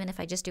me. Like even if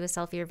I just do a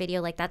selfie or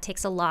video, like that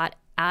takes a lot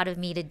out of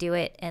me to do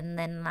it, and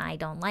then I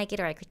don't like it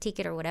or I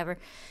critique it or whatever.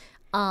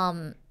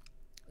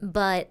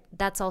 But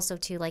that's also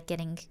too like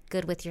getting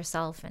good with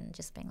yourself and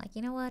just being like,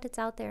 you know what, it's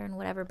out there and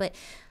whatever. But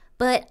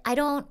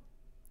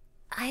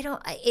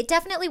it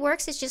definitely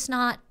works. It's just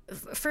not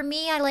for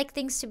me. I like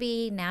things to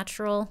be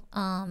natural.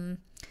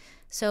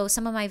 So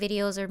some of my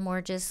videos are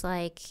more just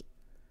like,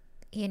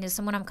 you know,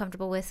 someone I'm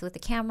comfortable with the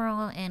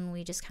camera, and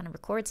we just kind of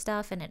record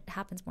stuff, and it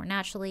happens more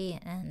naturally.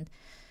 And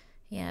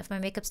yeah, if my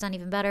makeup's done,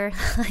 even better.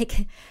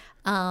 Like,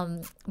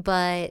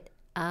 I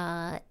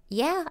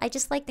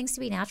just like things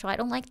to be natural. I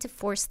don't like to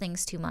force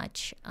things too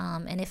much.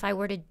 And if I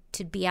were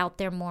to be out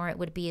there more, it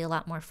would be a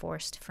lot more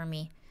forced for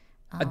me.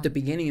 At the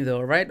beginning, though,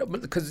 right?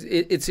 Because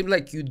it seems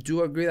like you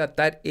do agree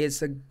that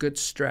is a good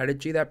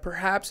strategy, that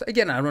perhaps,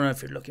 again, I don't know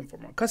if you're looking for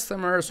more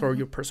customers or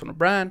your personal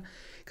brand.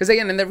 Because,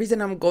 again, and the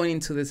reason I'm going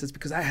into this is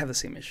because I have the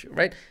same issue,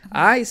 right?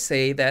 I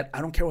say that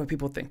I don't care what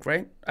people think,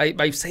 right?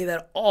 I say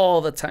that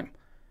all the time.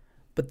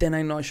 But then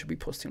I know I should be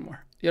posting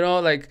more. You know,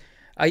 like,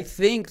 I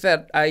think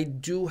that I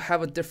do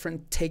have a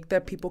different take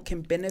that people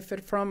can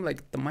benefit from,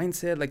 like the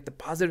mindset, like the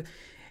positive.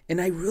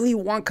 And I really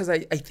want, because I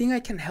think I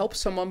can help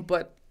someone,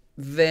 but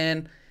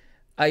then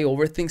I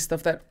overthink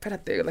stuff that,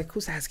 like,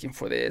 who's asking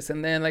for this?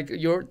 And then, like,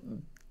 you're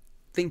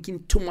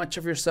thinking too much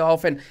of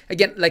yourself. And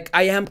again, like,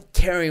 I am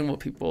carrying what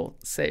people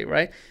say,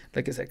 right?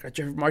 Like I said,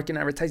 graduate marketing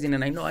and advertising,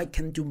 and I know I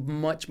can do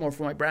much more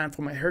for my brand,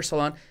 for my hair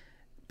salon,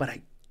 but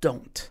I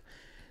don't.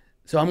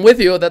 So I'm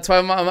with you. That's why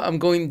I'm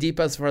going deep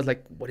as far as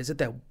like, what is it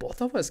that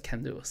both of us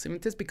can do?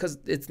 Because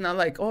it's not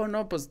like, oh,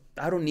 no, but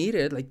I don't need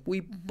it. Like, we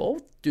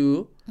both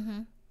do.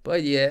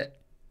 But yet,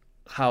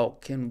 how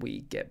can we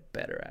get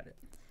better at it?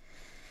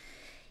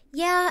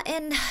 Yeah,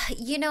 and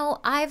you know,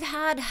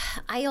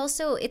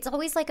 it's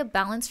always like a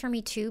balance for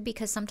me too,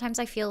 because sometimes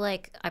I feel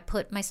like I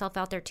put myself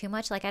out there too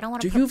much. Like I don't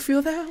want to. Do you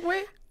feel that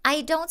way?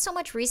 I don't so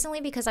much recently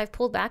because I've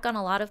pulled back on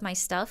a lot of my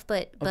stuff,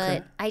 but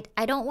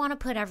I don't want to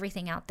put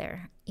everything out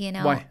there, you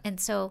know. Why? And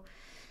so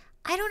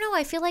I don't know.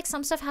 I feel like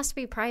some stuff has to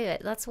be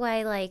private. That's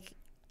why, like,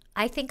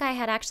 I think I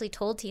had actually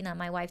told Tina,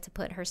 my wife, to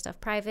put her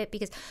stuff private,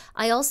 because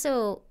I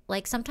also,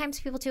 like, sometimes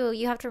people too.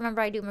 You have to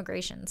remember I do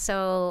immigration,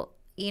 so.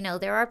 You know,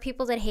 there are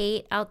people that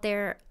hate out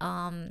there.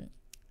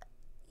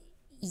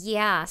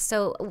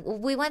 So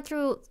we went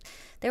through,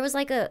 there was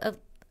like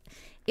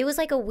it was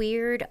like a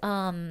weird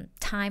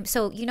time.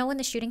 So, you know, when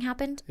the shooting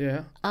happened?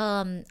 Yeah.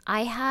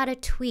 I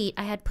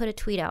had put a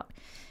tweet out,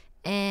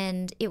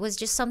 and it was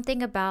just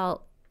something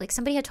about, like,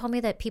 somebody had told me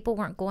that people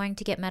weren't going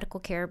to get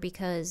medical care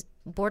because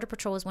Border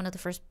Patrol was one of the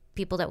first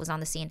people that was on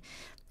the scene.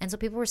 And so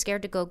people were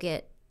scared to go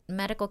get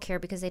medical care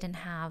because they didn't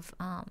have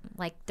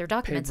like their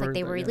documents, Papers, like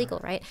they were yeah. illegal,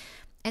 right?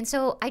 And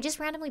so I just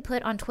randomly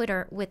put on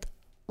Twitter with,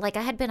 like,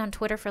 I had been on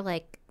Twitter for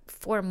like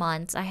 4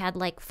 months. I had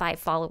like 5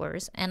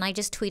 followers, and I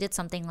just tweeted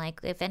something like,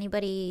 if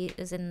anybody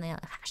is in the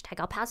hashtag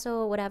El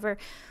Paso, whatever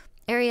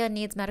area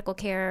needs medical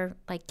care,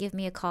 like give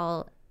me a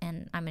call,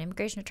 and I'm an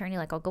immigration attorney,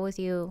 like I'll go with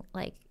you,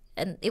 like.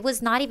 And it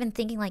was not even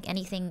thinking like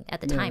anything at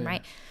the time,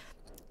 right?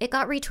 It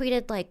got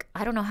retweeted like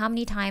I don't know how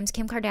many times.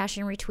 Kim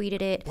Kardashian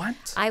retweeted it. What?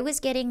 I was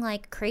getting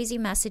like crazy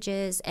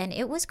messages, and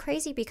it was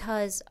crazy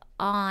because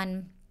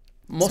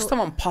most of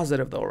them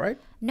positive though, right?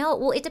 No,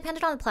 well, it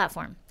depended on the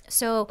platform.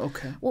 So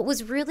Okay. what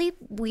was really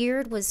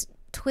weird was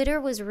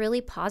Twitter was really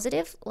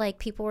positive. Like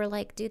people were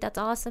like, dude, that's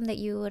awesome that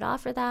you would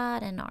offer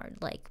that. And are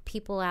like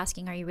people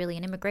asking, are you really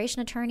an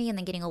immigration attorney? And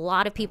then getting a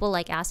lot of people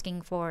like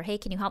asking for, hey,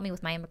 can you help me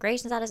with my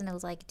immigration status? And it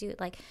was like, dude,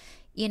 like,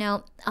 you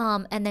know,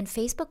 and then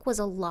Facebook was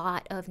a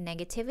lot of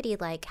negativity.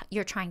 Like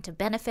you're trying to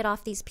benefit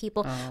off these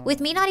people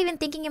with me not even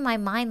thinking in my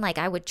mind, like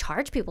I would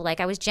charge people. Like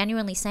I was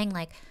genuinely saying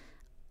like,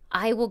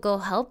 I will go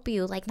help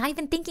you, like not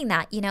even thinking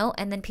that, you know.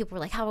 And then people were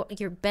like, how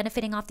you're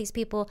benefiting off these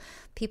people.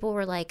 People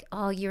were like,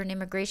 oh, you're an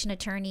immigration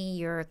attorney,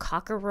 you're a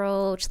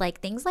cockroach,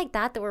 like things like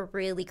that were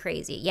really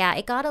crazy. Yeah,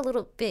 it got a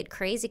little bit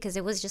crazy because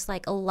it was just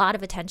like a lot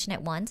of attention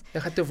at once.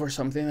 Déjate for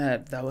something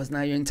that was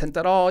not your intent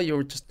at all. You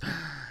were just,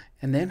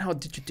 and then how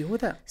did you deal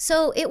with that?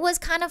 So it was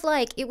kind of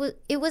like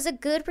it was a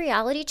good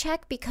reality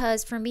check,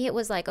 because for me it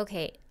was like,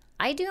 okay,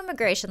 I do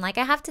immigration. Like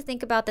I have to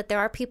think about that there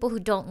are people who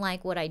don't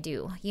like what I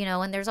do, you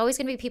know, and there's always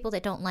going to be people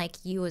that don't like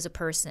you as a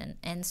person.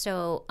 And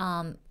so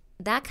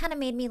that kind of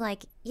made me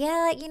like,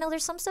 yeah, you know,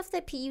 there's some stuff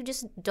that you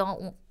just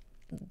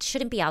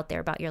shouldn't be out there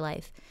about your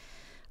life.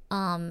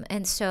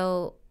 And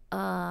so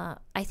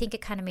I think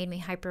it kind of made me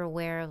hyper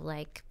aware of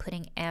like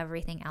putting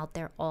everything out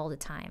there all the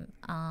time.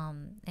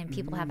 And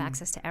people have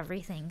access to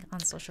everything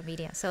on social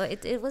media. So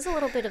it was a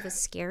little bit of a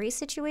scary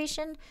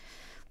situation.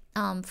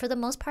 For the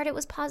most part, it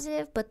was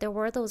positive, but there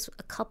were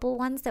a couple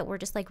ones that were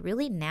just like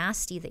really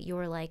nasty that you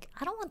were like,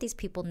 I don't want these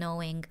people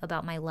knowing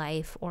about my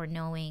life or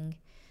knowing,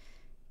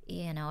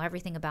 you know,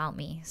 everything about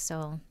me.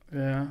 So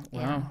yeah,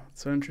 wow,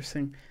 so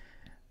interesting.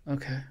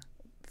 Okay,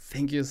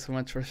 thank you so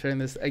much for sharing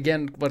this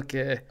again.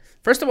 Porque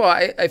first of all,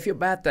 I feel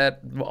bad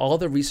that all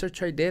the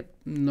research I did,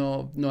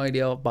 no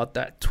idea about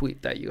that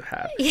tweet that you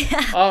had.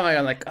 yeah. Oh my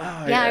god, like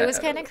oh Yeah, it was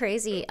kind of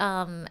crazy.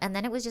 And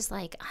then it was just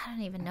like, I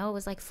don't even know. It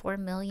was like 4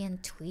 million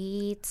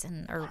tweets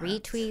or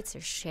retweets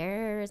or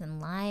shares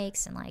and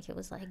likes. And like, it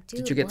was like, dude,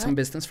 did you get what? some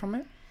business from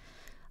it?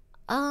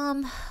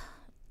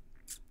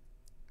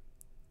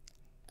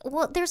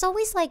 Well, there's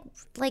always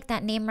like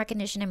that name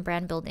recognition and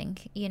brand building,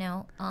 you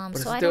know. But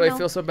So I still, don't know. I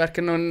feel so bad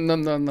que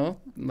no.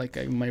 Like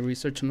my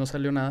research no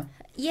salió nada.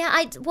 Yeah,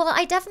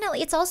 I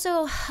definitely, it's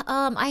also,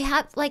 I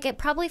have, like,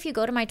 probably if you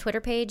go to my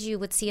Twitter page, you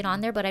would see it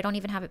on there, but I don't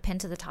even have it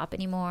pinned to the top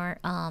anymore.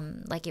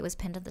 Like, it was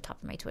pinned to the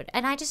top of my Twitter.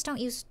 And I just don't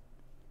use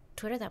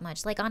Twitter that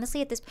much. Like,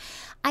 honestly,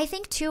 I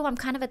think, too, I'm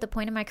kind of at the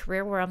point in my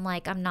career where I'm,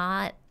 like, I'm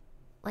not,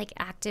 like,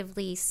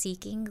 actively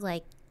seeking,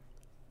 like,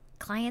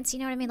 clients, you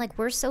know what I mean? Like,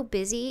 we're so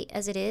busy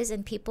as it is,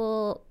 and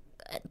people,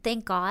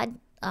 thank God,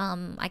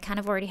 I kind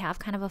of already have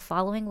kind of a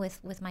following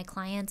with my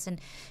clients, and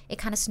it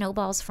kind of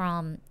snowballs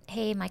from,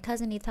 hey, my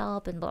cousin needs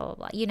help and blah, blah,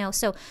 blah, you know?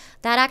 So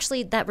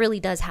that really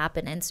does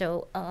happen. And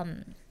so,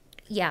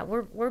 yeah,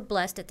 we're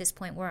blessed at this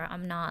point where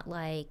I'm not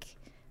like,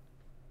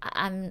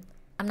 I'm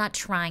not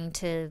trying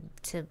to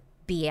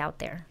be out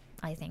there,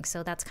 I think.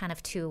 So that's kind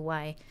of too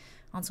why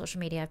on social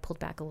media I've pulled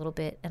back a little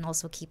bit and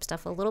also keep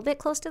stuff a little bit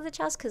close to the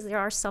chest, because there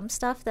are some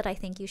stuff that I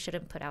think you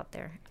shouldn't put out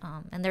there.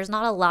 And there's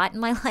not a lot in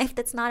my life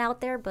that's not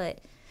out there, but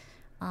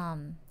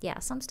yeah,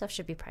 some stuff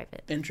should be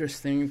private.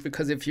 Interesting,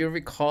 because if you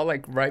recall,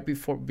 like right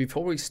before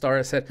we started,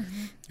 I said,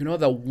 you know,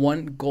 the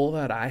one goal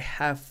that I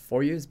have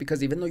for you is,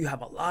 because even though you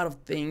have a lot of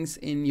things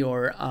in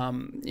your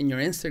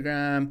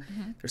Instagram,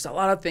 there's a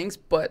lot of things,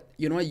 but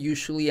you know,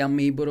 usually I'm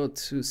able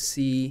to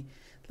see,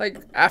 like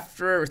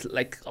after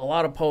like a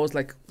lot of posts,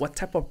 like what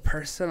type of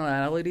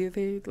personality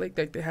they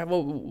have,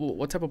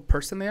 what type of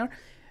person they are.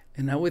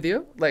 And now with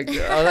you, like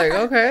I'm like,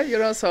 okay, you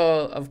know,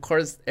 so of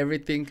course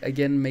everything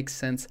again makes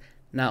sense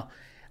now.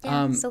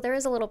 Yeah, so there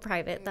is a little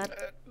private.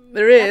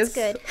 There is.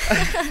 That's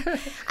good.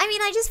 I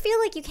mean, I just feel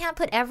like you can't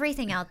put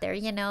everything out there,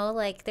 you know?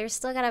 Like, there's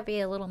still got to be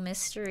a little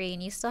mystery,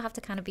 and you still have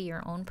to kind of be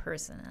your own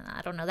person. And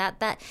I don't know.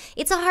 That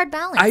it's a hard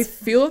balance. I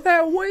feel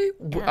that way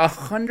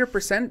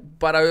 100%,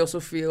 but I also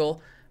feel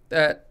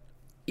that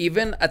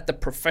even at the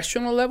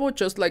professional level,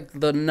 just like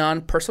the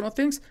non-personal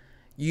things,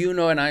 you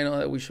know, and I know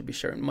that we should be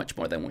sharing much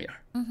more than we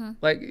are.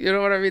 Like, you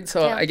know what I mean?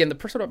 So, again, the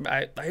personal,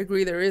 I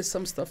agree, there is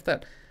some stuff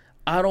that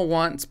I don't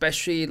want,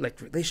 especially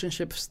like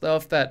relationship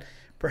stuff that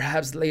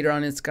perhaps later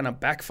on it's gonna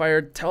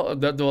backfire.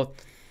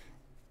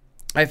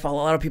 I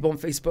follow a lot of people on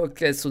Facebook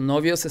que sus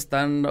novios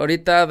están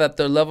ahorita that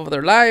the love of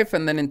their life,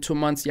 and then in 2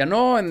 months ya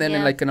no, and then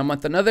in a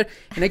month another.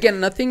 And again,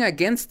 nothing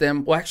against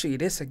them. Well, actually,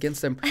 it is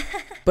against them.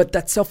 But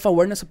that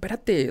self-awareness,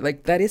 espérate,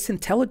 like that is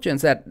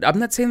intelligence. That I'm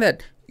not saying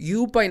that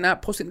you by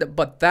not posting that,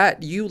 but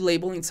that you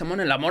labeling someone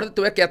el amor de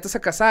tu vida que ya te vas a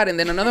casar, and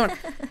then another one.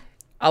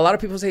 a lot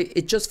of people say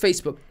it's just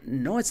Facebook.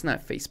 No, it's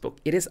not Facebook.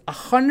 It is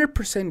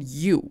 100%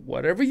 you.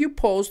 Whatever you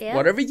post,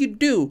 whatever you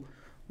do,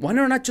 why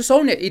not just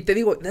own it? Y te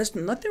digo, there's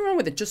nothing wrong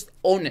with it. Just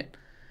own it.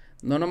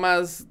 No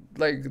nomás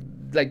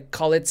like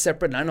call it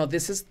separate. I know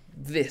this is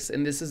this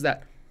and this is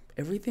that.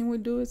 Everything we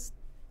do is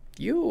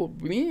you,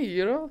 me,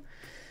 you know.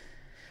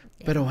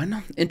 Pero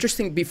bueno,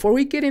 interesting. Before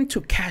we get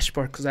into Cash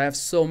Bar, because I have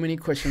so many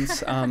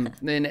questions,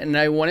 and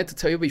I wanted to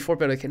tell you before,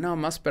 but okay, no,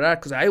 más esperar,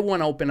 because I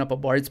want to open up a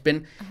bar. It's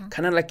been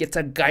kind of like it's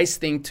a guy's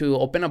thing to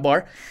open a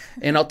bar,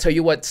 and I'll tell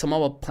you what some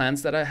of the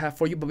plans that I have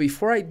for you. But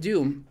before I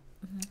do,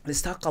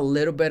 let's talk a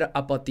little bit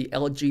about the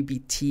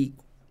LGBT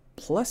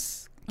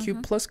plus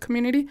Q plus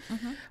community.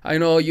 I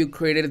know you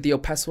created the El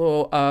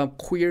Paso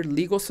Queer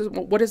Legal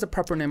System. What is the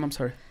proper name? I'm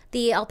sorry.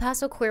 The El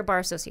Paso Queer Bar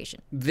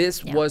Association.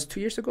 This was 2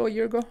 years ago, a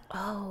year ago?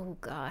 Oh,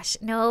 gosh.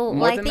 No,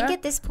 well, I think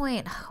at this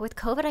point, with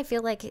COVID, I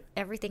feel like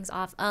everything's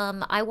off.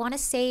 I want to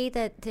say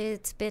that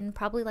it's been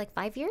probably like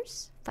 5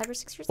 years, 5 or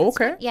 6 years.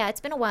 Okay. Yeah,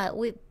 it's been a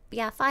while.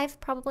 5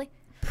 probably.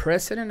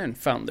 President and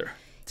founder.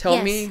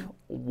 Tell me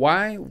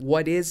why,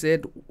 what is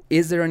it?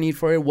 Is there a need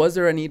for it? Was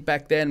there a need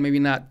back then? Maybe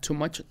not too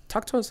much.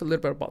 Talk to us a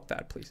little bit about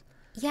that, please.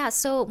 Yeah,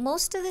 so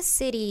most of the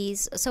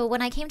cities, so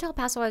when I came to El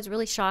Paso, I was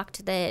really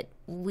shocked that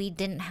we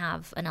didn't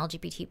have an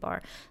LGBT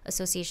bar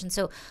association.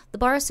 So the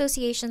bar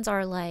associations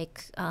are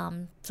like,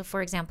 so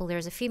for example,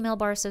 there's a female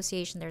bar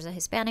association, there's a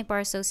Hispanic bar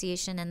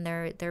association, and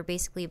they're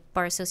basically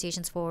bar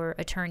associations for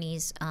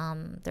attorneys.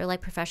 They're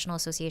like professional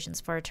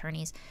associations for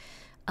attorneys.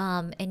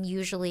 And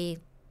usually,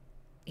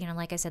 you know,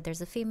 like I said,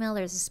 there's a female,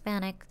 there's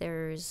Hispanic,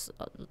 there's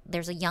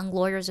a Young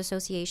Lawyers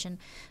Association,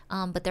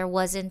 but there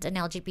wasn't an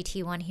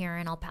LGBT one here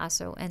in El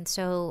Paso. And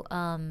so,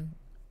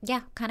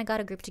 kind of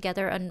got a group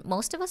together. And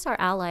most of us are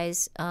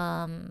allies.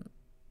 What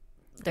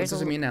does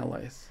it mean,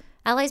 allies?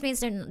 Allies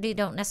means they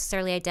don't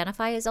necessarily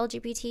identify as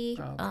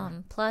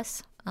LGBT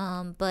plus,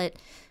 but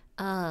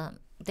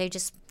they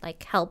just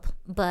like help.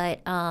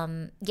 But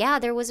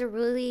there was a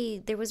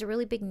really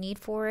big need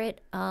for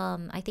it.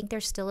 I think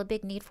there's still a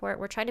big need for it.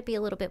 We're trying to be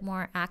a little bit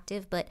more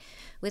active, but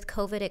with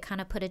COVID, it kind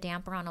of put a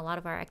damper on a lot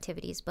of our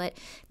activities. But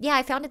yeah,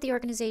 I founded the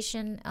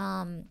organization,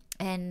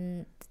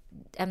 and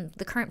I'm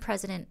the current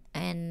president.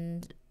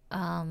 And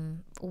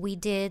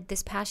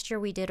this past year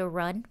we did a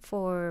run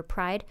for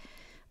Pride.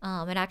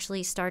 It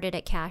actually started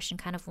at Cash and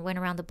kind of went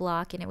around the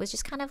block, and it was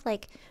just kind of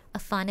like a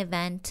fun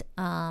event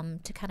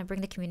to kind of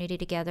bring the community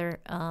together.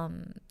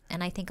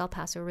 And I think El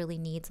Paso really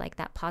needs like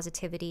that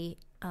positivity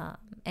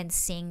and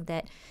seeing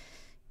that,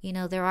 you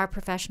know, there are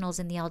professionals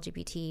in the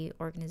LGBT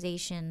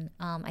organization.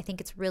 I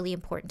think it's really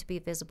important to be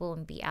visible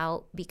and be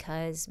out,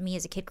 because me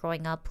as a kid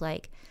growing up,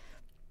 like,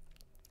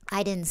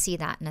 I didn't see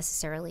that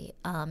necessarily.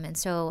 And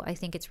so I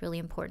think it's really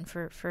important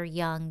for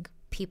young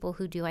people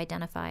who do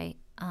identify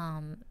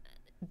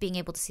being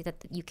able to see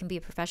that you can be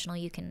a professional,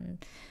 you can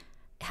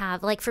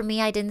have, like, for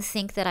me, I didn't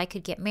think that I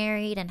could get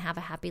married and have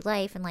a happy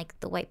life, and like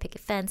the white picket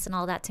fence and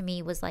all that to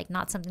me was like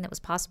not something that was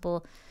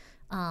possible,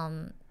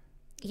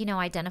 you know,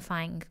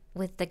 identifying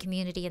with the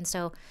community. And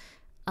so,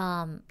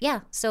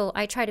 so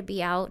I try to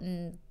be out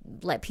and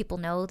let people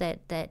know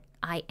that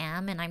I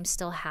am, and I'm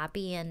still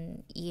happy,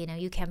 and, you know,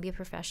 you can be a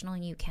professional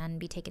and you can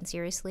be taken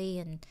seriously,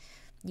 and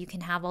you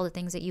can have all the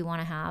things that you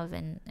want to have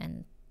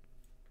and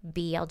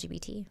be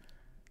LGBT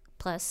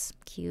plus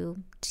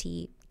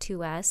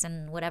QT2S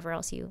and whatever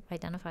else you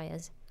identify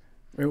as.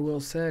 Very well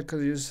said,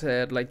 because you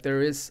said like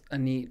there is a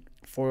need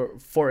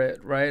for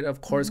it, right?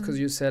 Of course, because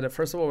you said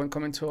first of all, when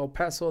coming to El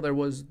Paso, there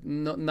was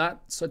not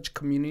such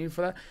community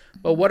for that.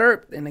 But what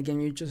are, and again,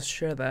 you just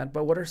share that,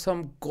 but what are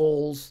some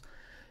goals,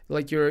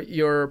 like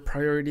your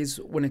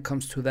priorities when it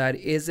comes to that?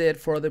 Is it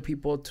for other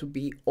people to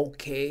be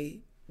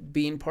okay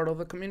being part of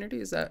the community?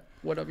 Is that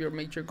one of your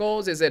major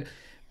goals? Is it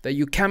that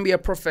you can be a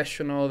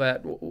professional?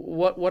 That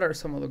what are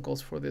some of the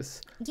goals for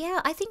this? Yeah,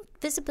 I think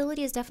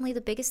visibility is definitely the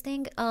biggest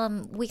thing.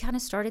 We kind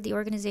of started the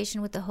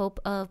organization with the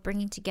hope of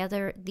bringing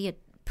together the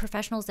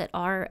professionals that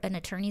are and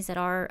attorneys that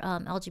are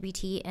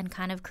LGBT, and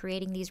kind of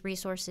creating these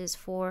resources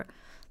for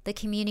the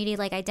community,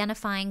 like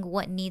identifying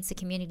what needs the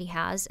community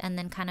has, and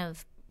then kind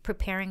of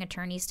preparing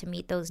attorneys to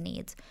meet those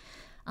needs.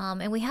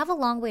 And we have a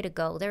long way to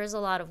go. There is a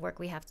lot of work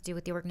we have to do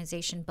with the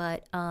organization,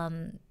 but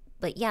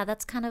yeah,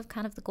 that's kind of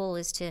the goal,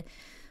 is to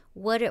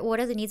what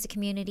are the needs the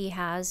community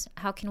has?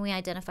 How can we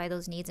identify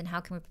those needs, and how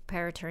can we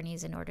prepare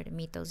attorneys in order to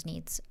meet those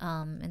needs?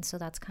 And so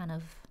that's kind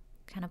of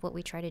what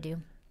we try to do.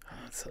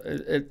 It's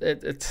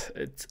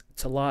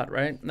a lot,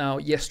 right? Now,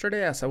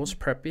 yesterday, as I was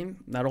prepping,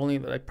 not only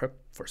that I prepped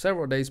for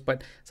several days,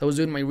 but as I was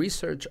doing my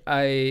research,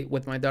 I,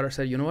 with my daughter,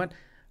 said, you know what?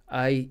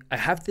 I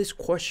have this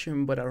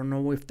question, but I don't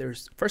know if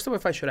there's, first of all,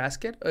 if I should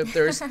ask it, if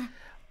there's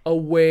a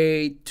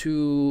way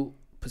to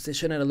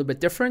position it a little bit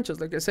different. Just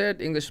like I said,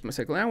 English is my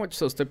second language,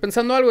 so estoy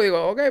pensando algo,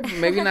 digo, okay,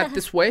 maybe not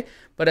this way,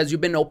 but as you've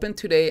been open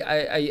today,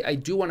 I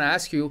do want to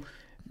ask you,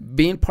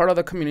 being part of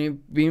the community,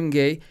 being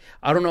gay,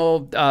 I don't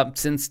know,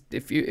 since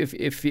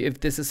if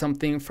this is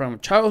something from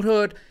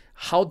childhood,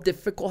 how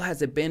difficult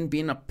has it been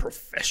being a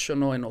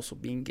professional and also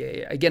being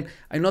gay? Again,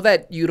 I know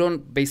that you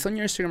don't, based on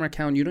your Instagram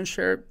account, you don't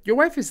share, your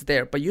wife is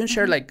there, but you don't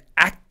share like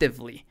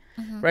actively,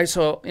 right?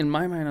 So in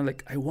my mind, I'm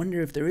like, I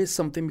wonder if there is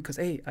something because,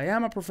 hey, I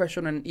am a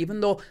professional. And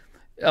even though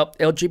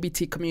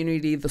LGBT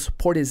community, the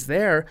support is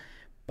there,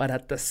 but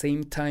at the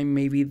same time,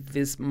 maybe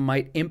this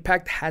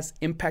has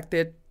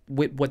impacted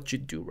with what you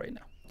do right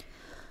now.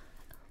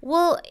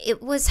 Well,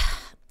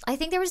 I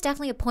think there was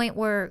definitely a point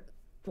where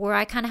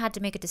I kind of had to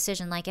make a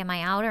decision, like, am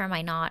I out or am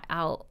I not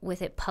out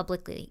with it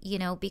publicly,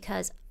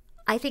 because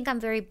I think I'm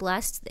very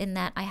blessed in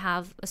that I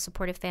have a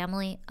supportive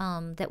family,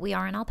 that we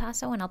are in El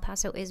Paso, and El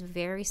Paso is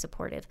very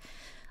supportive.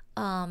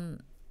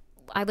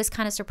 I was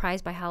kind of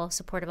surprised by how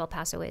supportive El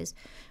Paso is.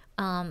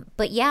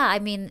 But yeah, I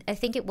mean, I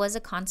think it was a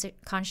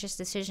conscious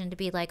decision to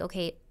be like,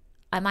 okay,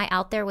 am I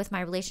out there with my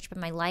relationship in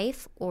my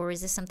life, or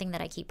is this something that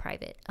I keep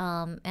private?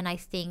 And I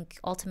think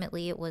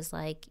ultimately it was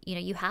like,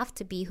 you have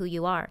to be who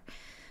you are.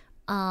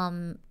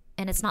 And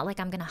it's not like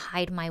I'm going to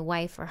hide my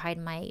wife or hide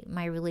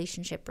my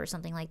relationship or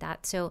something like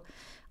that. So,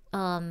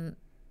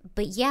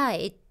 but yeah,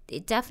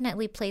 it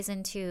definitely plays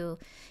into,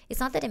 it's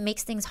not that it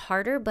makes things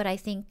harder, but I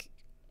think,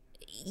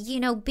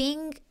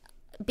 being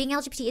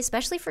LGBT,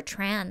 especially for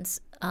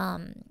trans,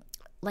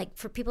 like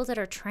for people that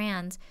are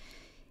trans,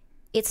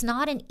 it's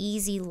not an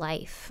easy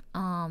life.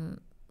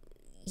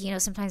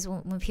 Sometimes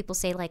when people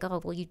say like, oh,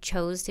 well, you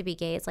chose to be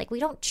gay, it's like, we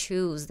don't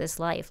choose this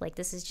life. Like,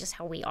 this is just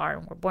how we are,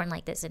 and we're born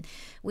like this, and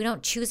we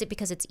don't choose it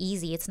because it's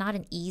easy. It's not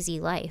an easy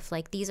life.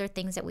 Like, these are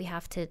things that we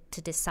have to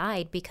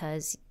decide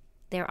because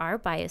there are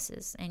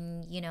biases.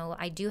 And,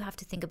 I do have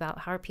to think about,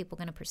 how are people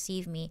going to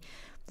perceive me?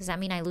 Does that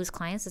mean I lose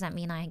clients? Does that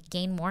mean I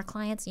gain more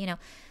clients?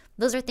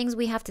 Those are things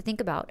we have to think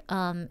about.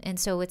 And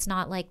so it's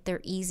not like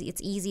they're easy.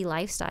 It's easy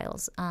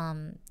lifestyles.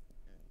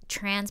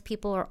 Trans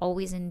people are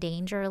always in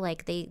danger.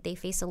 Like, they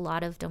face a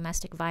lot of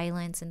domestic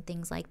violence and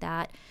things like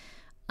that.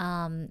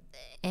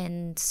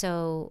 And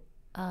so,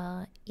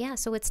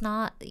 so it's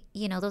not,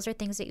 those are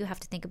things that you have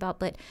to think about.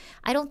 But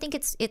I don't think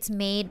it's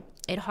made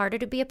it harder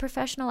to be a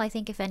professional. I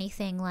think if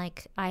anything,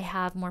 like, I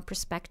have more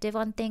perspective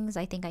on things.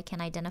 I think I can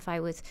identify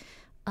with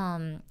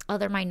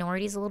other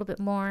minorities a little bit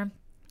more.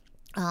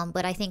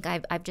 But I think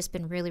I've just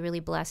been really,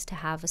 really blessed to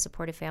have a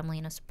supportive family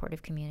and a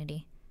supportive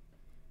community.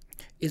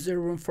 Is there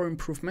room for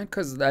improvement?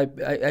 Because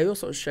I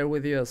also share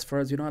with you, as far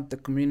as, at the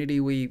community,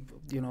 we,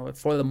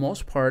 for the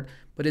most part,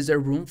 but is there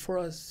room for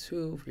us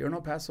to, here in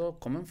El Paso,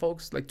 common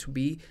folks, like, to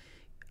be,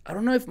 I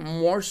don't know if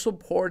more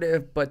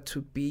supportive, but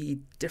to be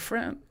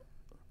different?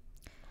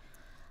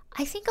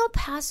 I think El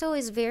Paso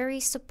is very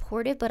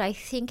supportive, but I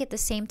think at the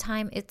same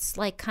time, it's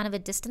like kind of a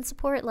distant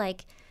support.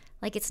 Like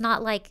it's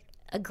not like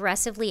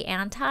aggressively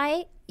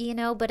anti,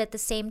 but at the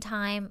same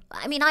time,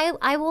 I mean,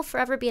 I will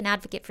forever be an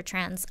advocate for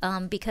trans,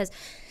 because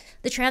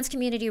the trans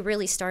community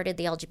really started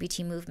the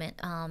LGBT movement.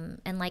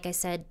 And like I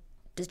said,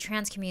 the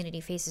trans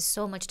community faces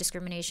so much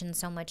discrimination,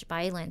 so much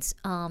violence.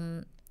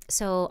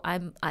 So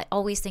I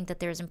always think that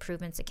there's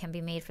improvements that can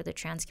be made for the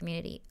trans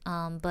community.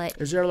 But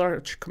is there a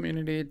large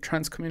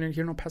trans community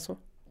here in El Paso?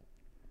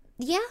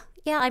 Yeah.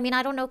 I mean,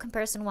 I don't know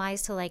comparison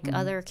wise to like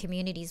other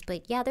communities,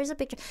 but yeah, there's a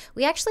big.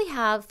 We actually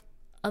have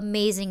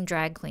amazing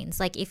drag queens.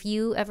 Like, if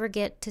you ever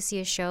get to see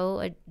a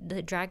show,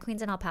 the drag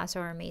queens in El Paso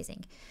are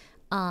amazing.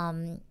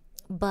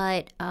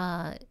 But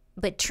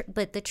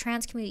the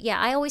trans community, yeah,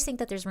 I always think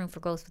that there's room for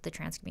growth with the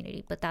trans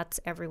community, but that's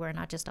everywhere,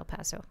 not just El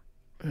Paso.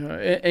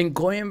 And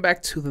going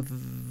back to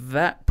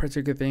that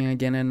particular thing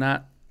again, and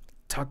not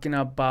talking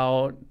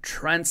about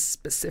trans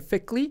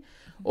specifically,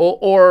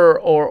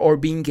 or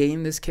being gay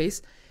in this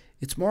case,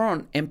 it's more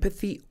on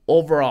empathy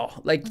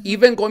overall. Like,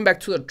 even going back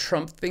to the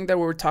Trump thing that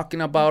we were talking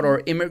about,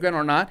 or immigrant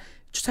or not,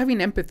 just having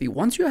empathy.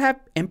 Once you have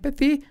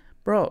empathy,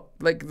 bro,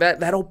 like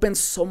that opens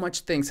so much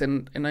things.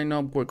 And I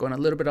know we're going a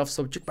little bit off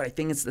subject, but I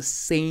think it's the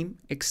same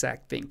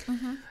exact thing.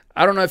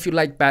 I don't know if you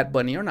like Bad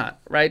Bunny or not,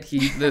 right?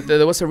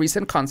 There was a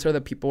recent concert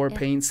that people were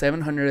paying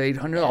 $700,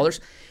 $800.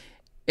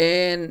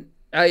 And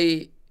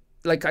I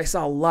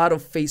saw a lot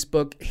of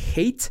Facebook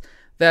hate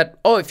that,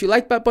 oh, if you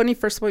like Bad Bunny,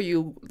 first of all,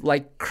 you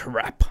like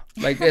crap.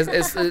 Like,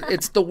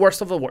 it's the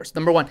worst of the worst,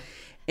 number one.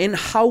 And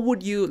how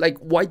would you, like,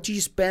 why do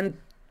you spend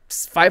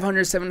 $500,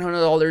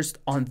 $700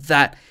 on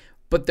that?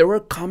 But there were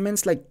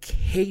comments, like,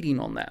 hating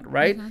on that,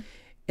 right?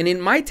 And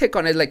in my take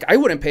on it, like, I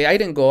wouldn't pay. I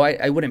didn't go.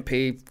 I wouldn't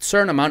pay a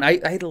certain amount.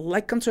 I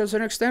like them to a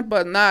certain extent,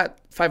 but not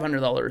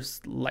 $500,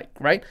 like,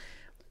 right?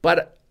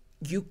 But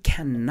you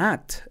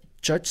cannot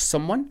judge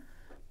someone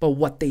by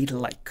what they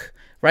like.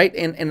 Right,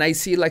 and I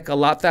see like a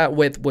lot that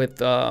with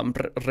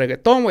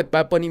reggaeton, with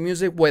Bad Bunny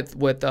music, with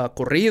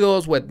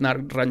corridos, with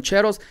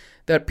rancheros,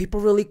 that people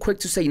really quick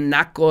to say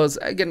nacos.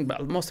 Again,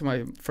 most of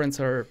my friends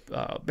are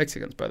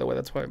Mexicans, by the way.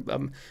 That's why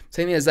I'm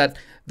saying is that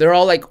they're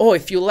all like, oh,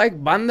 if you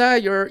like banda,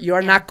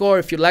 you're naco. Or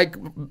if you like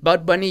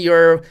Bad Bunny,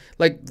 you're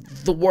like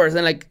the worst.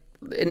 And like,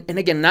 and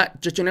again, not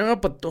judging anyone,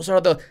 but those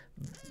are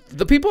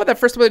the people that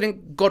first of all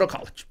didn't go to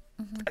college.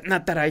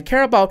 Not that I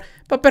care about,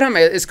 but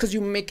it's because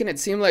you're making it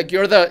seem like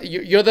you're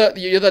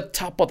the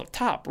top of the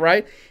top,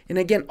 right? And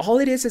again, all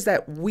it is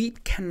that we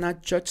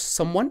cannot judge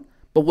someone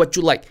but what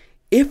you like.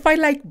 If I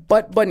like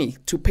Bad Bunny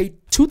to pay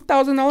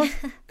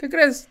 $2,000, ¿qué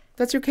crees?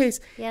 that's your case.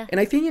 Yeah. And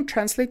I think it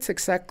translates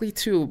exactly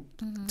to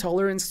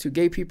tolerance, to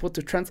gay people,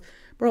 to trans.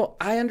 Bro,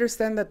 I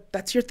understand that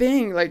that's your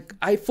thing. Like,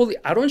 I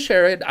don't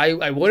share it.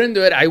 I wouldn't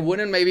do it. I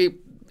wouldn't maybe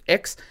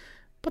X.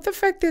 But the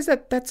fact is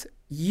that that's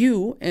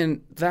you,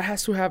 and that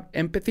has to have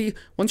empathy.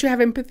 Once you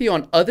have empathy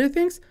on other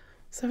things,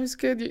 so it's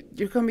good.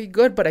 You're going to be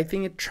good. But I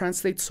think it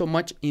translates so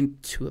much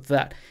into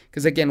that.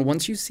 Because, again,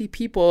 once you see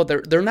people,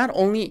 they're not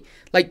only,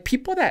 like,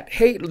 people that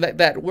hate,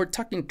 that we're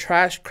talking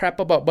trash,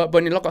 crap about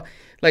Bunny Loco.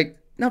 Like,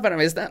 no, but I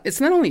mean,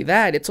 it's not only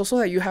that. It's also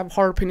that you have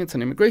hard opinions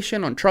on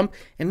immigration, on Trump.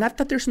 And not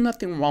that there's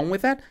nothing wrong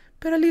with that.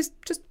 But at least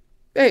just,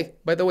 hey,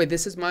 by the way,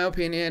 this is my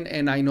opinion.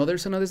 And I know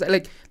there's another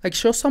side. Like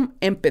show some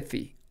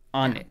empathy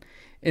on it.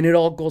 And it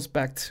all goes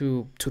back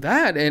to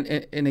that.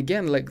 And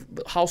again, like,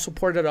 how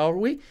supported are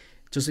we?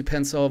 Just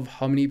depends of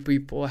how many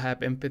people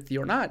have empathy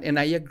or not. And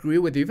I agree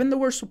with you. Even though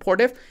we're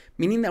supportive,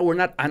 meaning that we're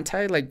not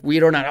anti, like, we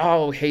don't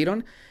hate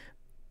on.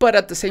 But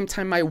at the same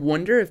time, I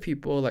wonder if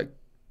people like,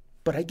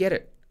 but I get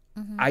it.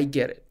 I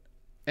get it.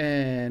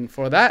 And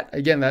for that,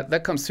 again,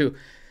 that comes to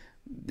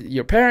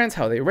your parents,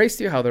 how they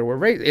raised you, how they were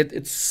raised.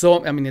 It's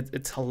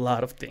a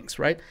lot of things,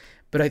 right?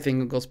 But I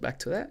think it goes back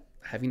to that,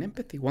 having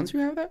empathy. Once you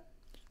have that,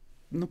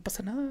 no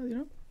pasa nada, you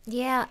know?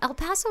 Yeah, El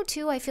Paso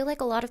too. I feel like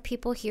a lot of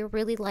people here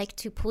really like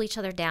to pull each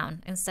other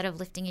down instead of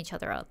lifting each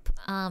other up.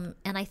 And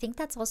I think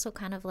that's also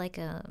kind of like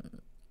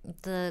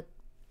the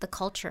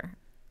culture.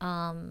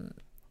 And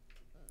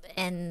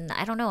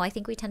I don't know. I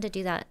think we tend to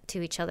do that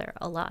to each other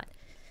a lot.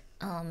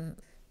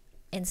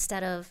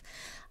 Instead of,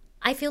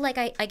 I feel like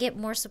I get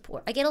more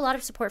support. I get a lot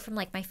of support from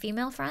like my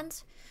female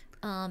friends.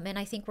 And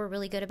I think we're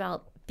really good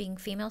about being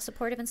female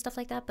supportive and stuff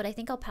like that. But I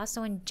think El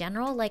Paso in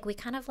general, like, we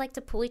kind of like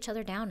to pull each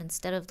other down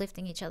instead of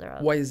lifting each other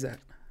up. Why is that?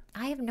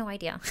 I have no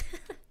idea.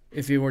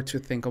 If you were to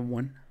think of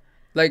one.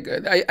 Like,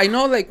 I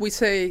know, like, we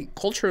say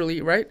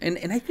culturally, right?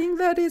 And I think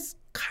that is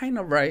kind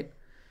of right.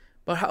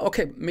 But how,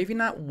 okay, maybe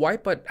not why,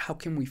 but how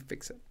can we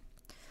fix it?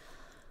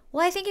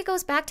 Well, I think it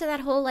goes back to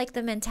that whole, like,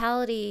 the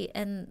mentality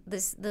and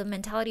the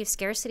mentality of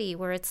scarcity,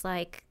 where it's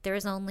like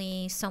there's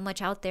only so much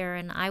out there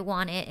and I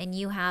want it and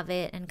you have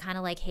it, and kind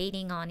of like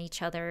hating on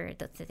each other,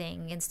 the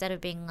thing, instead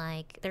of being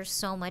like, there's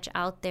so much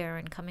out there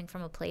and coming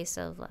from a place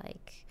of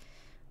like,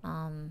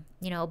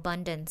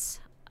 abundance.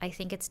 I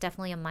think it's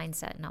definitely a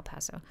mindset in El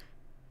Paso.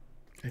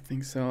 I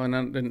think so. And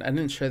I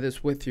didn't share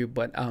this with you,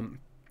 but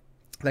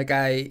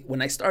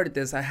when I started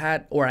this, I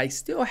had, or I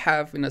still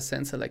have, in a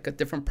sense, like a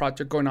different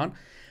project going on.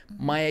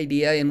 My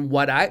idea and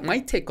my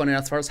take on it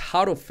as far as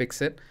how to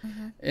fix it,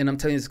 and I'm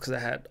telling you this because I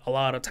had a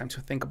lot of time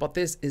to think about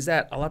this, is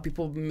that a lot of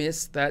people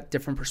miss that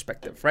different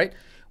perspective, right?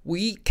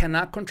 We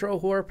cannot control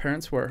who our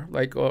parents were,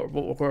 like, or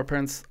who our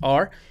parents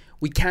are.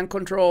 We can't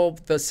control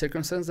the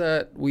circumstance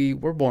that we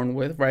were born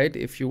with, right?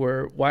 If you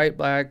were white,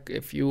 black,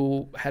 if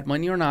you had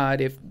money or not,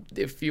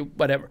 if you,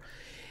 whatever.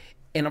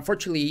 And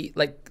unfortunately,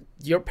 like,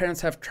 your parents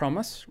have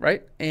traumas,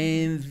 right?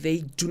 And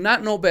they do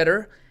not know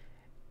better.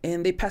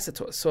 And they pass it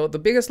to us. So the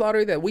biggest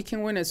lottery that we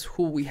can win is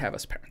who we have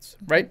as parents,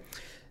 right?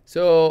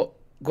 So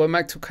going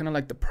back to kind of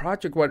like the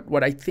project,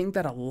 what I think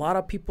that a lot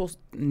of people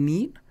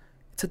need,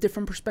 it's a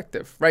different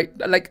perspective, right?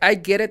 Like, I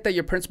get it that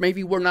your parents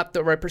maybe were not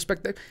the right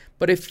perspective,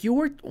 but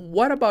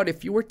what about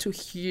if you were to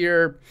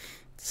hear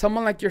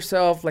someone like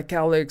yourself, like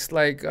Alex,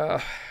 like,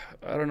 I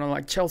don't know,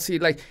 like Chelsea,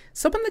 like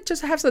someone that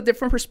just has a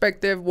different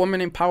perspective, woman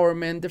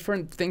empowerment,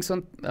 different things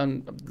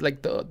on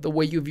like the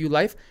way you view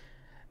life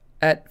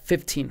at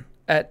 15,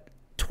 at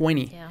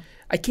 20. Yeah.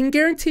 I can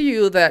guarantee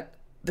you that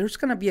there's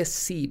going to be a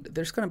seed.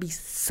 There's going to be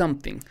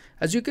something.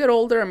 As you get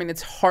older, I mean,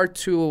 it's hard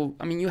to,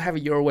 I mean, you have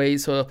it your way.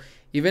 So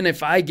even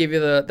if I give you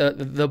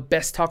the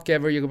best talk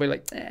ever, you're going to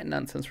be like,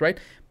 nonsense, right?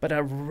 But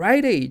at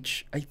right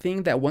age, I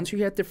think that once you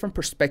get a different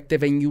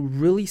perspective and you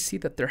really see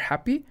that they're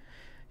happy,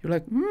 you're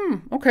like,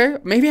 okay,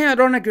 maybe I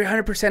don't agree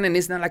 100% and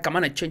it's not like I'm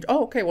going to change.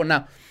 Oh, okay, well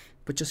now.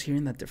 But just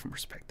hearing that different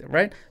perspective,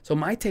 right? So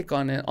my take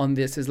on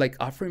this is like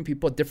offering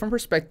people a different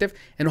perspective,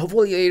 and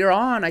hopefully later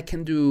on I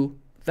can do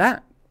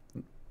that,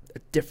 a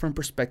different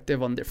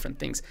perspective on different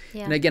things.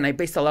 Yeah. And again, I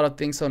based a lot of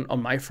things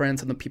on my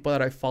friends and the people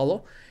that I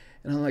follow.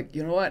 And I'm like,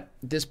 you know what?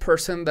 This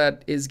person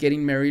that is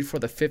getting married for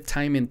the 5th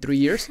time in 3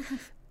 years,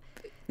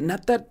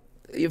 not that,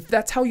 if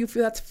that's how you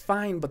feel, that's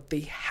fine. But they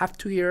have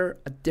to hear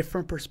a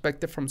different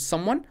perspective from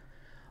someone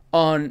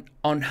on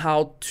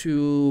how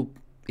to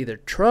either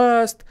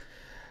trust,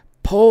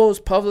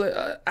 post, public.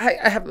 I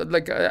have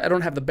I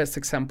don't have the best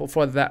example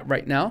for that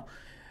right now,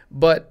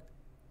 but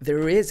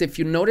there is. If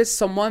you notice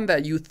someone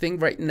that you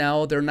think right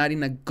now they're not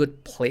in a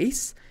good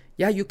place,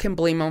 yeah, you can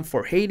blame them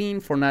for hating,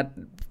 for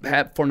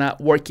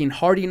not working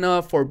hard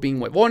enough, for being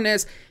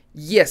huevones.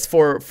 Yes,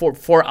 for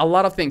a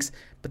lot of things.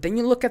 But then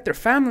you look at their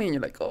family and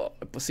you're like, oh,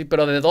 pues sí,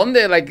 pero de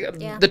dónde?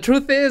 Like, the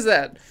truth is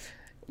that,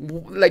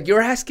 like,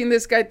 you're asking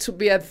this guy to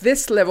be at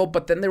this level,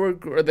 but then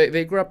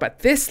they grew up at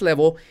this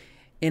level.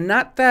 And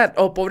not that,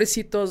 oh,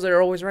 pobrecitos,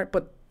 they're always right.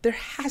 But there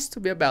has to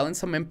be a balance,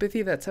 some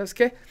empathy that says,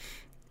 okay,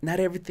 not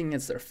everything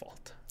is their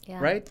fault,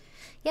 right?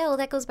 Yeah, well,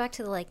 that goes back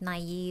to the, like,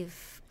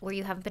 naive, where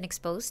you haven't been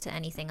exposed to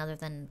anything other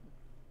than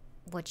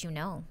what you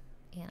know.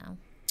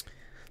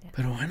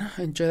 Pero bueno,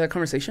 enjoy that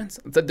conversation.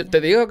 Te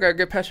digo que I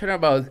get passionate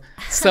about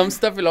some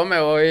stuff y luego me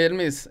voy en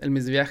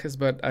mis viajes,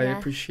 but I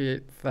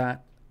appreciate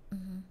that.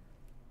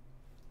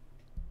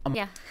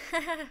 Yeah.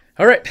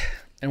 All right.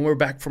 And we're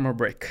back from our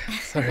break.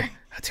 Sorry. I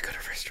had to go to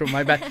the restroom.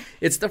 My bad.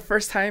 It's the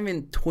first time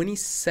in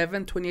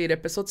 27, 28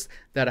 episodes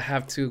that I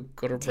have to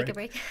go to Take a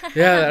break.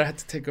 Yeah, that I had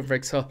to take a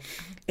break. So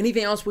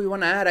anything else we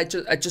want to add?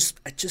 I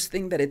just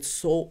think that it's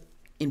so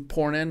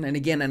important. And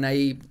again, I'm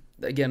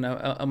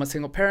a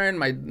single parent.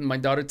 My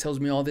daughter tells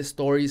me all these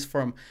stories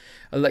from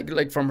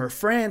like from her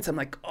friends. I'm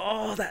like,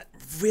 oh, that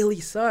really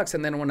sucks.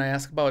 And then when I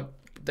ask about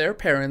their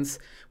parents,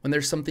 when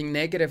there's something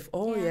negative,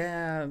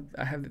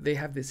 they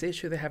have this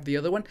issue, they have the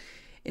other one.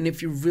 And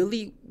if you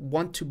really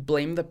want to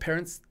blame the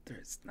parents,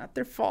 it's not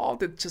their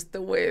fault. It's just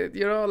the way,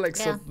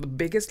 so the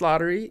biggest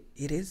lottery,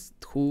 it is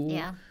who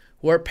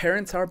our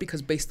parents are,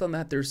 because based on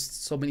that, there's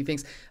so many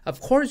things. Of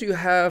course, you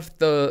have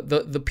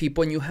the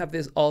people, and you have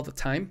this all the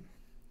time,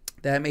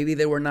 that maybe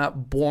they were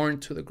not born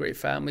to the great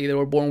family. They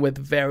were born with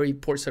very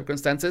poor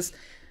circumstances,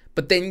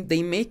 but then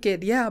they make it,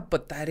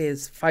 but that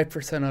is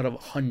 5% out of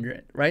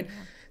 100, right? Yeah.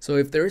 So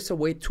if there is a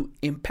way to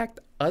impact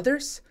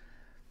others,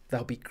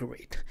 that'll be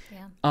great.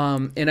 Yeah.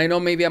 And I know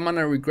maybe I'm going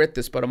to regret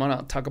this, but I'm going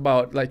to talk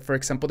about, like, for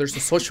example, there's a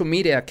social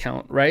media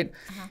account, right?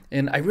 Uh-huh.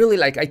 And I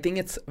think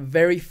it's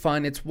very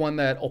fun. It's one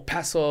that El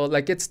Paso,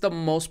 like, it's the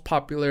most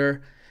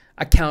popular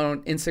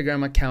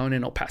Instagram account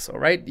in El Paso,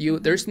 right?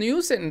 There's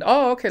news and,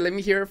 let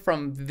me hear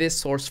from this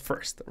source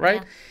first,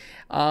 right?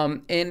 Yeah.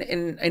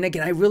 And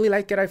again, I really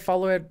like it. I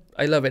follow it.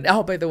 I love it.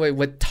 Oh, by the way,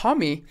 with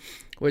Tommy,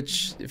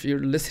 which if you're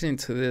listening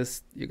to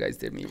this, you guys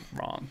did me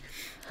wrong.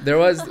 There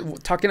was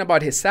talking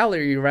about his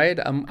salary, right?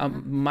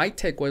 My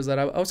take was that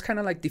I was kind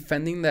of like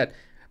defending that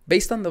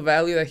based on the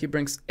value that he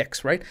brings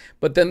X, right?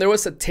 But then there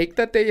was a take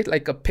that they,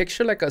 like a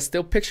picture, like a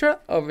still picture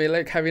of me,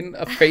 like having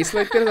a face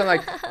like this. I'm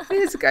like,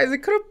 these guys, they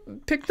could have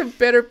picked a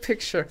better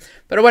picture.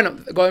 But bueno,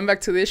 going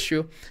back to the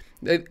issue,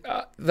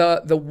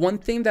 the one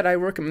thing that I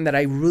recommend that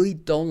I really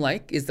don't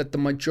like is that the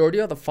majority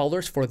of the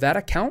followers for that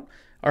account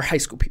are high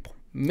school people,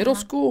 middle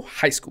school,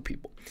 high school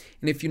people.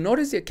 And if you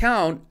notice the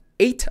account,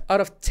 8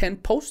 out of 10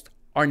 posts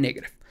are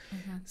negative.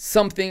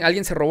 Something,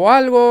 alguien se robó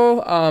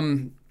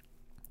algo,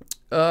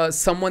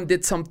 someone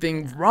did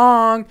something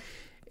wrong.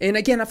 And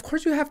again, of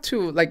course you have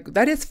to, like,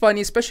 that is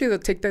funny, especially the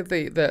take that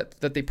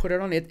they put it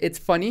on. It's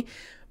funny.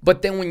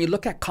 But then when you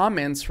look at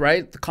comments,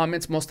 right? The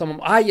comments, most of them,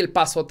 ay, El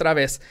Paso otra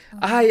vez.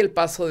 Ay, El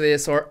Paso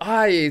this, or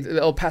ay,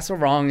 El Paso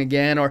wrong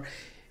again, or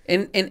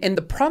and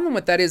the problem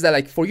with that is that,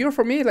 like, for you or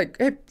for me, like,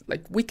 hey,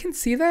 like, we can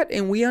see that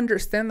and we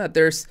understand that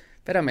there's,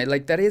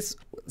 like, that is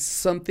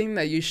something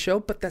that you show,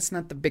 but that's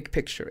not the big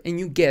picture, and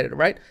you get it,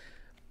 right?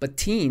 But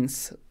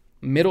teens,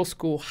 middle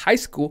school, high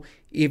school,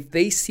 if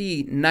they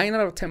see 9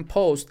 out of 10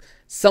 posts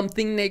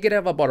something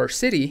negative about our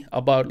city,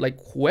 about, like,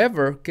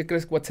 whoever, ¿qué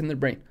crees what's in their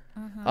brain?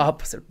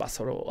 Pues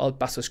El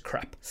Paso is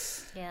crap.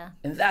 Yeah.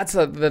 And that's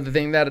the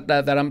thing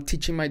that I'm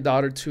teaching my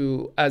daughter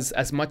to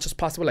as much as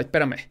possible. Like,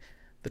 espérame.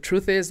 The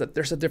truth is that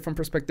there's a different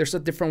perspective. There's a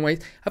different way.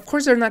 Of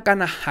course, they're not going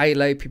to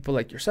highlight people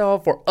like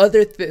yourself or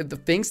other the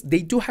things.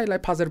 They do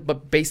highlight positive,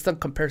 but based on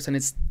comparison,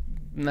 it's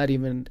not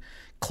even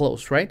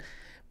close, right?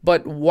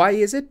 But why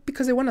is it?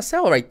 Because they want to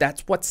sell, right?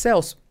 That's what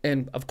sells.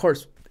 And of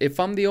course, if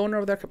I'm the owner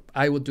of that,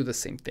 I would do the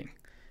same thing.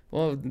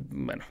 Well,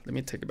 let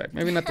me take it back.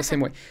 Maybe not the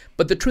same way.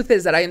 But the truth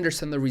is that I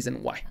understand the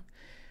reason why.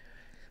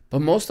 But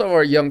most of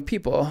our young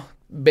people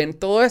ven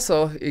todo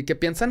eso y ¿qué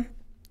piensan?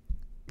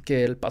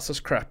 Que El Paso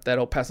is crap. That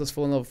El Paso is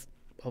full of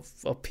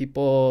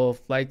people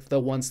like the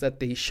ones that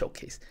they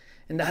showcase.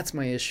 And that's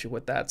my issue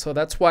with that. So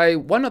that's why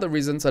another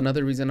reason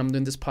I'm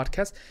doing this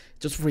podcast,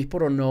 just for people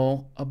to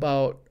know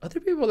about other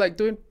people like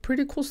doing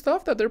pretty cool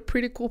stuff, that they're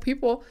pretty cool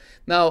people.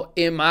 Now,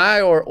 am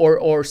I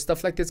or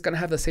stuff like this going to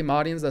have the same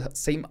audience, the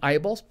same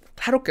eyeballs?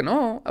 Claro que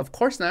no, of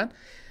course not.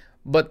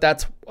 But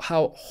that's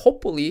how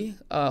hopefully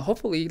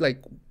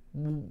like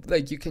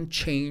you can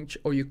change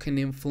or you can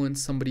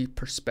influence somebody's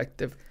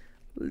perspective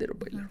little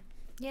by little.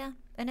 Yeah.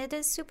 And it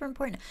is super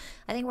important.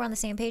 I think we're on the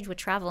same page with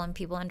travel, and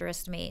people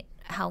underestimate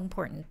how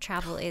important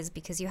travel is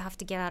because you have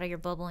to get out of your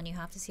bubble and you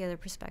have to see other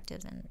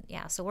perspectives. And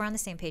yeah, so we're on the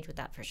same page with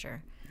that for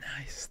sure.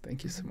 Nice.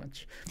 Thank you so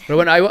much.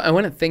 But I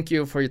want to thank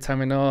you for your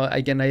time. I know,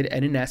 again, I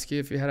didn't ask you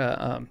if you had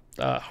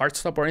a heart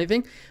stop or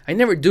anything. I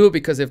never do,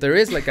 because if there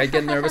is, like, I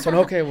get nervous when,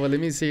 okay, well, let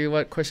me see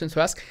what questions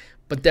to ask.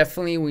 But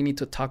definitely we need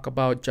to talk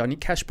about Johnny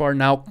Cash Bar.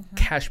 Now,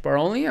 Cash Bar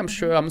only. I'm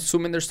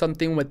assuming there's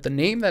something with the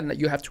name that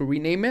you have to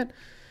rename it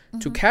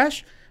to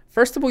Cash.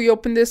 First of all, you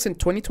opened this in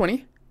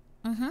 2020,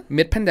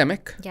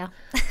 mid-pandemic. Yeah.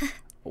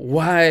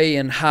 Why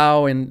and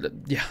how?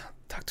 And yeah,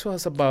 talk to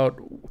us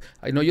about,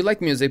 I know you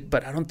like music,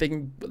 but I don't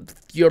think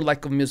your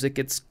lack of music,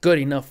 it's good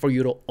enough for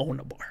you to own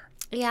a bar.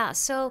 Yeah,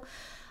 so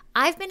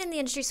I've been in the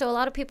industry, so a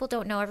lot of people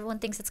don't know. Everyone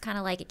thinks it's kind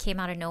of like it came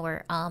out of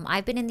nowhere.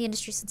 I've been in the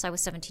industry since I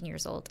was 17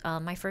 years old.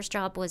 My first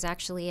job was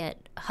actually at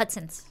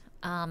Hudson's,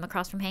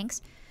 across from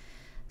Hank's.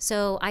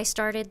 So I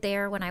started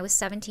there when I was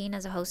 17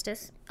 as a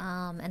hostess,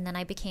 and then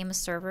I became a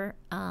server,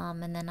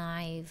 and then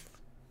I've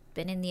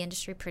been in the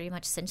industry pretty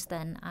much since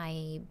then.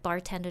 I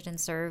bartended and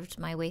served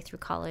my way through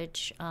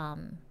college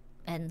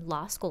and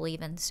law school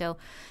even. So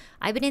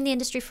I've been in the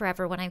industry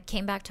forever. When I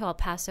came back to El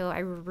Paso, I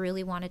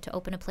really wanted to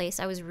open a place.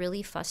 I was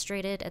really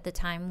frustrated at the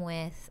time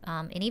with,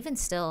 and even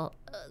still,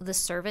 the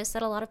service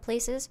at a lot of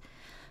places.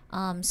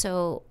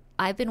 So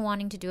I've been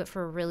wanting to do it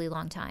for a really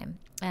long time.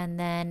 And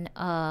then,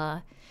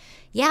 I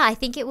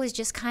think it was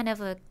just kind of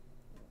a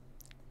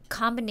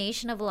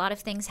combination of a lot of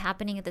things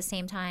happening at the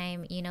same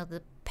time. You know,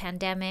 the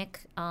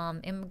pandemic,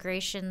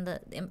 immigration,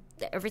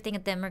 everything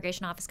at the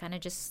immigration office kind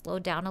of just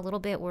slowed down a little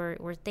bit, where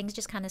things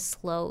just kind of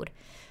slowed.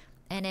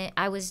 And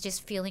I was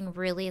just feeling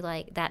really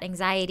like that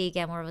anxiety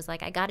again, where it was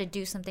like, I got to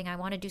do something. I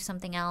want to do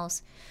something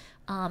else.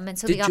 And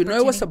so did you know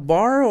it was a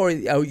bar, or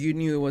you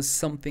knew it was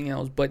something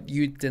else, but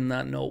you did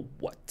not know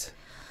what?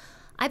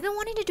 I've been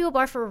wanting to do a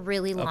bar for a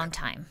really long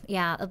time.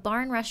 Yeah, a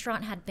bar and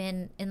restaurant had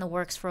been in the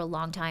works for a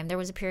long time. There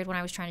was a period when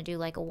I was trying to do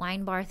like a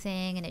wine bar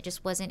thing, and it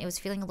just wasn't, it was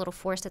feeling a little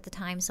forced at the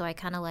time, so I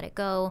kind of let it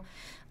go.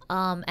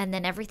 And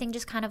then everything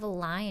just kind of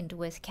aligned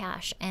with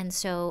Cash. And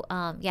so,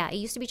 it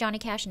used to be Johnny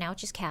Cash, now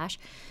it's just Cash.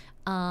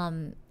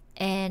 And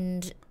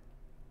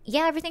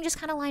yeah, everything just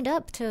kind of lined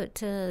up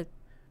to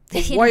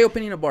why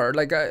opening a bar?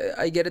 Like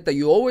I get it that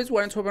you always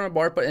wanted to open a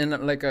bar, but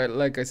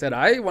like I said,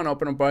 I want to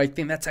open a bar. I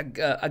think that's a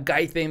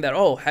guy thing, that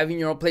having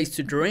your own place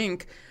to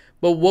drink.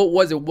 But what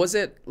was it? Was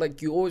it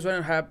like you always wanted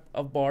to have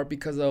a bar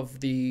because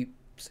of the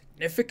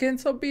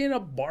significance of being a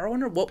bar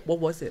owner? What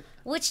was it?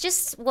 Well, it's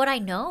just what I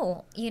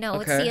know. You know,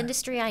 It's the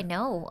industry I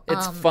know.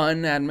 It's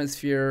fun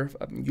atmosphere.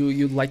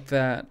 You like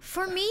that?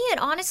 For me, it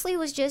honestly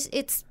was just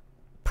it's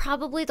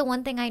probably the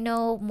one thing I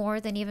know more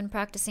than even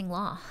practicing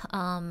law.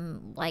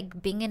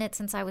 Like being in it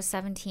since I was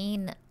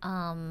 17,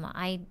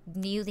 I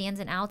knew the ins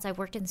and outs. I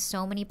worked in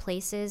so many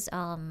places.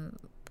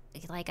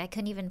 Like I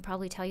couldn't even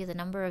probably tell you the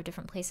number of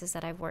different places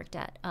that I've worked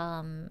at.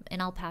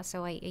 In El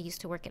Paso, I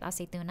used to work at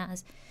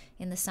Aceitunas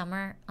in the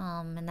summer,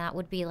 and that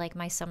would be like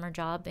my summer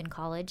job in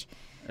college.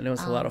 And it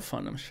was a lot of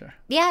fun, I'm sure.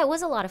 Yeah, it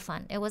was a lot of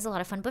fun.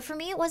 But for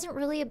me, it wasn't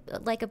really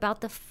like about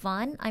the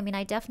fun. I mean,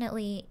 I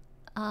definitely...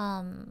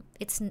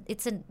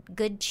 it's a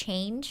good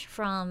change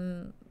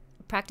from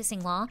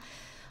practicing law,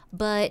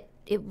 but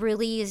it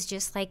really is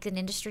just like an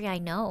industry I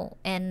know.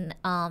 And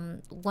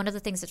one of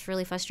the things that's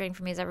really frustrating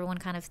for me is everyone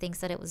kind of thinks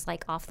that it was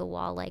like off the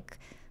wall, like,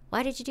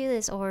 why did you do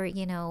this? Or,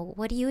 you know,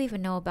 what do you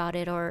even know about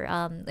it? Or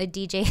a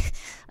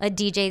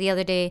DJ the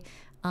other day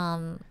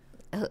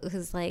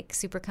who's like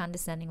super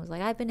condescending was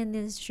like, I've been in the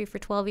industry for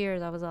 12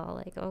 years. I was all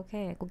like,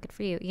 okay, well, good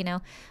for you, you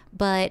know.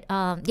 But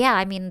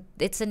I mean,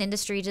 it's an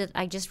industry that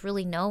I just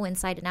really know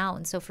inside and out.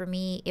 And so for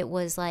me, it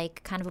was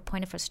like kind of a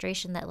point of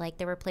frustration that like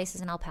there were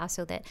places in El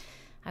Paso that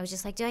I was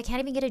just like, dude, I can't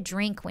even get a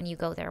drink when you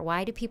go there.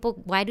 Why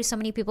do so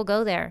many people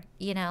go there,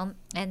 you know?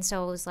 And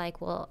so it was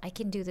like, well, I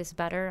can do this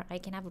better. I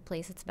can have a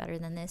place that's better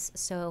than this.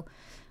 So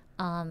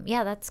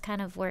that's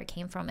kind of where it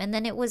came from. And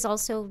then it was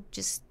also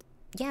just,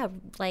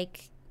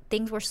 like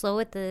things were slow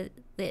at the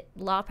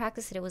law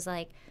practice, that it was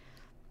like,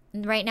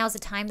 right now is the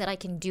time that I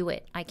can do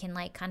it. I can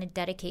like kind of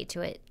dedicate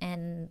to it.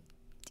 And,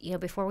 you know,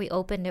 before we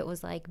opened, it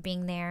was like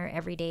being there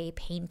every day,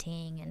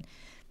 painting and,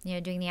 you know,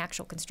 doing the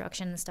actual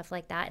construction and stuff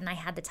like that. And I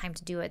had the time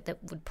to do it that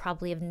would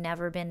probably have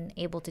never been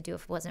able to do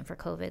if it wasn't for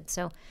COVID.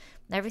 So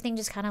everything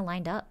just kind of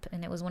lined up.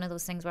 And it was one of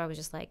those things where I was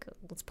just like,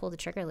 let's pull the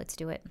trigger, let's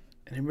do it.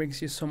 And it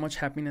brings you so much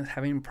happiness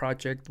having a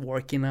project,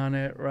 working on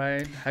it,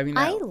 right?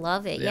 I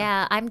love it.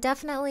 Yeah. I'm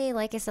definitely,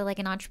 like I said, like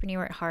an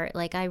entrepreneur at heart.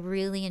 Like I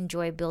really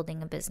enjoy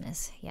building a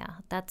business. Yeah.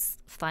 That's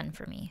fun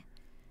for me.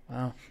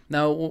 Wow.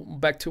 Now,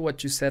 back to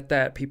what you said,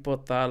 that people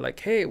thought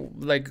like, hey,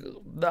 like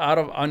out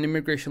of an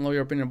immigration law,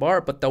 you're opening a bar.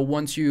 But that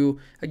once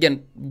you,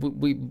 again,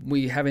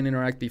 we haven't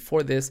interacted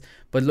before this,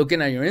 but looking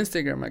at your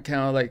Instagram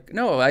account, like,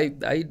 no,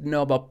 I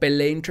know about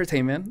Pele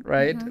Entertainment,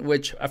 right? Mm-hmm.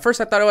 Which at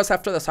first I thought it was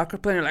after the soccer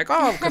player, like,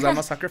 because I'm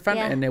a soccer fan.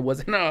 Yeah. And it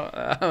wasn't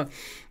it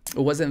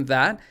wasn't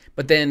that.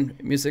 But then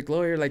Music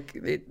Lawyer, like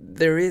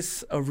there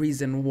is a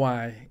reason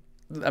why.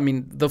 I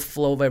mean, the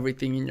flow of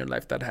everything in your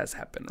life that has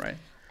happened, right?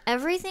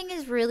 Everything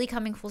is really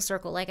coming full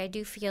circle. Like I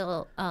do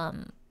feel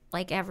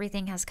like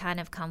everything has kind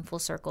of come full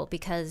circle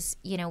because,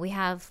 you know,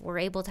 we're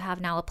able to have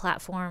now a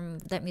platform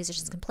that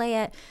musicians can play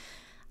at.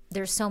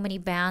 There's so many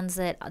bands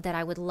that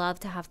I would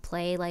love to have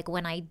play. Like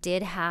when I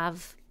did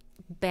have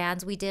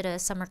bands, we did a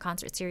summer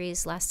concert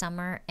series last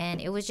summer, and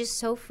it was just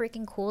so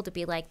freaking cool to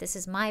be like, this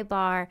is my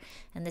bar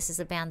and this is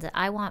a band that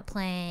I want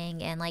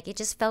playing, and like it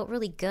just felt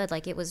really good.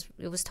 Like it was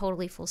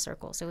totally full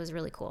circle, so it was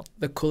really cool.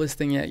 The coolest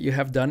thing that you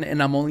have done,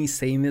 and I'm only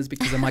saying this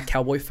because I'm a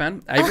Cowboy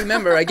fan. I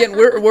remember, again,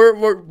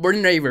 we're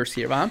neighbors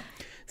here, huh?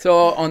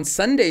 So on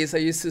Sundays I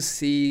used to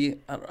see,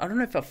 I don't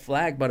know if a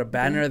flag, but a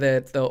banner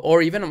that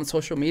or even on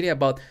social media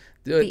about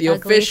the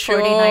official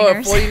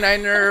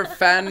 49er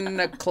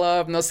fan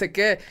club, no sé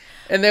qué.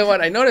 And then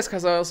what I noticed,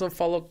 because I also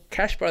follow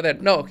Cash Bar,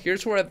 that no,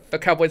 here's where the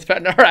Cowboys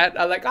fans are at.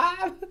 I'm like,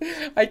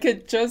 I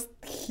could just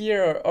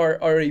hear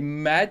or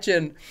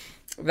imagine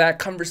that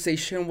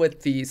conversation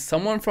with the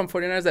someone from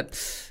 49ers that,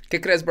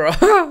 ¿qué crees, bro?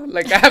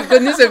 Like, I have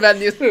good news and bad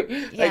news.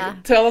 Yeah.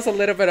 Like, tell us a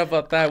little bit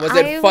about that. Was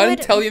it fun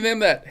telling them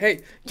that,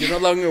 hey, you're no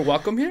longer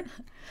welcome here?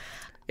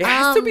 It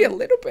has to be a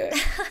little bit.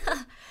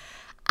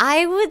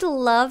 I would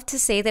love to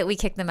say that we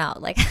kicked them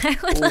out. Like, I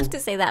would love to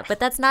say that, but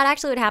that's not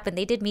actually what happened.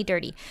 They did me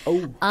dirty.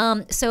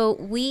 Oh. So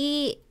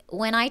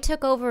when I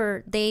took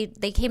over, they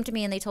came to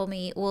me and they told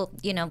me, well,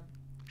 you know,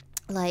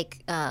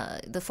 like,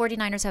 the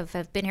 49ers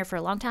have been here for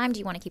a long time. Do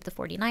you want to keep the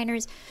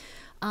 49ers?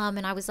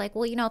 And I was like,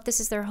 well, you know, if this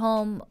is their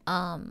home,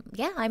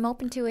 yeah, I'm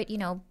open to it. You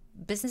know,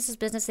 business is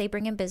business. They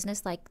bring in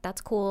business. Like,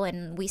 that's cool.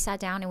 And we sat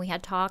down and we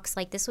had talks.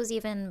 Like, this was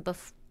even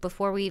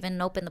before we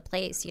even opened the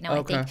place, you know,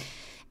 Okay. I think.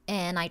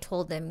 And I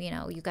told them, you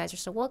know, you guys are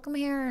so welcome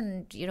here,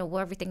 and, you know,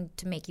 everything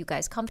to make you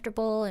guys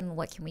comfortable, and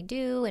what can we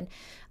do?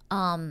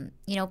 And,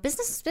 you know,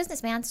 business is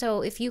business, man.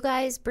 So if you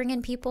guys bring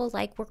in people,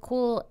 like, we're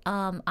cool.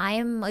 I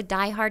am a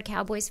diehard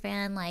Cowboys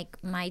fan.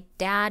 Like, my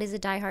dad is a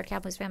diehard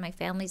Cowboys fan. My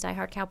family's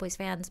diehard Cowboys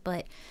fans.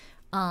 But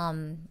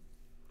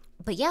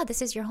yeah,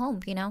 this is your home,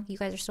 you know, you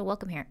guys are so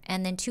welcome here.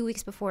 And then 2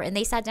 weeks before, and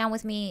they sat down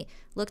with me,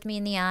 looked me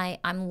in the eye.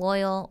 I'm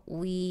loyal.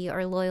 We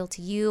are loyal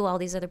to you. All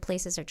these other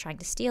places are trying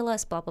to steal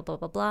us, blah, blah, blah,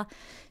 blah, blah.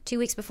 2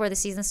 weeks before the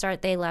season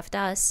started, they left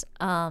us.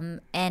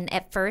 And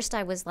at first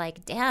I was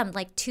like, damn,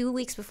 like 2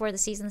 weeks before the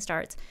season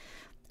starts.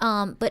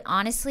 But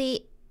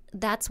honestly,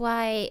 that's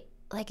why,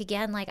 like,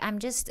 again, like,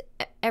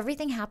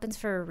 everything happens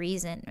for a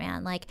reason,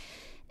 man. Like,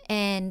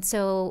 and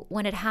so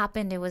when it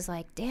happened, it was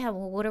like, damn,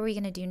 well, what are we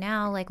going to do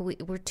now? Like,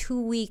 we're 2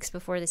 weeks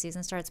before the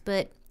season starts.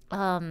 But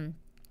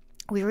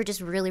we were just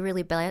really,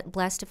 really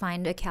blessed to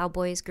find a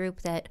Cowboys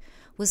group that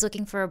was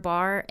looking for a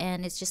bar.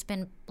 And it's just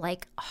been,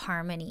 like,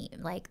 harmony.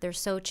 Like, they're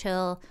so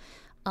chill.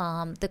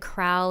 The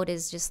crowd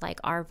is just, like,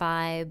 our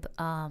vibe.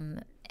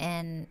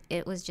 And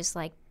it was just,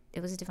 like, it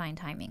was divine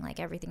timing.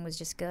 Like, everything was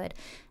just good.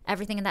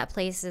 Everything in that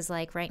place is,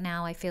 like, right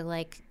now, I feel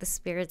like the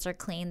spirits are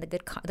clean.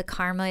 The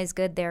karma is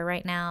good there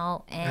right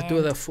now. And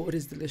The food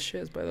is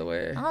delicious, by the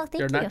way. Oh, thank you.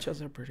 Your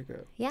nachos are pretty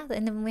good. Yeah,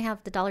 and then we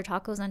have the $1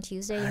 tacos on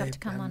Tuesday. You have to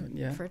come on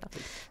yeah. for it.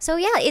 So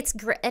yeah, it's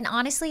great. And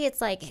honestly,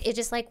 it's like, it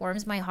just, like,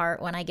 warms my heart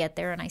when I get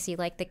there and I see,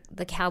 like,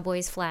 the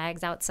Cowboys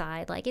flags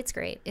outside. Like, it's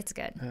great. It's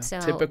good. Yeah.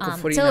 So typical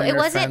 49er so it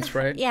wasn't fans,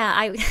 right?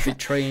 Yeah,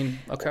 Betraying.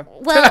 Okay.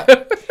 Well,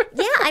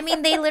 yeah, I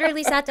mean, they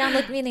literally sat down,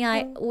 looked me in the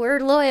eye. We're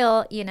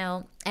loyal, you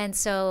know. And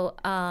so,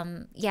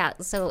 yeah.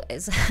 So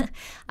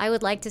I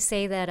would like to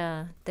say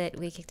that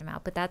we kicked them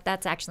out, but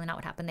that's actually not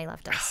what happened. They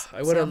left us.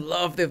 I would have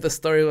loved if the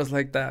story was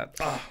like that.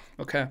 Oh,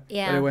 okay.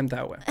 Yeah. But it went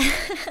that way.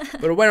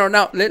 But bueno,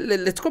 now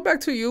let's go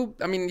back to you.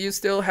 I mean, you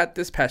still had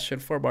this passion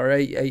for bar.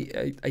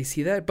 I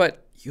see that,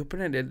 but you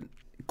opened it in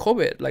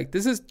COVID. Like,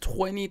 this is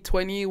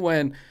 2020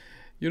 when,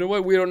 you know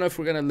what, we don't know if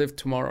we're gonna live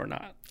tomorrow or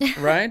not,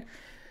 right?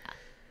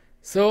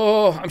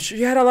 So I'm sure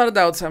you had a lot of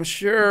doubts. I'm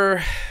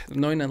sure,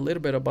 knowing a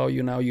little bit about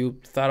you now, you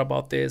thought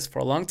about this for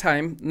a long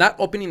time. Not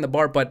opening the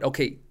bar, but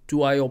okay,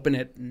 do I open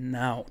it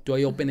now? Do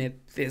I open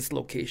it this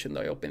location?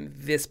 Do I open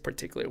this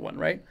particular one,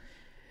 right?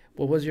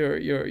 What was your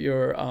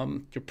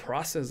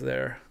process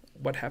there?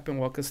 What happened?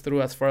 Walk us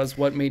through as far as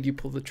what made you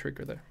pull the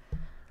trigger there.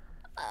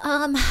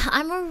 I'm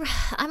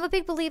a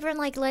big believer in,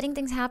 like, letting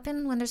things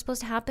happen when they're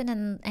supposed to happen,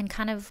 and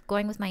kind of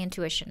going with my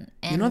intuition.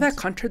 And you know, that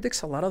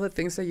contradicts a lot of the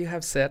things that you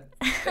have said.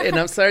 And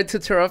I'm sorry to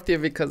interrupt you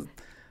because,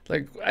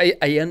 like,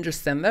 I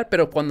understand that,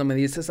 pero cuando me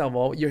dices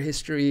about your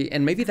history,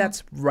 and maybe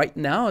that's right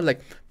now,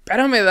 like,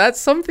 espérame, that's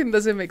something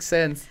doesn't make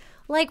sense.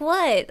 Like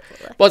what?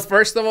 Well,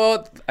 first of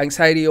all,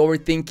 anxiety,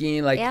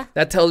 overthinking, like, Yeah.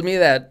 that tells me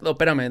that, oh,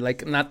 espérame,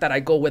 like, not that I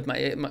go with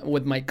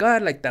my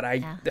gut, like, that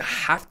I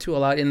have to a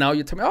lot. And now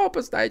you tell me, oh,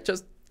 but I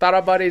just thought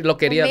about it, lo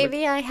quería. Well,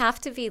 maybe I have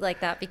to be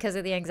like that because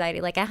of the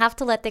anxiety. Like, I have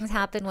to let things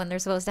happen when they're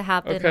supposed to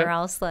happen, Okay. or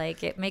else,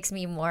 like, it makes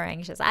me more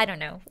anxious. I don't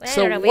know.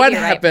 So maybe what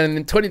you're right. happened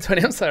in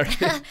 2020? I'm sorry.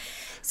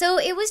 So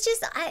it was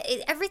just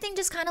everything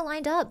just kind of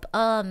lined up.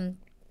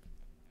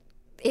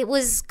 It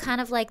was kind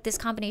of like this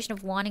combination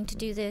of wanting to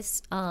do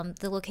this,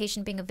 the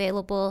location being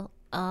available.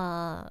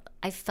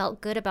 I felt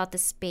good about the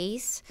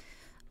space.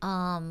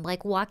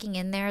 Like, walking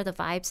in there, the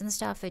vibes and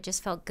stuff, it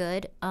just felt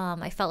good.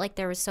 I felt like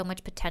there was so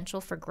much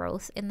potential for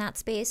growth in that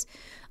space.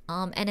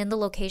 And in the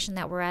location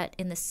that we're at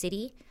in the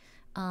city,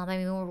 I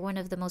mean, we're one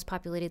of the most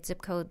populated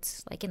zip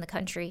codes, like, in the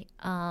country,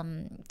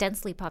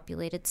 densely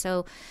populated.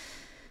 So,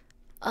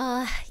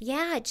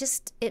 yeah,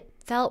 it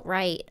felt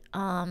right.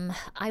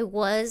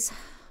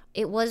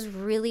 It was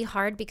really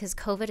hard because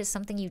COVID is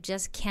something you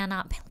just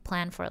cannot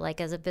plan for.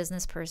 Like, as a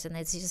business person,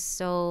 it's just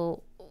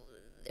so,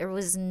 there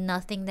was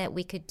nothing that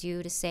we could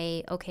do to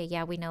say, okay,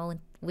 yeah, we know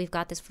we've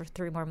got this for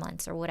 3 more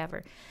months or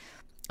whatever.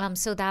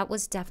 So that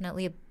was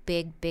definitely a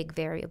big, big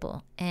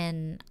variable.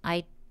 And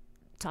I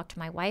talked to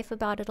my wife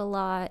about it a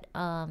lot.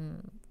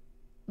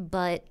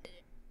 But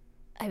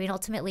I mean,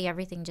 ultimately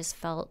everything just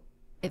felt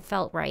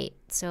right.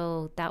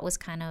 So that was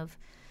kind of,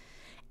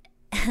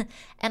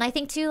 and I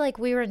think too, like,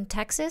 we were in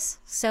Texas.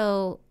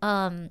 So,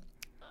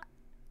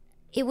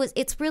 it was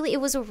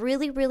a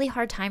really, really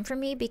hard time for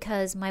me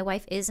because my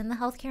wife is in the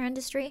healthcare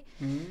industry.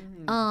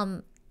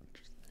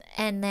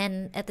 And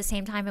then at the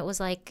same time, it was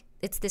like,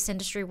 it's this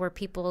industry where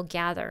people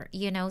gather,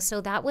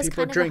 so that was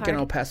People kind of drink in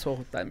hard. El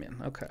Paso. I mean,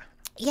 okay.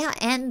 Yeah,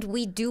 and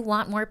we do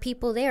want more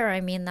people there.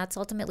 I mean, that's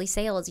ultimately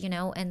sales,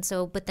 and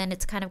so, but then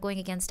it's kind of going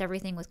against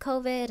everything with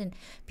COVID and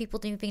people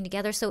being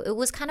together. So it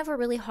was kind of a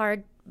really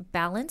hard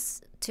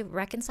balance to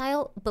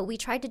reconcile, but we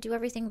tried to do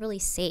everything really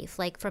safe,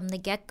 like from the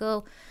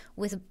get-go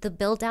with the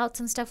build outs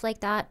and stuff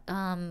like that.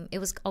 It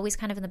was always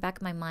kind of in the back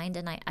of my mind,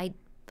 and I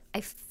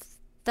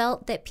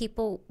felt that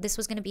this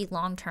was going to be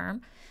long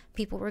term.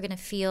 People were going to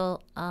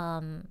feel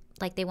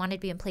like they wanted to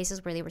be in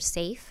places where they were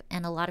safe,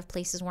 and a lot of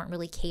places weren't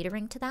really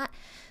catering to that.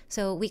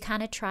 So we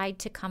kind of tried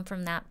to come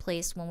from that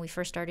place when we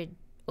first started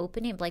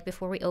opening, like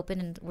before we opened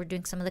and we're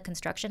doing some of the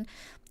construction.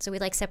 So we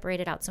like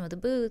separated out some of the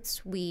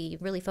booths. We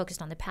really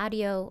focused on the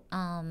patio.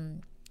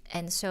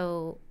 And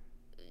so,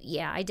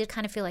 yeah, I did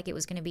kind of feel like it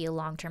was going to be a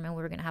long term and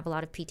we were going to have a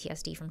lot of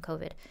PTSD from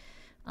COVID.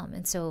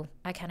 And so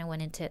I kind of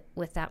went into it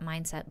with that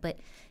mindset. But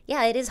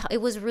yeah,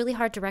 it was really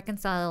hard to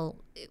reconcile.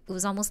 It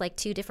was almost like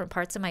two different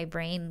parts of my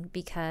brain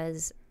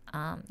because,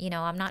 I'm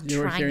not You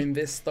were trying. hearing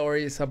these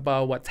stories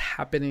about what's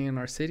happening in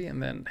our city,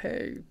 and then,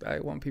 hey,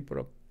 I want people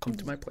to come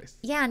to my place.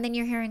 Yeah, and then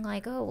you're hearing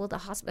like, oh, well, the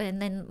hospital, and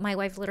then my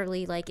wife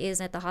literally like is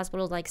at the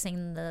hospital, like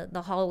seeing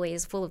the hallway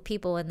is full of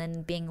people, and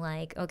then being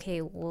like,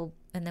 okay, well,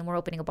 and then we're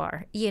opening a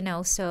bar,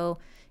 So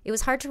it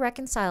was hard to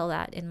reconcile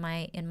that in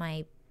my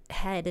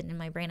head and in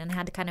my brain, and I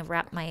had to kind of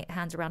wrap my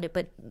hands around it.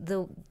 But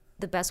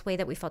the best way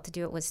that we felt to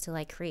do it was to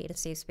like create a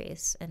safe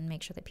space and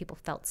make sure that people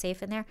felt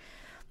safe in there.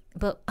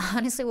 But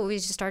honestly, what we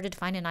just started to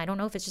find, and I don't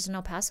know if it's just an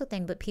El Paso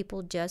thing, but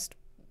people just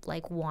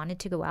like wanted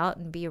to go out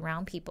and be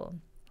around people.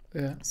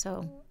 Yeah.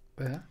 So.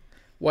 Yeah.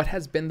 What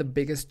has been the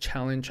biggest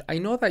challenge? I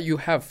know that you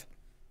have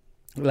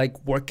like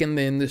work in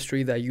the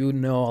industry, that you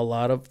know a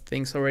lot of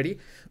things already,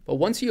 but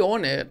once you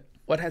own it,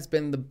 what has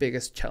been the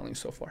biggest challenge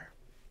so far?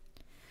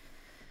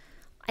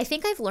 I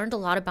think I've learned a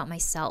lot about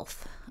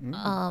myself.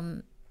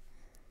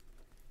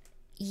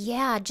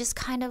 Yeah, just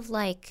kind of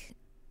like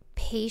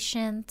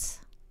patience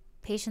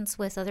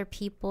with other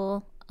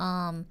people,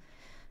 and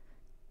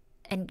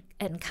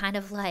kind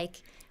of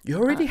like you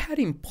already had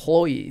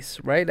employees,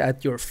 right,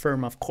 at your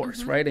firm, of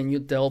course, right? And you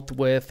dealt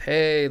with,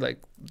 hey, like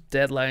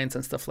deadlines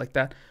and stuff like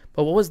that.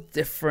 But what was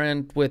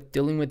different with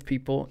dealing with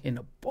people in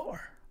a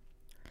bar?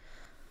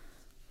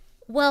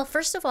 Well,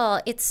 first of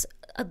all, it's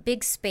a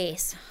big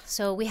space,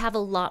 so we have a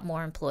lot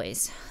more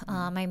employees.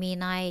 I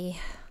mean, I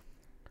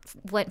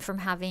went from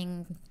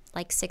having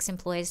like 6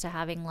 employees to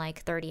having like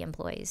 30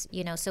 employees,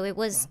 so it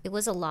was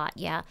a lot.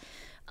 Yeah.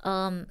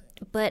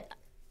 But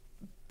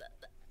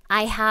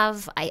I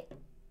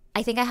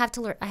think I had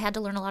to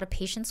learn a lot of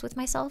patience with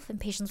myself and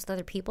patience with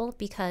other people,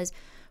 because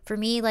for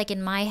me, like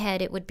in my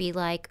head, it would be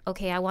like,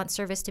 okay, I want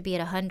service to be at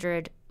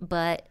 100,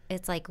 but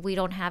it's like we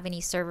don't have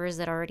any servers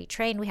that are already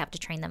trained. We have to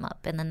train them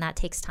up, and then that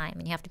takes time,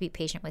 and you have to be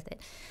patient with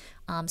it.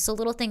 So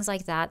little things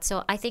like that.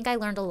 So I think I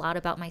learned a lot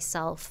about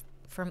myself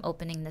from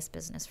opening this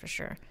business for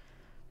sure.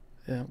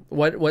 Yeah.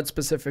 What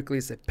specifically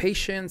is it?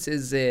 Patience?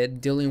 Is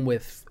it dealing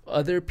with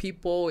other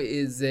people?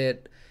 Is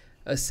it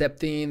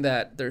accepting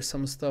that there's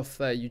some stuff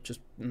that you're just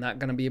not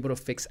going to be able to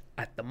fix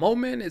at the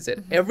moment? Is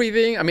it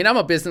everything? I mean, I'm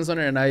a business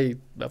owner, and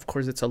of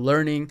course, it's a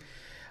learning.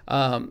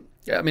 I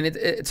mean,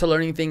 it's a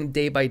learning thing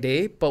day by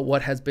day. But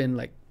what has been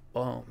like,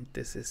 boom,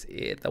 this is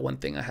it. The one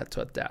thing I had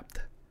to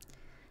adapt.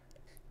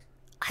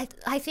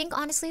 I think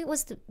honestly it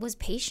was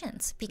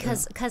patience,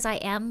 because I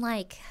am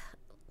like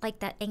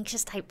that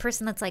anxious type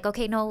person that's like,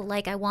 okay, no,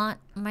 like I want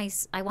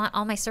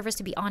all my servers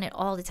to be on it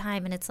all the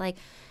time, and it's like,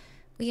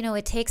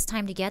 it takes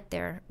time to get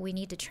there. We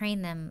need to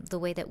train them the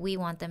way that we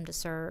want them to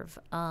serve.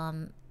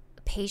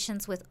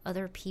 Patience with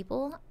other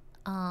people,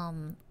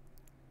 and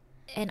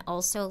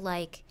also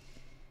like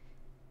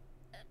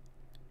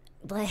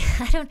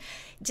I don't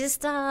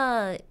just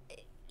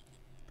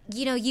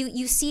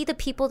you see the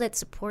people that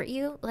support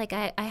you. Like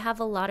I have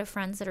a lot of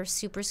friends that are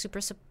super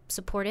super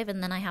supportive,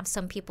 and then I have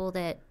some people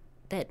that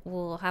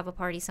will have a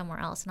party somewhere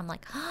else, and I'm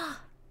like,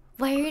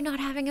 why are you not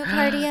having a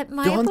party at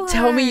my bar? Don't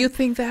tell me you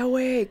think that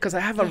way, because I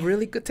have a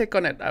really good take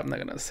on it. I'm not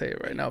gonna say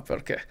it right now, but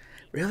okay.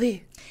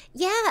 Really?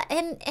 Yeah,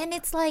 and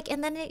it's like,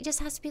 and then it just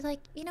has to be like,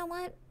 you know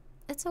what?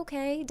 It's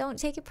okay. Don't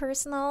take it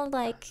personal.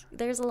 Like,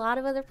 there's a lot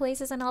of other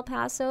places in El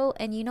Paso,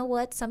 and you know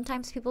what?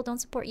 Sometimes people don't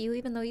support you,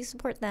 even though you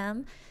support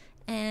them.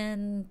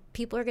 And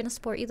people are going to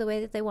support you the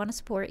way that they want to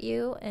support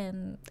you.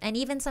 And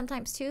even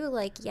sometimes, too,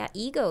 like, yeah,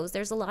 egos.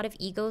 There's a lot of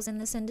egos in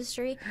this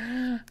industry.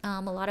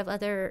 A lot of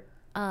other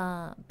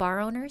bar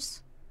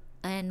owners,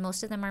 and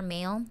most of them are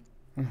male.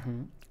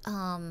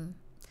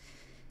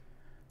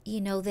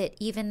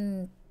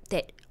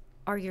 That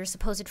are your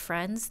supposed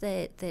friends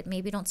that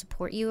maybe don't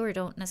support you or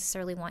don't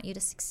necessarily want you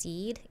to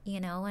succeed,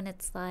 and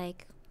it's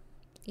like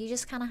you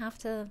just kind of have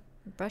to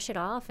brush it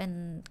off,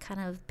 and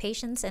kind of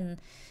patience and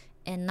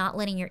not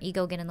letting your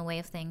ego get in the way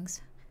of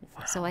things.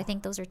 So I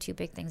think those are two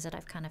big things that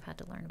I've kind of had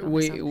to learn about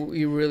We myself.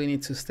 we really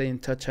need to stay in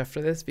touch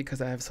after this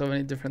because I have so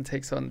many different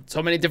takes on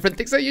so many different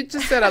things that you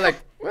just said. I'm like,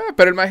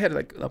 but in my head,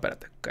 like, no,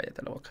 espérate, cállate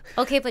la boca.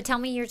 Okay, but tell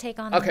me your take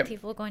on Okay.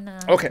 people going to...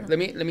 Okay, let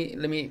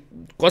me.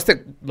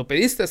 Coste, lo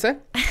pediste, eh?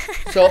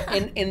 So,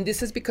 and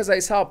this is because I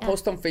saw a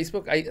post on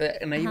Facebook,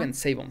 I even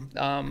save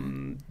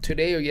them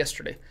today or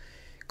yesterday.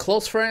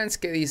 Close friends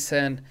que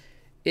dicen,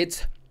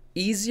 it's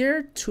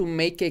easier to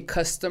make a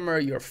customer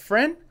your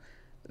friend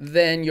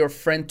than your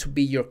friend to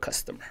be your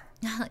customer.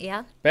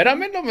 Yeah.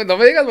 Espérame, no me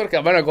digas porque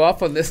I'm gonna go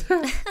off on this.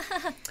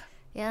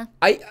 Yeah.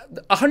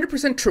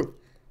 100% true.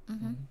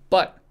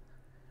 But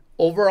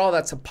overall,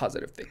 that's a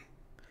positive thing.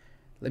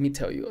 Let me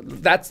tell you,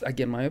 that's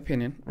again my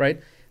opinion,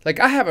 right? Like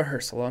I have a hair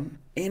salon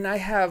and I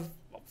have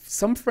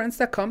some friends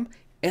that come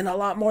and a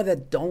lot more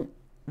that don't,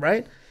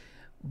 right?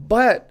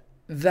 But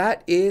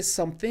that is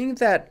something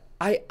that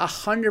I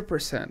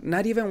 100%,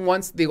 not even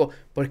once, digo,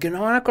 ¿por qué no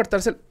van a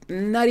cortarse?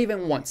 Not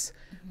even once.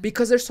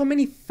 Because there's so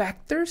many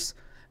factors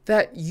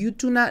that you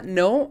do not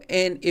know.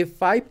 And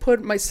if I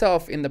put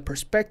myself in the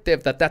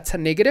perspective that that's a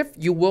negative,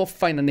 you will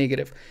find a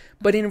negative.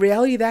 But in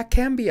reality, that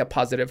can be a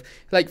positive.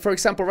 Like, for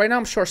example, right now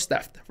I'm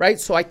short-staffed, right?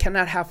 So I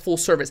cannot have full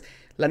service.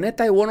 La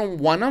neta, I wouldn't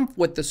want them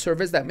with the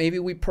service that maybe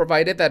we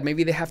provided, that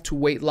maybe they have to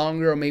wait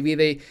longer or maybe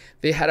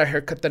they had a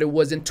haircut that it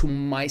wasn't to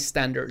my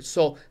standards.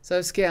 So,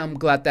 ¿sabes qué? I'm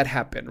glad that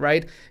happened,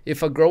 right?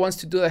 If a girl wants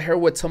to do the hair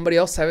with somebody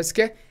else, ¿sabes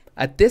qué?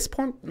 At this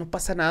point, no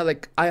pasa nada.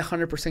 Like, I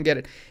 100% get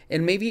it.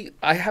 And maybe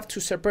I have to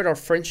separate our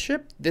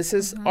friendship. This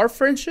is our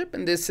friendship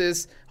and this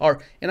is our...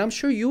 And I'm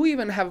sure you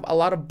even have a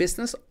lot of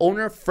business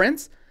owner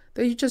friends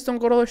that you just don't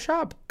go to the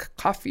shop,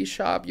 coffee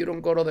shop. You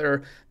don't go to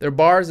their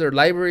bars, their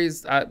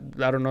libraries. I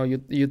don't know.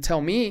 You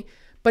tell me.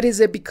 But is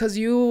it because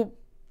you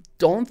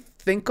don't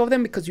think of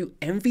them, because you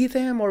envy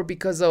them, or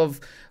because of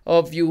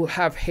you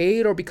have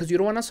hate, or because you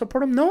don't want to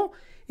support them? No.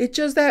 It's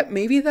just that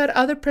maybe that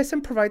other person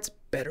provides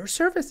better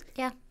service.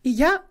 Yeah. Y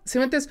ya, ¿sí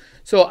me entiendes?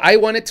 So I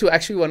wanted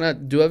to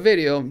do a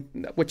video,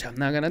 which I'm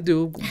not going to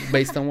do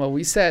based on what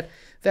we said,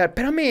 that,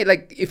 espérame,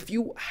 like, if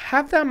you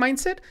have that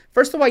mindset,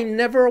 first of all, I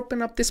never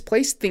open up this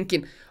place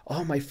thinking,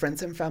 oh, my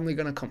friends and family are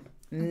going to come.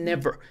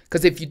 Never.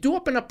 Because if you do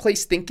open a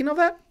place thinking of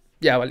that,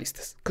 ya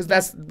valistes.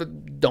 Because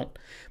don't.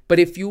 But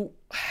if you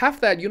have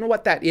that, you know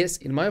what that is,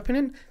 in my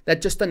opinion?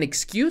 That's just an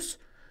excuse.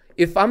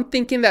 If I'm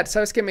thinking that,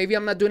 sabes que maybe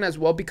I'm not doing as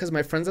well because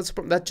my friends,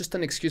 that's just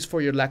an excuse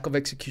for your lack of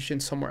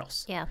execution somewhere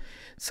else. Yeah.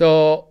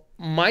 So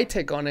my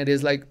take on it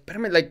is like,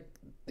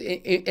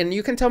 and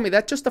you can tell me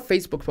that's just a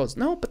Facebook post.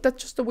 No, but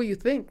that's just the way you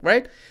think,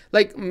 right?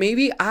 Like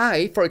maybe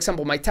for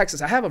example, my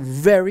taxes, I have a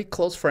very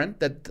close friend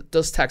that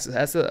does taxes,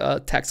 has a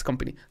tax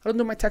company. I don't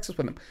do my taxes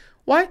with them.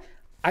 Why?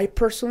 I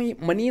personally,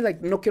 money,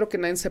 like, no quiero que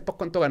nadie sepa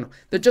cuánto gano.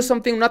 There's just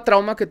something, una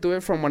trauma que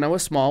tuve from when I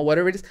was small,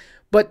 whatever it is.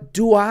 But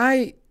do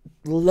I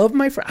love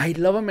my friend? I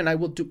love him and I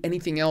will do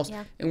anything else.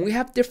 Yeah. And we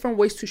have different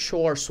ways to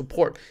show our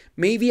support.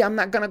 Maybe I'm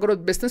not going to go to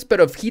business, but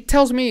if he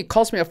calls me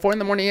at 4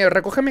 a.m, hey,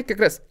 recógeme, ¿qué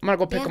crees? I'm going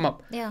to go pick him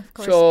up. Yeah, of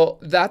course. So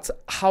that's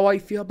how I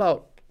feel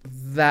about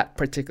that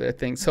particular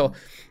thing. So,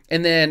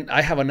 and then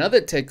I have another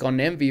take on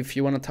envy, if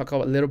you want to talk a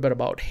little bit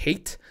about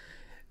hate,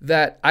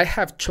 that I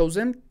have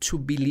chosen to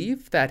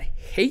believe that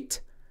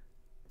hate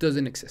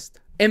doesn't exist.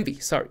 Envy.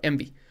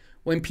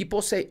 When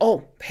people say,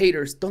 oh,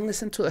 haters, don't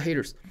listen to the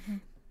haters.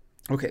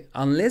 Okay,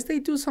 unless they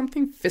do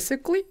something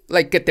physically,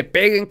 like que te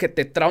peguen, que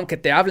te trauen, que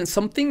te hablen,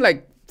 something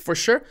like, for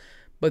sure.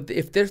 But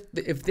if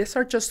these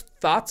are just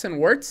thoughts and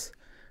words,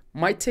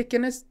 my take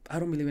in is, I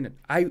don't believe in it.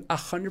 I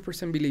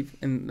 100% believe,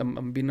 and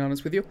I'm being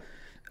honest with you,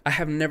 I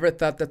have never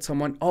thought that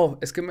someone, oh,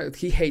 es que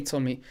he hates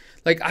on me.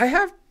 Like, I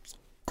have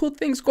cool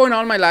things going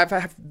on in my life. I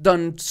have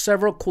done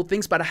several cool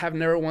things, but I have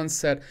never once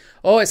said,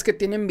 oh, es que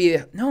tiene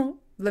envidia. No,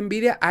 la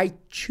envidia, I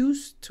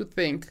choose to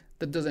think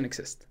that doesn't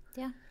exist.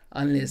 Yeah.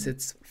 Unless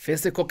it's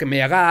physical, que me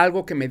haga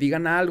algo, que me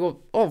digan algo.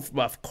 Oh,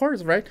 of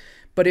course, right?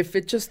 But if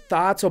it's just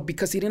thoughts, or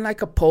because he didn't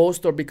like a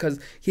post, or because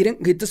he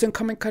doesn't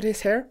come and cut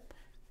his hair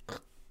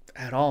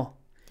at all.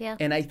 Yeah.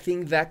 And I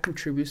think that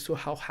contributes to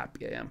how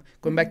happy I am.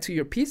 Going back to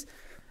your piece,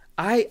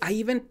 I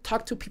even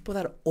talk to people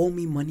that owe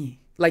me money.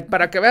 Like,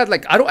 para que veas,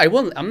 like,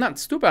 I'm not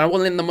stupid. I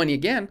won't lend the money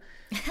again.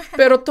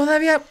 Pero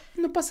todavía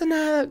no pasa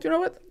nada. You know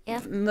what?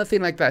 Yeah.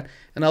 Nothing like that.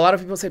 And a lot of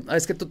people say,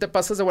 es que tú te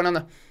pasas de buena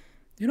onda.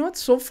 You know what?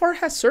 So far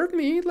has served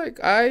me. Like,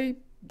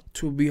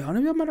 to be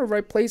honest, I'm at the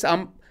right place.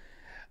 I'm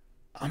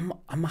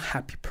a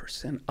happy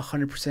person,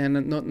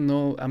 100%.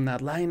 No, I'm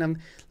not lying. I'm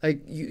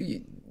like,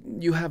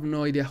 you have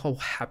no idea how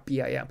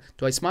happy I am.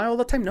 Do I smile all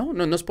the time? No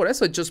es por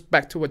eso. It's just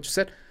back to what you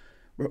said.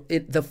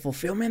 The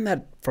fulfillment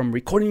that from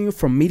recording you,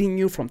 from meeting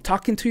you, from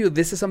talking to you,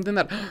 this is something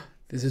that,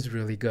 this is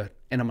really good.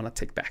 And I'm going to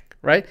take back,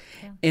 right?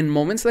 Yeah. In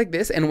moments like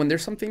this, and when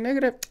there's something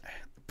negative,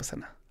 pasa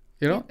nada.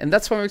 You know, and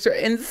that's what makes sure,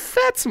 and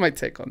that's my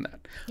take on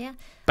that. Yeah.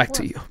 Back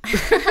to you.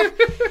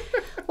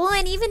 Well,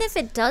 and even if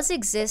it does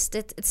exist,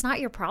 it's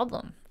not your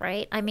problem,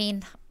 right? I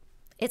mean,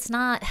 it's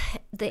not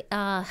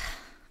I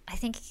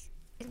think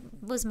it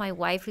was my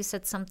wife who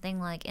said something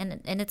like,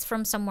 and it's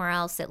from somewhere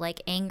else, that like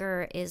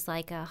anger is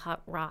like a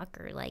hot rock,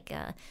 or like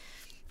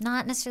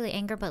Not necessarily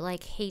anger, but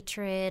like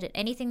hatred.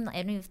 Anything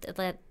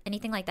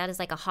like that is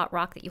like a hot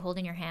rock that you hold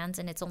in your hands,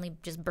 and it's only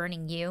just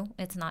burning you.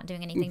 It's not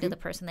doing anything to the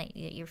person that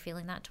you're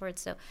feeling that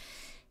towards. So,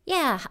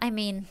 yeah, I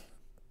mean,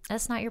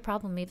 that's not your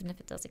problem, even if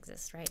it does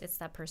exist, right? It's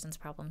that person's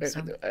problem.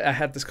 So. I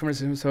had this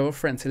conversation with several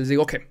friends. Les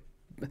digo, okay.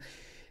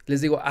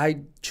 Les digo, I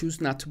choose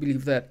not to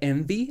believe that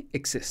envy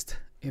exists.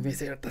 Y me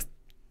dice, estás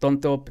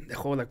tonto,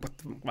 pendejo, like,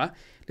 what?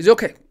 Les digo,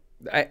 okay,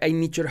 I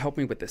need you to help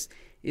me with this.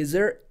 Is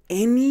there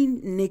any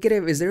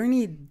negative, is there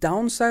any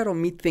downside of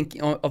me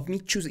thinking, of me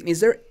choosing? Is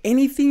there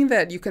anything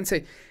that you can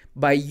say,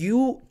 by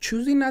you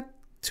choosing not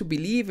to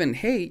believe in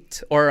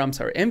hate, or I'm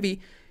sorry, envy,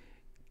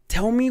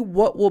 tell me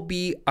what will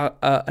be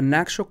an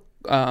actual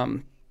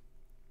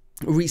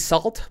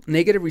result,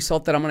 negative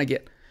result that I'm going to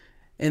get.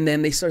 And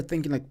then they start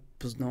thinking like,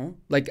 pues no,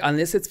 like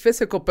unless it's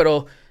physical,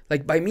 pero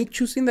like by me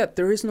choosing that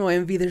there is no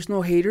envy, there's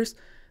no haters,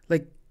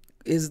 like,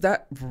 is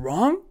that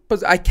wrong?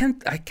 But I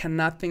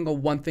cannot think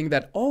of one thing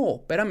that,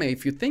 oh, espérame,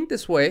 if you think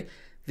this way,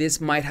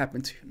 this might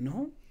happen to you.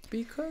 No,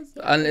 because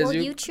unless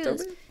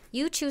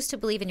you choose to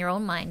believe in your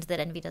own mind that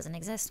envy doesn't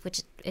exist,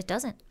 which it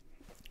doesn't.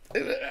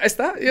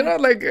 Está, you know,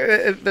 like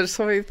there's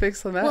so many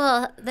things on that.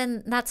 Well,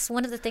 then that's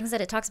one of the things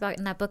that it talks about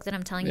in that book that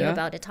I'm telling you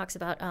about. It talks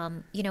about,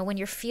 you know, when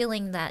you're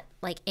feeling that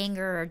like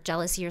anger or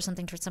jealousy or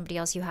something towards somebody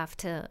else, you have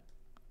to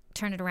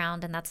turn it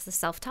around, and that's the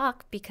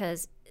self-talk,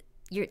 because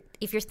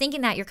if you're thinking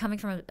that, you're coming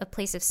from a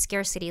place of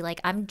scarcity, like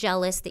I'm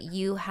jealous that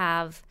you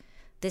have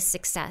this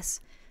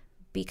success,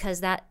 because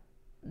that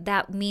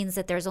means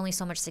that there's only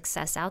so much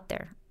success out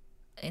there.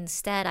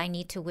 Instead, I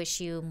need to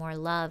wish you more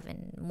love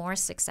and more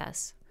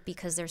success,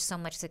 because there's so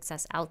much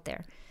success out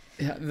there.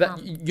 Yeah,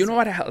 you know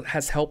what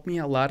has helped me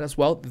a lot as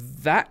well?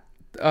 That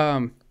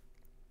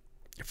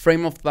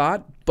frame of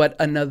thought, but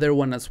another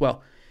one as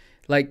well.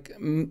 Like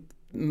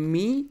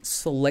me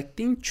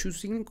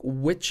choosing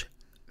which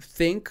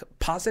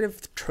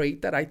positive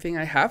trait that I think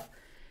I have,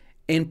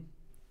 and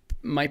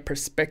my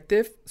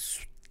perspective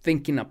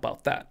thinking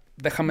about that.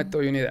 Déjame te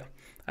doy una idea.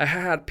 I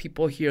had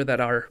people here that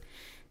are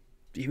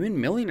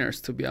even millionaires,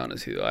 to be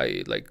honest with you.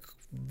 I like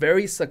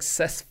very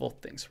successful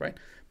things, right?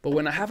 But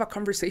when I have a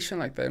conversation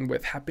like that, and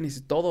with happiness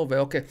y todo,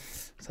 veo que,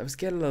 ¿sabes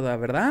qué? La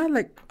verdad,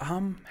 like,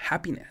 I'm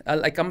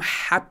I'm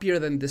happier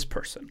than this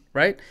person,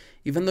 right?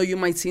 Even though you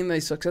might seem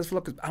like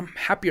successful, I'm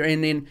happier.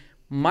 And in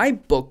my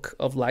book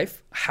of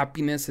life,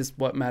 happiness is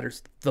what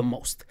matters the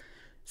most.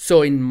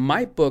 So in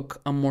my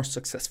book, I'm more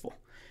successful.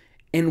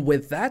 And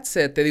with that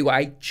said, te digo,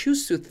 I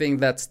choose to think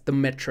that's the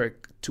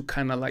metric to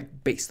kind of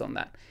like based on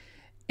that.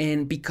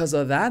 And because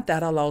of that,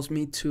 that allows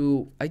me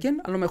to,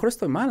 again, a lo mejor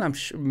estoy mal. I'm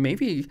sure,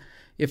 maybe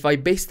if I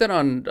based it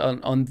on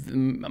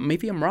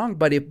maybe I'm wrong,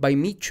 but if by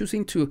me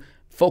choosing to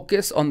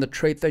focus on the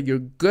trait that you're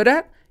good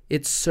at,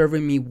 it's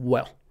serving me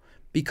well.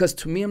 Because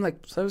to me, I'm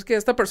like, ¿sabes qué?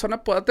 Esta persona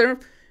puede tener,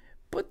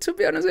 but to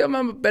be honest, I'm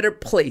in a better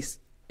place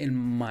in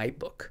my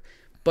book.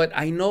 But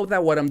I know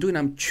that what I'm doing,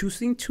 I'm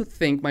choosing to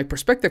think my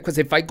perspective. Because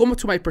if I go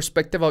to my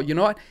perspective out, you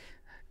know what?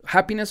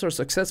 Happiness or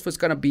success is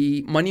going to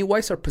be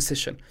money-wise or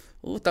position.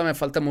 Me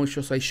falta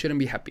mucho, so I shouldn't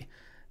be happy.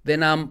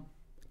 Then I'm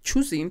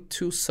choosing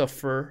to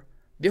suffer.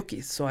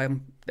 Okay, so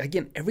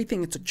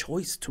everything it's a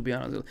choice, to be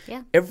honest.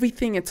 Yeah.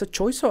 Everything it's a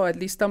choice, so at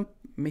least I'm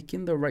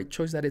making the right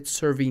choice that it's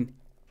serving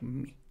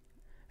me.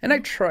 And I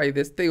try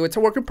this. Digo, it's a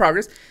work in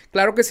progress.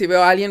 Claro que si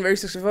veo a alguien very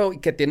successful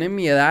que tiene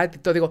mi edad, y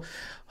todo, digo,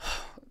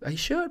 oh, I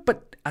should.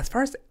 But as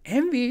far as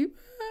envy,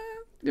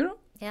 you know.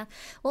 Yeah.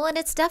 Well, and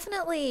it's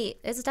definitely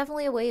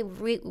a way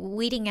of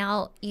weeding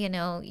out, you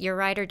know, your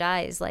ride or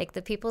dies. Like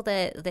the people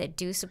that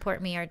do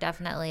support me are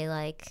definitely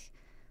like,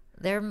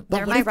 they're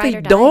my ride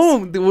or dies.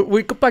 Don't?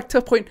 We go back to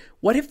a point.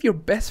 What if your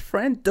best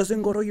friend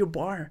doesn't go to your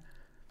bar?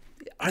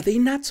 Are they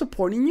not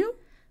supporting you?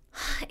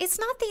 It's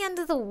not the end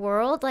of the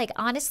world, like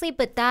honestly,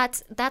 but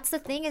that's the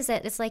thing, is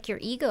that it's like your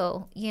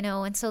ego, you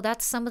know, and so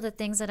that's some of the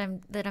things that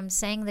I'm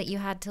saying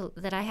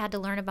that I had to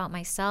learn about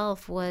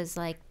myself, was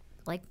like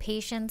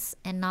patience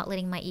and not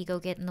letting my ego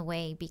get in the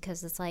way,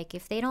 because it's like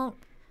if they don't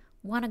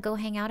want to go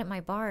hang out at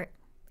my bar,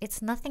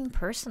 it's nothing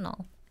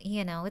personal,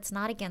 you know, it's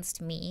not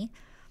against me.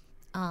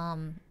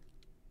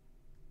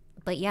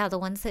 But yeah, the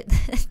ones that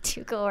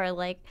do go are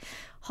like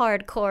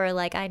hardcore,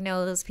 like I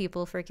know those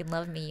people freaking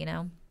love me, you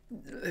know.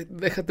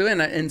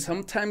 And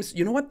sometimes,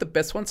 you know what the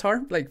best ones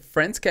are? Like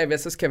friends que a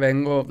veces que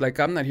vengo,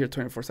 like I'm not here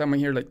 24/7, I'm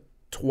here like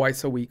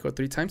twice a week or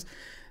 3 times.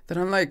 Then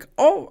I'm like,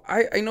 oh,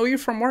 I know you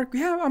from work.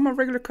 Yeah, I'm a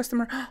regular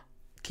customer.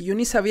 Que yo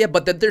ni sabía.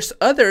 But then there's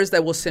others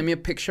that will send me a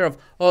picture of,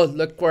 oh,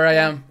 look where I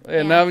am.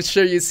 And yeah. I'm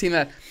sure you've seen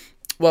that.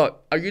 Well,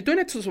 are you doing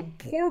it to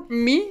support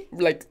me?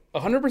 Like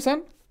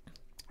 100%?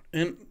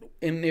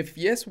 And if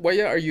yes, why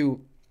are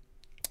you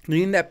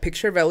needing that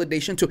picture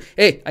validation to,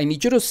 hey, I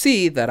need you to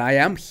see that I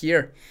am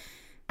here?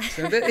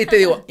 So te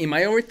digo, am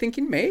I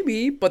overthinking?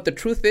 Maybe, but the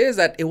truth is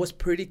that it was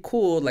pretty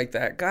cool. Like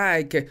that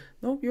guy, que,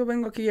 no, yo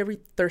vengo aquí every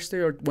Thursday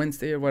or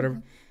Wednesday or whatever.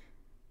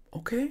 Mm-hmm.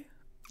 Okay.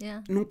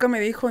 Yeah. Nunca me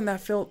dijo, and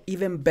that felt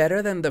even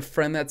better than the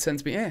friend that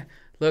sends me, hey,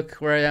 look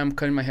where I am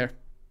cutting my hair.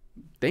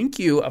 Thank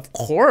you, of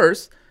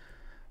course.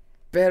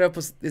 pero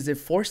pues, is it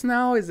forced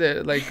now? Is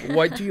it like,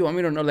 why do you want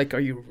me to know? Like, are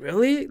you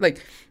really?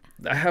 Like,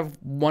 I have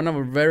one of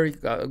our very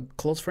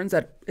close friends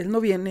that él no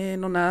viene,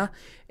 no nada.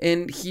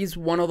 And he's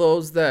one of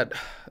those that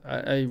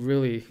I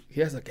really,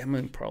 he has a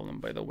gambling problem,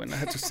 by the way. And I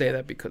had to say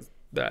that because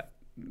that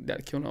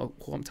you know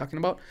who I'm talking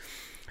about.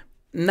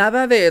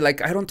 Nada de,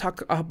 like, I don't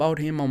talk about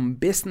him on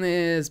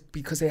business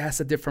because he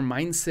has a different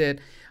mindset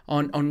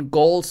on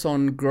goals,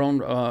 on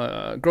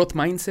growth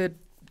mindset.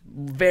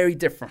 Very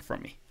different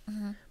from me.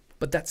 Mm-hmm.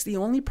 But that's the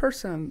only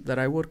person that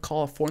I would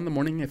call at 4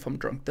 a.m. if I'm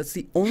drunk. That's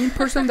the only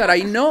person that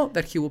I know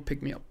that he will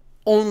pick me up.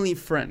 Only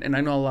friend. And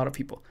I know a lot of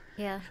people.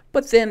 Yeah.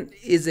 But then,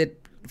 is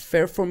it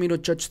fair for me to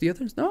judge the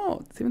others?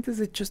 No.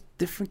 It's just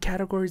different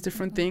categories,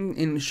 different thing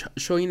in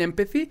showing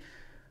empathy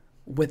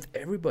with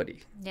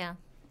everybody. Yeah.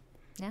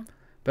 Yeah.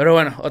 Pero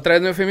bueno, otra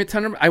vez me fui a mi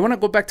turn. I want to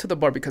go back to the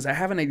bar because I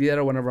have an idea that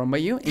I want to run by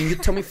you. And you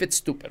tell me if it's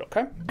stupid,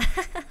 okay?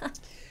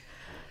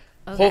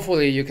 Okay.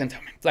 Hopefully you can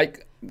tell me.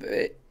 Like,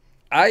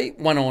 I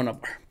want to own a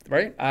bar,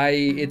 right?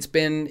 It's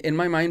been in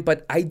my mind,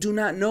 but I do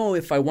not know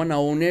if I want to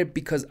own it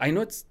because I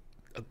know it's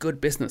a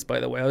good business, by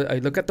the way. I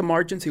look at the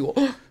margins and go,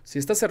 oh, si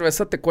esta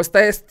cerveza te cuesta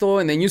esto,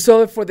 and then you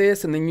sell it for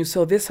this, and then you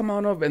sell this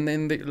amount of, and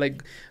then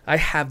like, I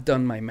have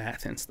done my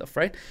math and stuff,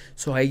 right?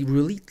 So I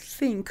really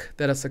think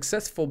that a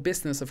successful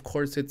business, of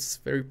course, it's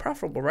very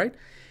profitable, right?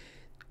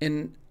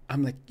 And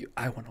I'm like,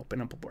 I want to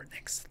open up a bar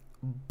next.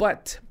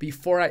 But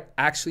before I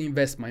actually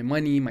invest my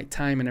money, my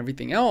time, and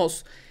everything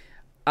else,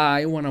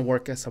 I want to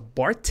work as a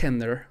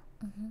bartender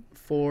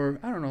for,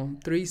 I don't know,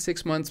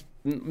 3-6 months,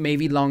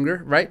 maybe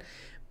longer, right?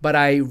 But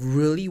I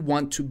really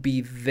want to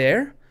be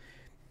there,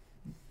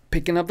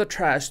 picking up the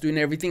trash, doing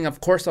everything.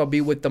 Of course, I'll be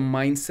with the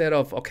mindset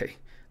of, okay,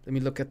 let me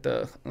look at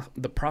the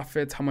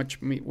profits, how much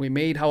we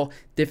made, how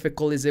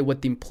difficult is it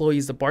with the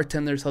employees, the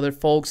bartenders, other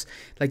folks.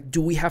 Like,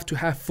 do we have to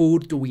have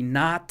food? Do we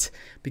not?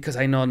 Because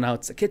I know now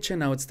it's the kitchen,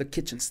 now it's the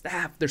kitchen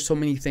staff. There's so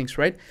many things,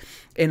 right?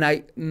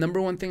 And number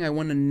one thing I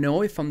want to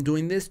know if I'm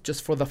doing this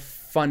just for the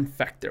fun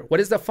factor. What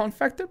is the fun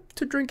factor?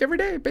 To drink every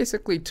day,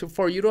 basically,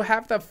 for you to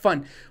have that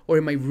fun. Or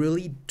am I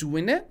really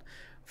doing it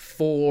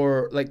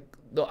for, like,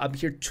 I'm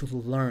here to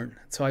learn.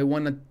 So I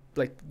want to,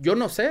 like, yo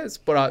no sé,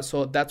 but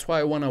so that's why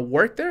I want to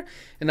work there.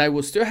 And I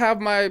will still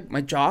have my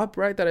job,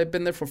 right, that I've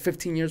been there for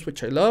 15 years,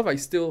 which I love. I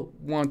still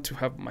want to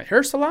have my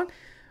hair salon,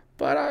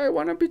 but I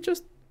want to be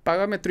just,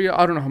 págame $3.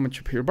 I don't know how much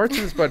you pay your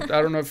bartenders, but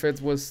I don't know if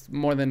it was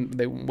more than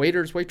the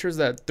waitress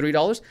that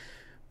 $3.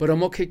 But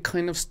I'm okay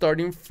kind of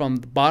starting from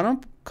the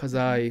bottom because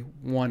I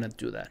want to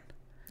do that.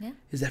 Yeah.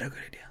 Is that a good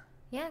idea?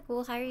 Yeah,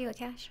 we'll hire you at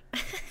Cash.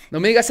 No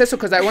me digas eso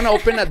because I want to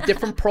open a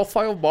different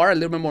profile bar, a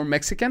little bit more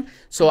Mexican.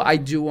 So I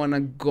do want to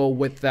go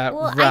with that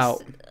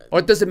route.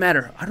 Or does it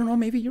matter? I don't know.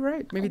 Maybe you're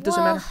right. Maybe it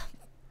doesn't matter.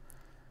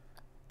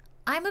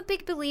 I'm a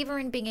big believer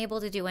in being able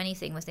to do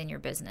anything within your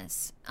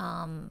business.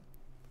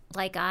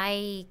 Like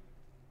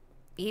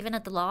even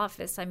at the law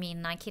office, I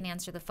mean, I can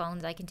answer the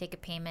phones. I can take a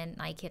payment.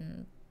 I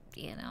can,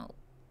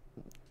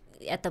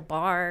 at the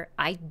bar,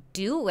 I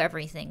do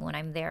everything when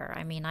I'm there.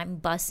 I mean, I'm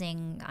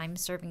bussing, I'm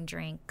serving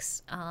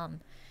drinks.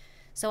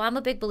 So I'm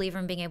a big believer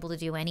in being able to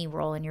do any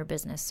role in your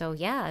business. So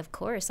yeah, of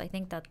course, I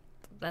think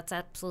that's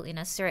absolutely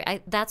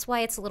necessary. That's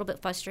why it's a little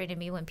bit frustrating to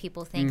me when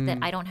people think that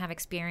I don't have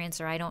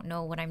experience or I don't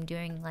know what I'm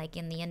doing, like,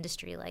 in the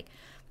industry. Like,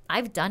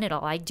 I've done it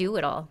all. I do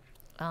it all.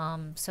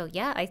 So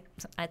yeah,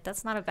 I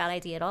that's not a bad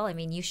idea at all. I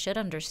mean, you should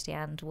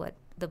understand what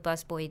the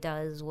busboy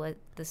does, what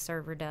the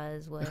server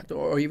does,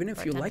 or even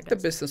if you like the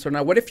business or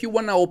not. What if you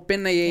want to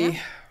open a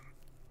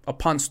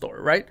pawn store,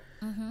 right?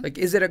 Like,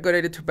 is it a good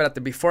idea to,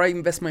 but before I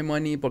invest my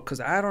money, because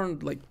I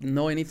don't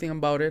know anything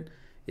about it,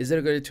 is it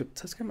a good idea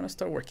to, I'm going to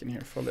start working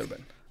here for a little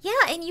bit? Yeah,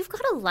 and you've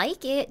got to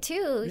like it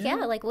too. Yeah,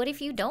 like, what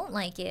if you don't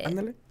like it?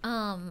 Andale.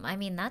 I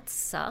mean, that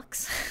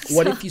sucks.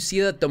 What if you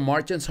see that the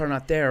margins are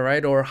not there,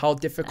 right? Or how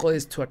difficult it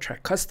is to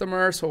attract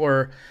customers,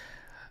 or,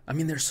 I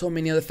mean, there's so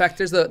many other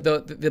factors.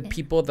 The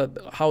people,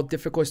 how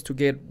difficult it is to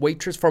get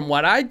waitress. From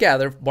what I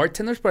gather,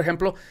 bartenders, for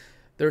example,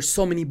 there's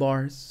so many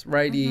bars,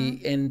 right?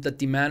 And the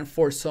demand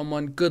for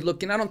someone good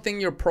looking. I don't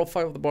think your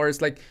profile of the bar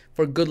is like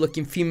for good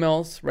looking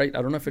females, right?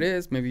 I don't know if it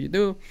is. Maybe you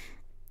do.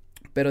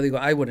 Pero digo,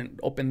 I wouldn't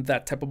open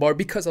that type of bar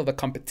because of the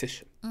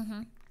competition.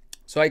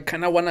 So I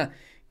kind of want to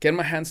get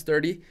my hands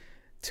dirty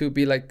to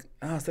be like,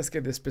 let's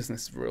get this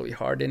business really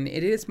hard. And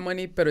it is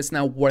money, but it's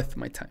not worth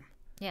my time.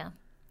 Yeah.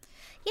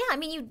 Yeah, I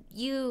mean,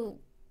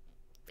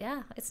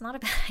 yeah, it's not a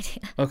bad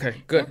idea.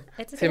 Okay, good. Yeah,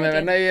 it's a good idea.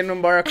 Si me ven ahí en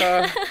un bar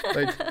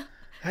acá,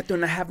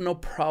 I have no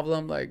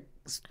problem, like,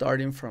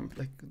 starting from,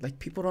 like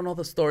people don't know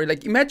the story.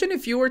 Like, imagine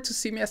if you were to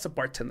see me as a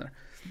bartender.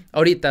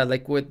 Ahorita,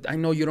 like, I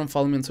know you don't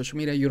follow me on social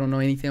media, you don't know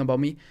anything about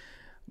me.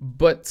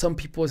 But some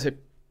people say,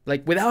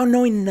 like, without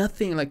knowing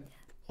nothing, like,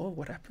 oh,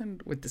 what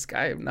happened with this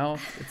guy? Now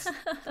it's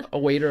a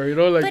waiter,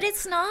 like. But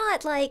it's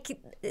not like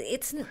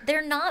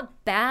they're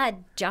not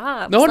bad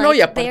jobs. No,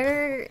 yeah.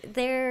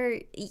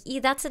 They're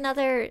that's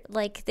another,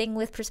 like, thing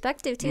with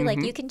perspective too.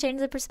 Like, you can change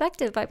the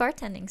perspective by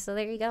bartending. So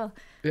there you go.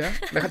 Yeah,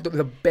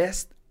 the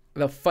best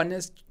the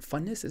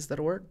funnest is that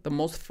a word? The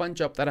most fun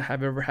job that I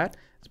have ever had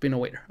has been a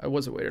waiter. I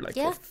was a waiter like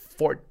for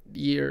 4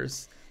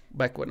 years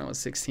back when I was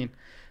 16.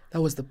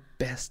 That was the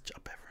best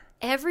job ever.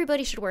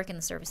 Everybody should work in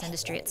the service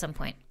industry at some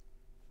point.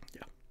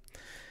 Yeah.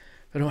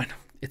 But bueno,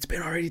 it's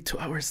been already 2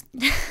 hours.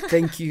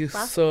 Thank you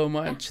so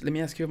much. Yeah. Let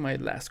me ask you my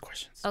last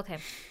questions. Okay.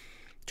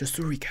 Just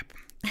to recap,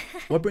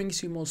 what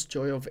brings you most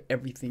joy of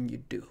everything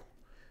you do?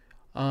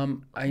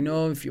 I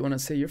know if you want to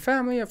say your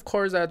family, of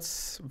course,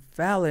 that's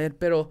valid.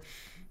 But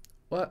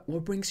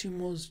what brings you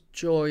most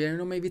joy? I don't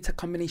know, maybe it's a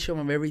combination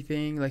of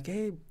everything. Like,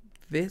 hey,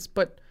 this,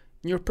 but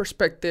in your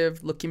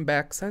perspective, looking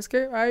back, ¿sabes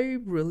qué? I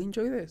really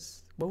enjoy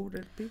this. What would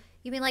it be?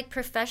 You mean like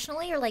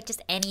professionally or like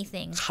just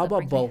anything? How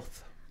about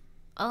both?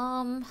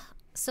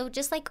 So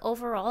just like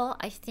overall,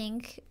 I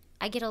think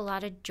I get a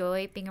lot of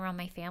joy being around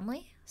my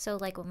family. So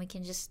like when we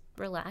can just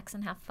relax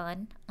and have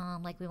fun.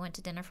 Like we went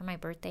to dinner for my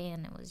birthday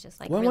and it was just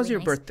like when really was your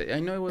nice. Birthday? I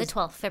know it was the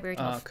 12th, February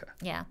 12th. Okay.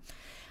 Yeah.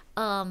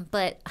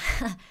 But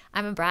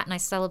I'm a brat and I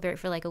celebrate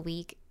for like a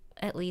week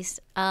at least.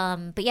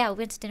 But yeah, we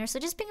went to dinner. So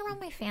just being around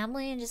my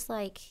family and just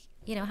like,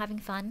 you know, having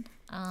fun.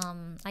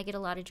 I get a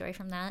lot of joy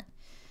from that.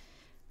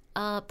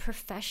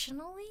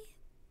 Professionally,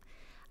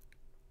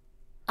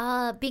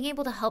 being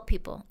able to help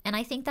people. And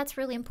I think that's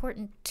really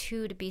important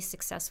too, to be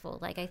successful.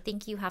 Like, I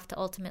think you have to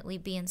ultimately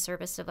be in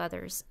service of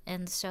others.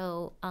 And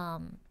so,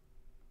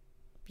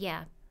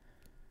 yeah,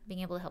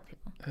 being able to help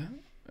people.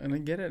 And I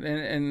get it.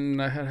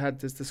 And I had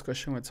this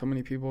discussion with so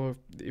many people,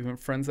 even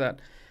friends, that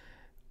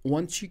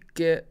once you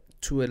get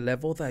to a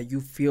level that you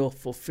feel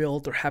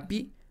fulfilled or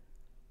happy,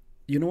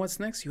 you know what's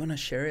next? You want to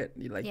share it.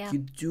 You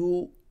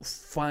do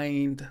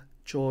find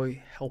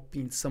joy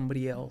helping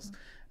somebody else. Mm-hmm.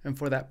 And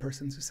for that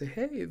person to say,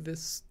 hey,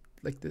 this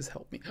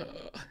helped me.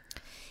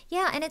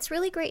 Yeah, and it's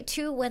really great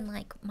too when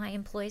like my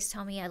employees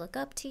tell me I look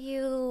up to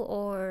you,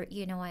 or,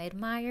 you know, I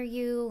admire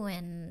you,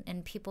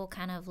 and people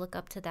kind of look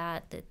up to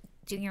that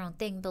doing your own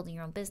thing, building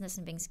your own business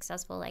and being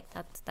successful. Like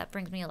that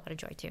brings me a lot of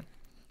joy too.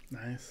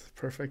 Nice.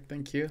 Perfect.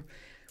 Thank you.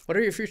 What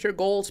are your future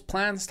goals,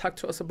 plans? Talk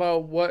to us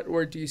about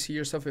where do you see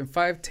yourself in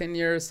 5, 10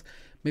 years,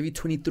 maybe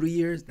 23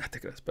 years? Not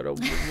take us, but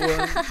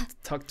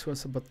talk to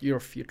us about your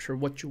future,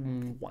 what you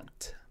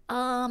want.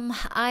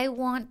 I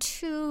want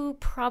to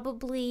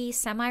probably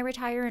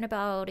semi-retire in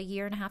about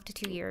 1.5 to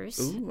 2 years.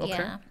 Ooh,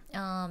 okay.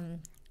 Yeah.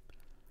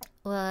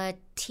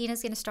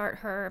 Tina's going to start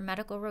her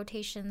medical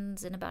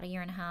rotations in about 1.5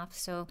 years.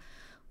 So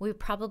we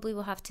probably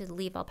will have to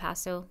leave El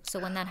Paso. So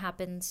when that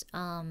happens,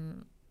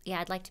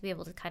 I'd like to be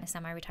able to kind of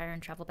semi-retire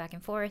and travel back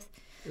and forth.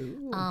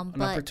 Ooh,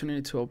 an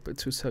opportunity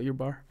to sell your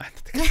bar.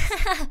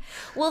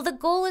 Well, the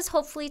goal is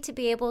hopefully to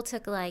be able to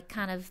like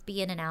kind of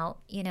be in and out,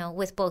 you know,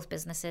 with both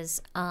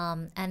businesses.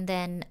 And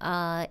then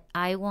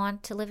I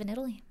want to live in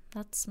Italy.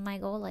 That's my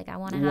goal. Like I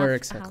want to have Where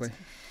exactly? a house.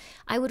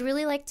 I would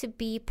really like to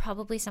be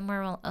probably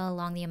somewhere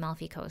along the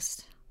Amalfi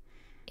Coast.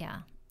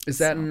 Yeah. Is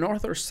that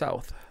north or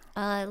south?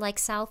 Like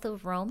south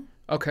of Rome.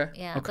 Okay.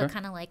 Yeah, okay. but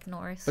kind of like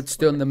north. But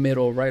still in the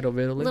middle, right, of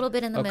Italy? A little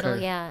bit in the middle,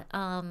 yeah.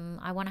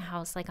 I want a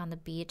house like on the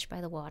beach by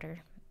the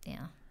water.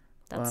 Yeah.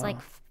 That's like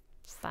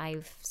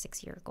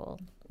 5-6 year goal.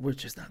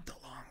 Which is not that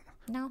long.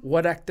 No.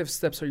 What active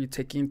steps are you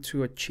taking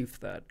to achieve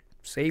that?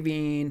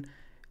 Saving,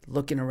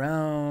 looking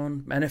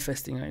around,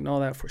 manifesting, I know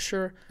that for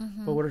sure.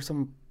 Mm-hmm. But what are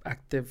some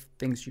active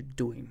things you're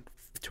doing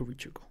to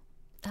reach your goal?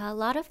 A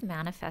lot of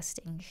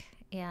manifesting.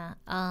 Yeah.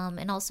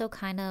 And also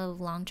kind of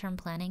long-term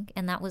planning.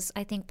 And that was,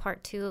 I think,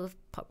 part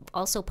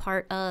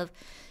of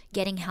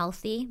getting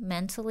healthy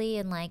mentally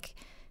and like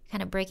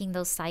kind of breaking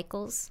those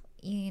cycles,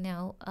 you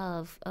know,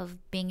 of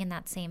being in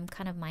that same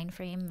kind of mind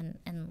frame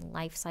and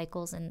life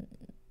cycles. And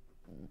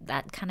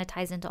that kind of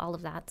ties into all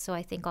of that. So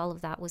I think all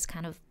of that was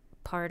kind of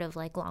part of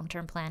like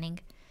long-term planning,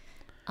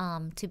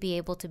 to be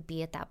able to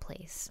be at that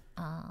place,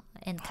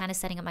 and kind of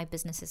setting up my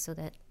businesses so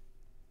that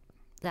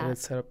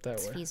it's set up that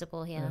it's way.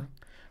 Feasible. Yeah.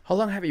 How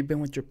long have you been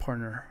with your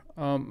partner?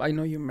 I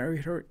know you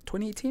married her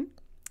 2018,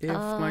 if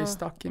my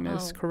stalking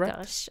is correct.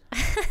 Gosh.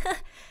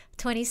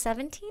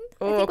 2017,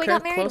 I think we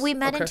got married. Close. We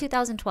met in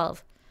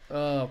 2012.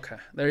 Oh, okay.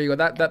 There you go.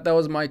 That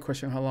was my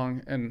question. How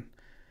long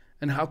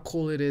and how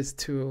cool it is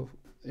to,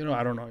 you know,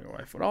 I don't know your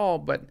wife at all,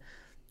 but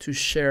to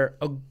share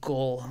a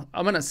goal.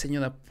 I'm gonna send you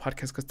that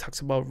podcast because it talks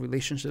about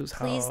relationships.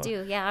 Please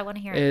do. Yeah, I want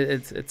to hear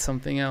it. It's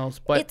something else,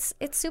 but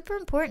it's super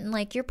important.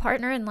 Like your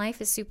partner in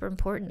life is super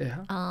important.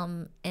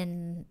 Yeah.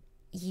 And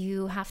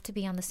you have to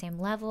be on the same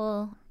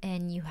level,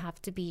 and you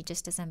have to be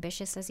just as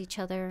ambitious as each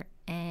other.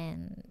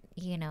 And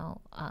you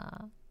know,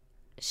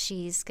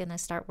 she's gonna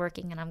start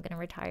working, and I'm gonna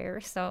retire.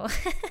 So.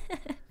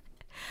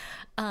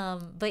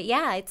 But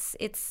yeah,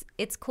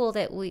 it's cool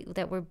that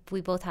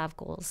we both have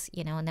goals,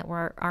 you know, and that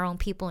we're our own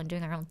people and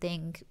doing our own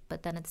thing,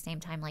 but then at the same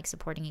time like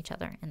supporting each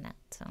other in that.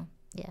 So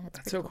yeah,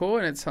 that's so cool.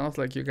 And it sounds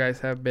like you guys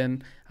have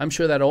been, I'm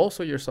sure that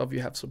also yourself,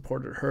 you have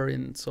supported her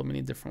in so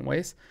many different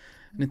ways.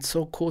 And it's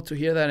so cool to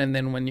hear that. And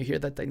then when you hear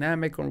that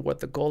dynamic or what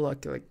the goal,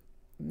 like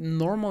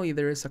normally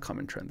there is a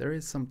common trend. There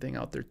is something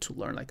out there to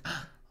learn, like,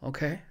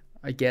 okay,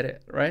 I get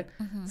it, right?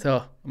 Mm-hmm. So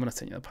I'm going to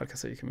send you the podcast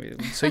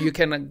so you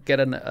can get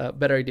a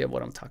better idea of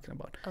what I'm talking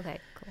about. Okay,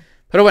 cool.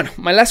 But bueno,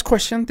 my last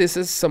question. This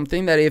is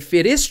something that if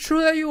it is true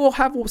that you will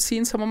have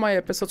seen some of my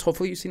episodes,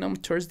 hopefully you've seen them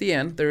towards the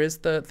end. There is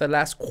the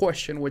last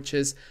question, which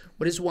is,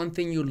 what is one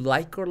thing you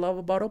like or love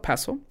about El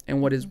Paso?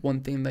 And what is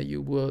one thing that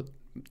you would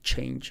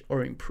change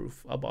or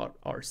improve about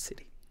our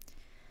city?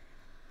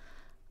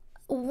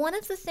 One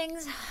of the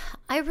things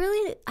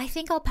I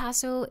think El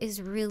Paso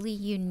is really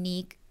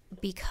unique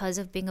because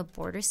of being a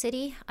border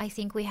city. I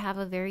think we have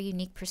a very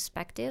unique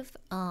perspective.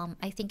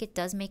 I think it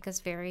does make us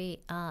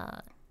very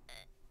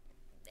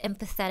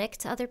empathetic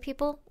to other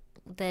people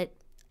that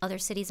other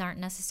cities aren't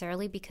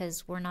necessarily,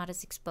 because we're not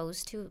as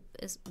exposed to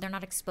they're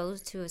not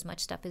exposed to as much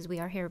stuff as we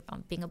are here,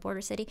 being a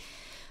border city.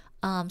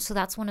 So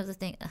that's one of the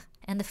things.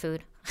 And the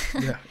food.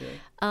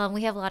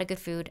 We have a lot of good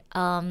food.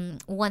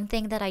 One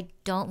thing that I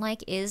don't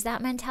like is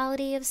that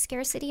mentality of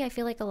scarcity. I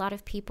feel like a lot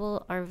of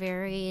people are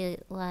very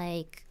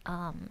like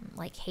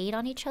hate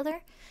on each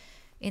other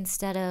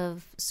instead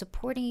of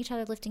supporting each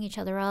other, lifting each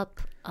other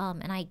up.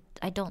 And I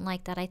don't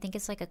like that. I think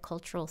it's like a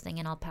cultural thing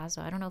in El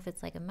Paso. I don't know if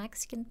it's like a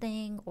Mexican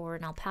thing or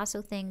an El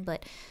Paso thing,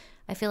 but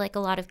I feel like a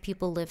lot of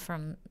people live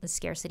from the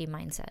scarcity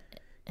mindset.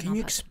 Can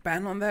you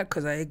expand on that?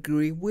 Because I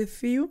agree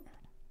with you,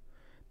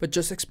 but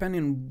just expand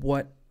in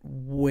what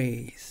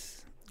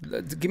ways?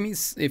 Give me,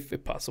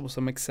 if possible,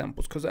 some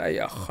examples, because I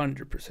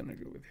 100%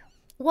 agree with you.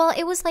 Well,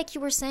 it was like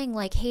you were saying,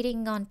 like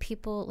hating on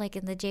people, like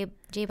in the J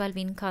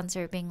Balvin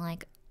concert, being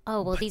like,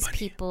 oh, well, these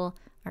people,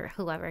 or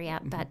whoever,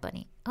 Bad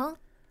Bunny. Oh,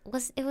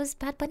 it was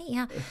Bad Bunny?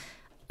 Yeah.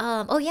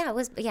 It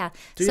was, yeah.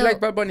 Do you like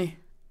Bad Bunny?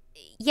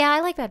 Yeah, I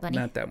like Bad Bunny.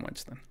 Not that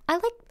much, then.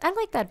 I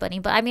like Bad Bunny,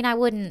 but I mean, I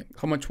wouldn't.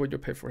 How much would you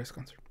pay for his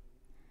concert?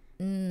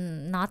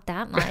 Not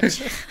that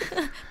much.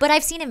 But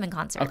I've seen him in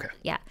concert. Okay.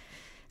 Yeah.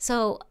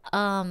 So,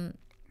 like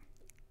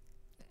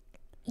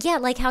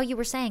how you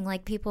were saying,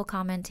 like people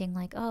commenting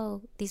like,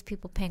 oh, these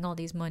people paying all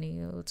these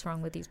money. What's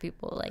wrong with these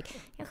people? Like,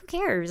 who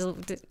cares?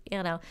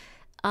 You know.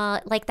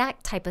 Like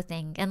that type of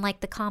thing, and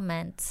like the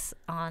comments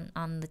on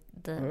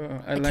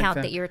the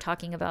account that you were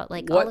talking about,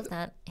 like all of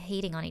that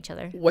hating on each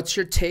other. What's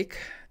your take?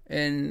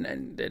 And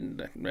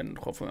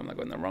hopefully I'm not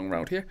going the wrong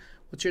route here.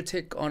 What's your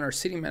take on our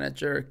city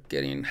manager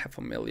getting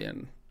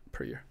 $500,000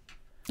 per year?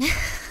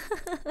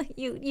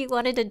 You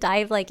wanted to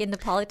dive like into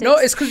politics? No,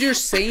 it's because you're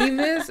saying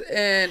this,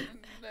 and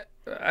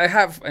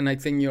I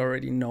think you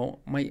already know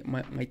my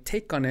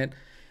take on it.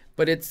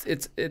 But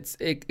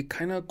it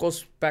kind of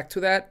goes back to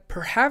that.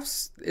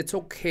 Perhaps it's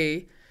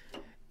okay,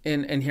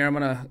 and here I'm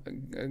gonna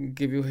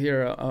give you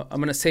here.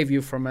 I'm gonna save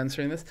you from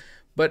answering this.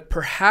 But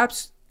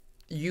perhaps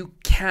you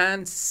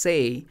can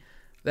say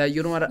that,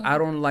 you know what, I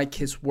don't like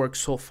his work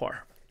so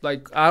far.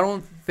 Like, I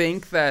don't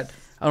think that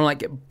I don't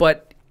like it.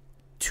 But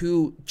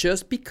to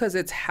just because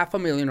it's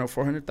 $500,000 or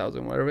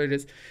 400,000, whatever it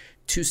is,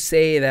 to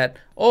say that,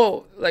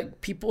 oh,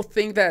 like people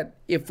think that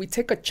if we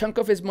take a chunk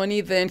of his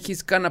money, then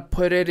he's gonna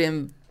put it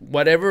in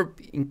whatever,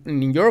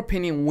 in your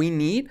opinion, we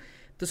need,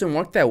 doesn't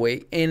work that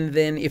way. And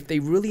then if they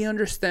really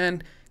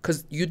understand,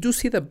 because you do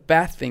see the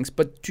bad things,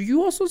 but do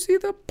you also see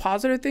the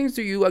positive things?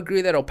 Do you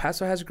agree that El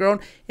Paso has grown?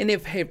 And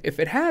if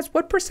it has,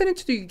 what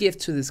percentage do you give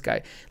to this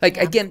guy? Like,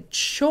 again,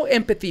 show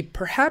empathy.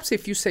 Perhaps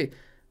if you say,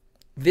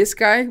 this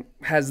guy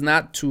has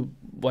not to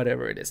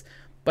whatever it is,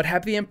 but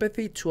have the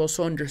empathy to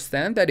also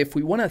understand that if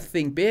we want to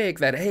think big,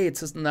 that, hey,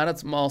 it's just not a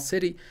small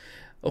city.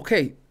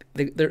 Okay,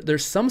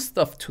 there's some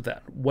stuff to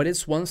that. What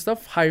is one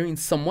stuff? Hiring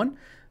someone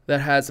that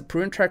has a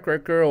proven track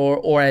record,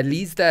 or at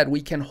least that we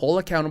can hold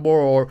accountable,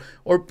 or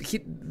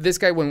this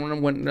guy,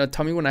 when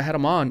Tommy, when I had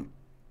him on,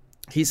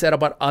 he said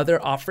about other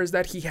offers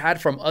that he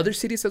had from other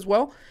cities as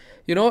well,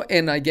 you know.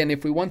 And again,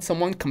 if we want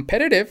someone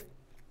competitive,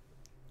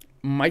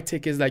 my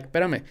take is like,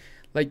 espérame,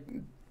 like,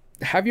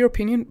 have your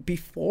opinion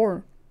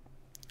before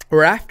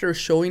or after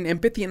showing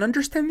empathy and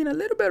understanding a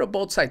little bit of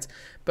both sides.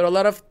 But a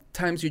lot of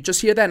times you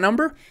just hear that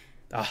number,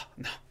 no,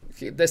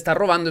 te está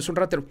robando, es un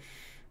ratero.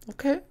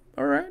 Okay,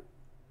 all right.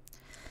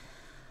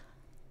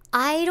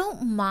 I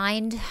don't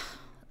mind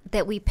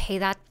that we pay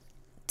that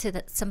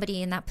to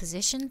somebody in that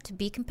position to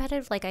be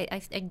competitive. Like,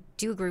 I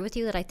do agree with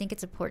you that I think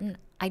it's important.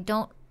 I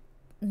don't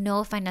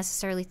know if I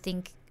necessarily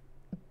think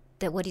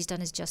that what he's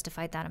done is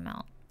justified that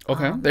amount.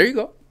 Okay, there you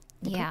go.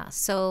 Okay. Yeah,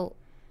 so,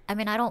 I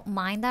mean, I don't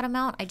mind that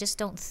amount. I just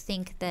don't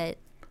think that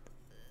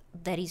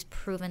he's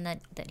proven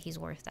that he's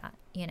worth that,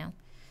 you know?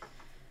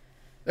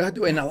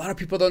 And a lot of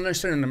people don't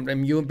understand,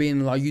 and you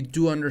being law, you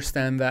do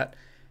understand that,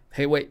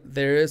 hey, wait,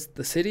 there is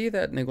the city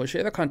that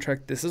negotiated the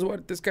contract. This is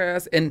what this guy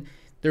has. And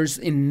there's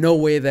in no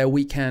way that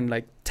we can,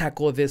 like,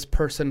 tackle this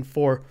person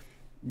for,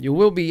 I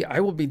will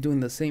be doing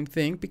the same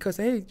thing because,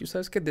 hey, you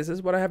sabes que this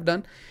is what I have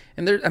done.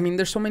 And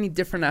there's so many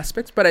different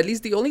aspects. But at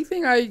least the only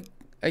thing I,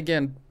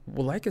 again,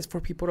 would like is for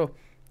people to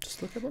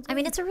just look at what's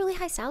it's a really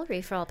high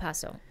salary for El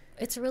Paso.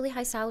 It's a really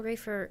high salary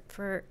for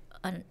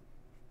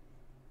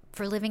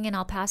living in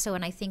El Paso,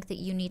 and I think that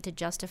you need to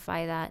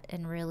justify that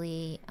and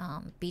really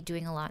be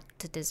doing a lot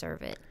to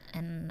deserve it.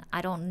 And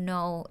I don't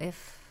know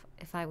if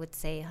I would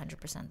say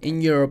 100%.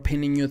 In your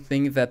opinion, you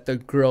think that the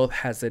growth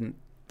hasn't,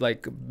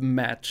 like,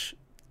 matched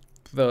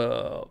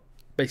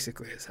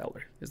basically his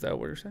salary? Is that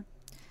what you're saying?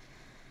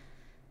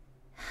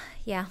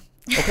 Yeah,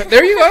 Okay,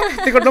 there you go.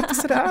 Digo, no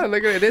pasa nada.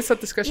 Like, it is a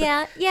discussion.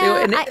 Yeah,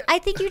 Digo, and I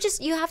think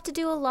you have to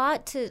do a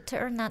lot to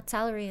earn that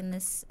salary in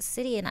this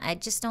city, and I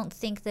just don't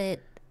think that.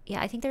 Yeah,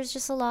 I think there's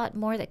just a lot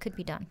more that could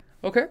be done.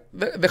 Okay,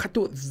 deja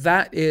tú.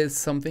 That is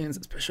something,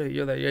 especially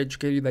you that you're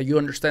educated, that you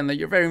understand that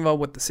you're very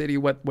involved with the city,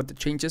 what the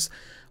changes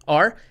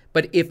are.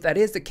 But if that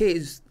is the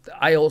case,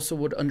 I also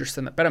would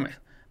understand that. Espérame,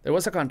 there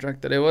was a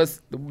contract that it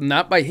was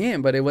not by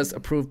him, but it was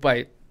approved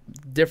by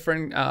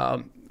different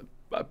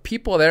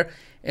people there,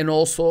 and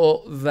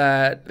also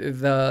that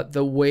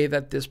the way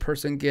that this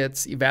person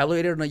gets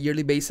evaluated on a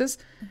yearly basis,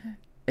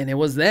 and it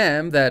was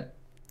them that,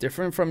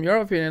 different from your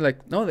opinion,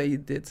 like, no, they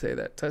did say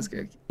that. So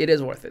it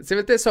is worth it.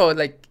 So,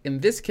 like,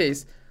 in this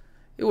case,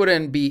 it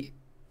wouldn't be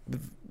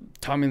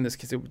Tommy. In this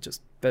case, it would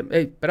just,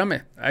 hey,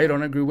 espérame, I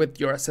don't agree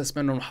with your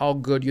assessment on how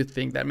good you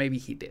think that maybe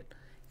he did.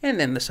 And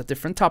then there's a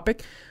different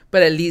topic,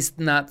 but at least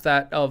not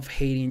that of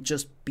hating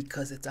just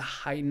because it's a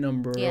high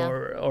number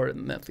or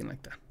nothing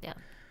like that. Yeah.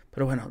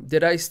 Pero bueno,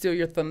 did I steal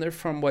your thunder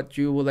from what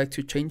you would like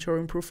to change or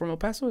improve from El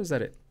Paso? Is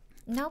that it?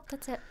 Nope,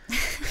 that's it.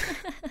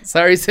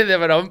 Sorry, Cynthia,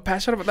 but I'm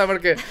passionate about that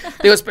porque,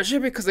 especially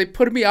because they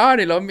put me on,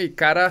 y luego mi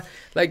cara,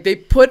 like they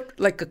put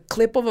like a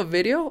clip of a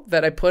video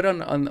that I put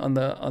on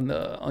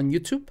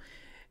YouTube,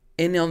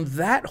 and on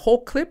that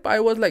whole clip,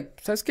 I was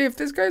like, ¿sabes qué? If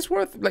this guy's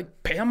worth,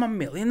 like, pay him $1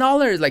 million,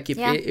 like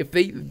if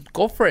they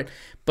go for it.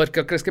 But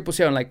 ¿qué crees que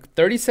pusieron? Like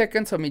 30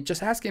 seconds of me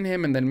just asking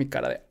him, and then mi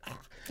cara de,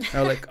 I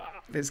was like,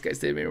 this guy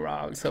did me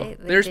wrong. So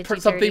there's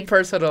something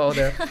personal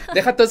there.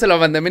 Deja todo, se lo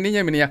mandé a mi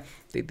niña.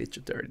 They did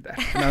you dirty, Dad.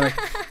 And I'm like,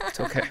 it's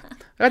okay.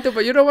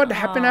 But you know what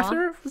happened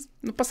after?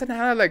 No pasa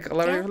nada. Like, a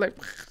lot of people like,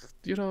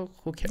 you know,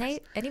 who cares?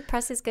 Any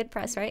press is good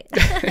press, right?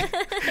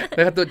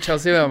 Deja tu,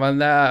 Chelsea me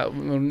manda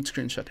un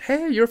screenshot.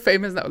 Hey, you're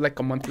famous now. Like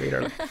a month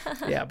later. Like,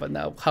 yeah, but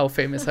now how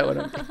famous I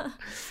want to be.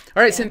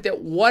 All right, Cynthia,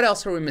 what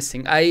else are we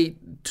missing?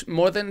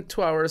 More than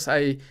 2 hours.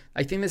 I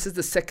think this is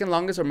the second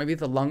longest, or maybe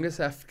the longest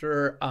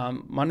after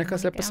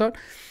Monica's episode.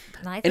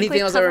 No, I think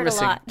anything else that we're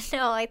missing?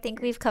 No, I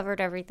think we've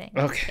covered everything.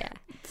 Okay. Yeah.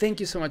 Thank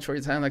you so much for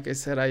your time. Like I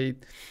said,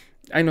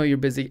 I know you're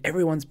busy.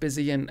 Everyone's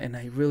busy, and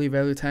I really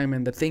value time.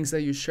 And the things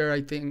that you share,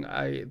 I think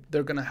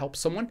they're going to help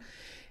someone.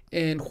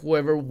 And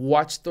whoever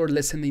watched or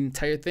listened the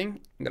entire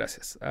thing,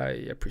 gracias. I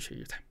appreciate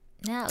your time.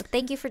 No,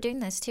 thank you for doing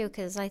this too,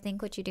 because I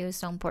think what you do is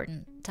so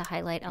important to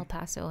highlight El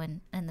Paso and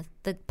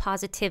the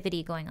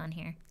positivity going on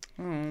here.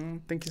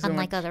 Thank you so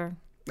Unlike much. Other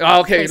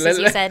okay, places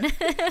you said.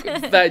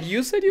 That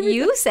you said?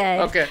 You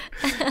said. Okay.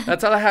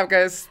 That's all I have,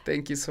 guys.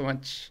 Thank you so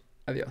much.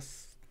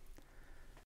 Adios.